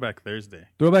It's Throwback Thursday.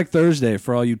 Throwback Thursday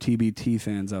for all you TBT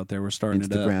fans out there. We're starting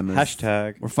it up. Instagram.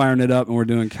 Hashtag. We're firing it up, and we're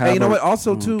doing. Hey, you know what? cabaret-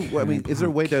 Also, too, Okay, I mean, is there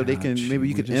a way that they can maybe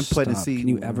you Will can just input and stop? see Can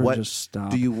you ever what just stop?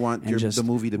 do you want and just the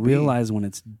movie to be? realize when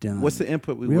it's done? What's the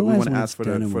input we realize want to when ask it's for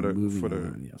done the and for we're the moving for the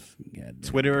on. Yeah, yeah,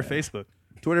 Twitter or yeah. Facebook.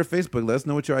 Twitter, Facebook? Let us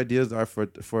know what your ideas are for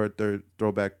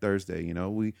Throwback Thursday. You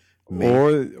know, we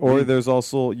Or there's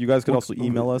also, you guys could also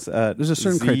email us at There's a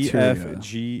certain criteria.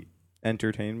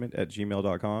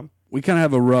 zfgentertainment@gmail.com. We kind of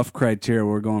have a rough criteria.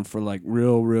 We're going for like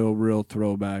real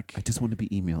throwback, I just want to be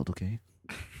emailed, okay?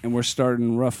 and we're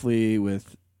starting roughly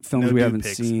with films No we dude haven't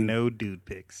pics. seen. No dude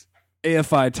pics.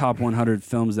 AFI top 100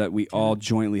 films that we all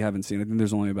jointly haven't seen. I think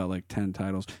there's only about like 10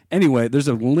 titles. Anyway, there's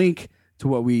a link to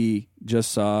what we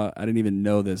just saw. I didn't even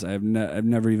know this. I've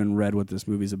never even read what this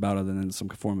movie's about other than some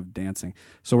form of dancing.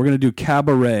 So we're going to do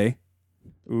Cabaret,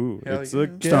 Ooh, Hell it's yeah. a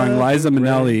starring Liza Cabaret.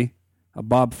 Minnelli, a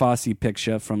Bob Fosse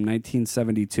picture from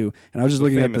 1972. And I was just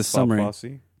looking at the Famous Bob summary. Fosse.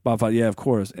 Bob Fosse, yeah, of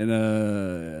course. And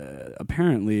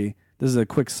apparently, this is a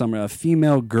quick summary. A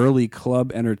female girly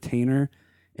club entertainer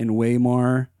in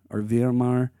Weimar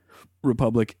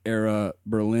Republic era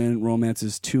Berlin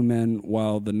romances two men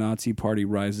while the Nazi party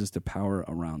rises to power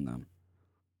around them.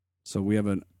 So we have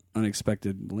an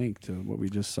unexpected link to what we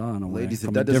just saw in a way Ladies, if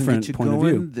from a that doesn't different get you point of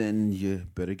view. going, then you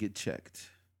better get checked.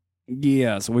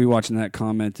 Yeah, so we watching that,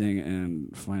 commenting,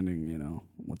 and finding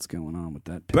what's going on with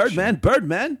that picture.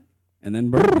 Birdman, And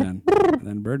then Birdman, and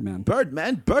then Birdman.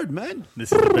 Birdman.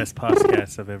 This is the best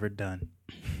podcast I've ever done.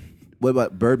 What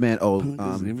about Birdman? Oh,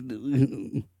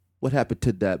 what happened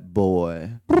to that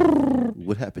boy?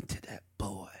 What happened to that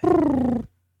boy?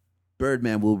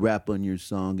 Birdman will rap on your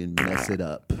song and mess it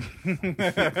up.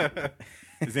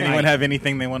 Does anyone have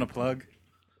anything they want to plug?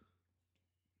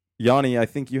 Yanni, I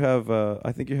think you have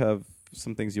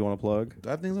some things you want to plug. Do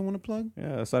I have things I want to plug?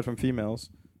 Yeah, aside from females.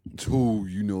 Oh,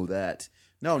 you know that.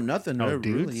 No, nothing. Oh,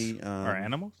 really. dudes or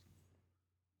animals?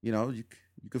 You know, you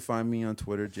can find me on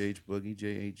Twitter, JageBoogie,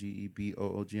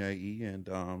 JageBoogie, and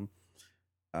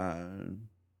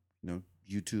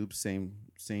YouTube,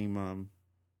 same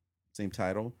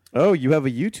title. Oh, you have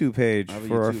a YouTube page I have a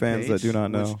for our YouTube fans that page, do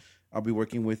not which know. I'll be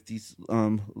working with these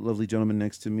lovely gentlemen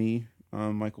next to me,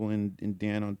 Michael and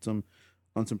Dan, on some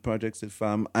on some projects if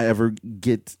I ever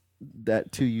get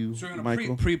that to you, So we're gonna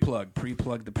Michael.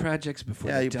 pre-plug the projects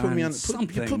before. Yeah, you put me on the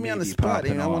spot.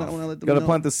 I want to let them Got to know.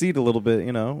 plant the seed a little bit,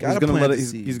 you know. Gotta He's gonna plant let it. the He's,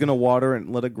 seed. he's gonna water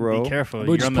and let it grow. Be careful. We'll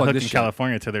You're just on the plug hook this in shit.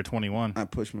 California till they're 21. I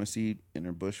push my seed in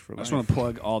her bush for I life. just want to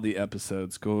plug all the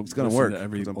episodes. Go. It's gonna listen work, to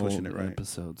every 'cause I'm pushing old it right.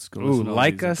 episodes. Go Ooh, listen to all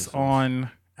like these us episodes.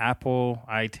 on Apple,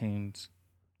 iTunes.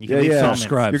 You can Yeah, leave yeah. comments.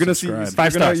 Subscribe. You're gonna see. Subscribe. You're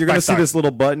Five gonna, stars, you're gonna five see stars. this little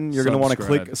button. You're gonna want to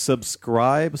Subscribe. click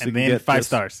subscribe, so And you can then get 5 this-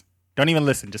 stars. Don't even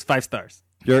listen. Just 5 stars.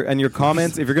 Your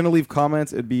comments. If you're gonna leave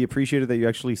comments, it'd be appreciated that you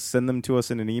actually send them to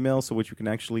us in an email, so which you can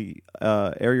actually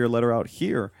air your letter out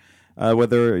here.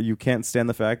 Whether you can't stand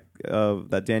the fact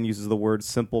that Dan uses the word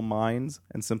simple minds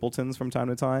and simpletons from time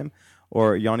to time,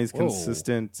 or Yanni's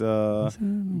consistent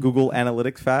Google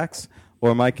Analytic facts,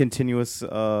 or my continuous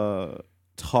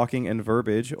talking and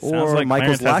verbiage, or like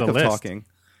Michael's Clarence has lack a of list. talking.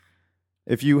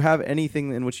 If you have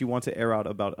anything in which you want to air out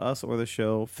about us or the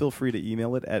show, feel free to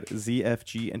email it at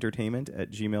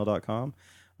zfgentertainment@gmail.com.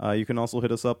 You can also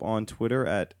hit us up on Twitter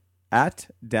at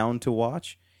Down to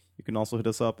Watch. You can also hit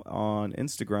us up on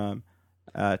Instagram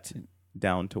at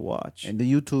Down to Watch. And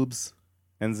the YouTubes.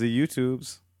 And the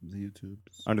YouTubes The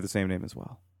YouTubes. under the same name as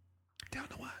well. Down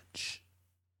to watch.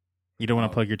 You don't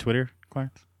want to plug your Twitter,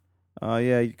 Clarence?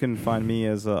 Yeah, you can find me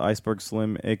as Iceberg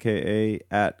Slim, a.k.a.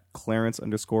 at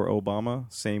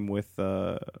Clarence_Obama. Same with,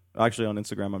 actually on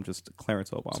Instagram, I'm just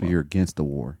Clarence Obama. So you're against the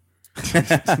war.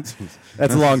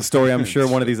 That's a long story. I'm sure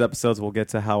one of these episodes will get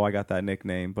to how I got that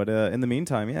nickname. But in the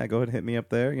meantime, yeah, go ahead and hit me up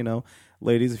there. You know,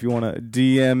 ladies, if you want to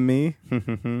DM me.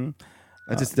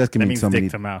 That can mean means so dick many.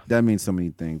 to mouth. That means so many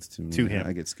things to me. To him.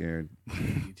 I get scared.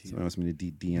 Someone wants me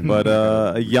to DM.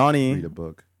 But Yanni read a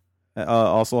book.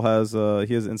 also has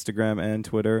he has Instagram and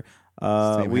Twitter.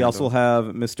 Same We also handle.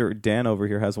 have Mr. Dan over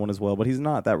here has one as well, but he's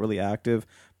not that really active.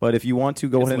 But if you want to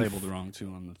go It's ahead labeled wrong too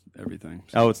on everything.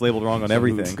 oh, it's labeled wrong on So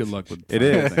everything. Good luck with It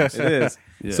is. things. It is.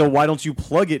 Yeah. So why don't you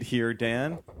plug it here,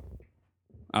 Dan?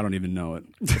 I don't even know it.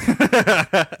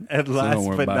 At don't last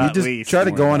worry but about it. not You just least, try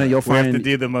to go on it. You'll we have to find.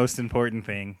 do the most important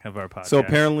thing of our podcast. So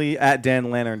apparently, at Dan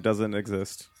Lantern doesn't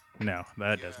exist. No,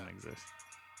 that doesn't exist.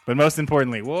 But most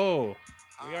importantly, whoa,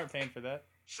 we aren't paying for that.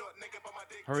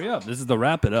 Hurry up! This is the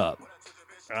wrap it up.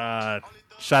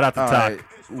 Shout out to All Talk. right.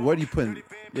 What are you putting?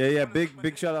 Yeah.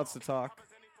 Big shout outs to Talk.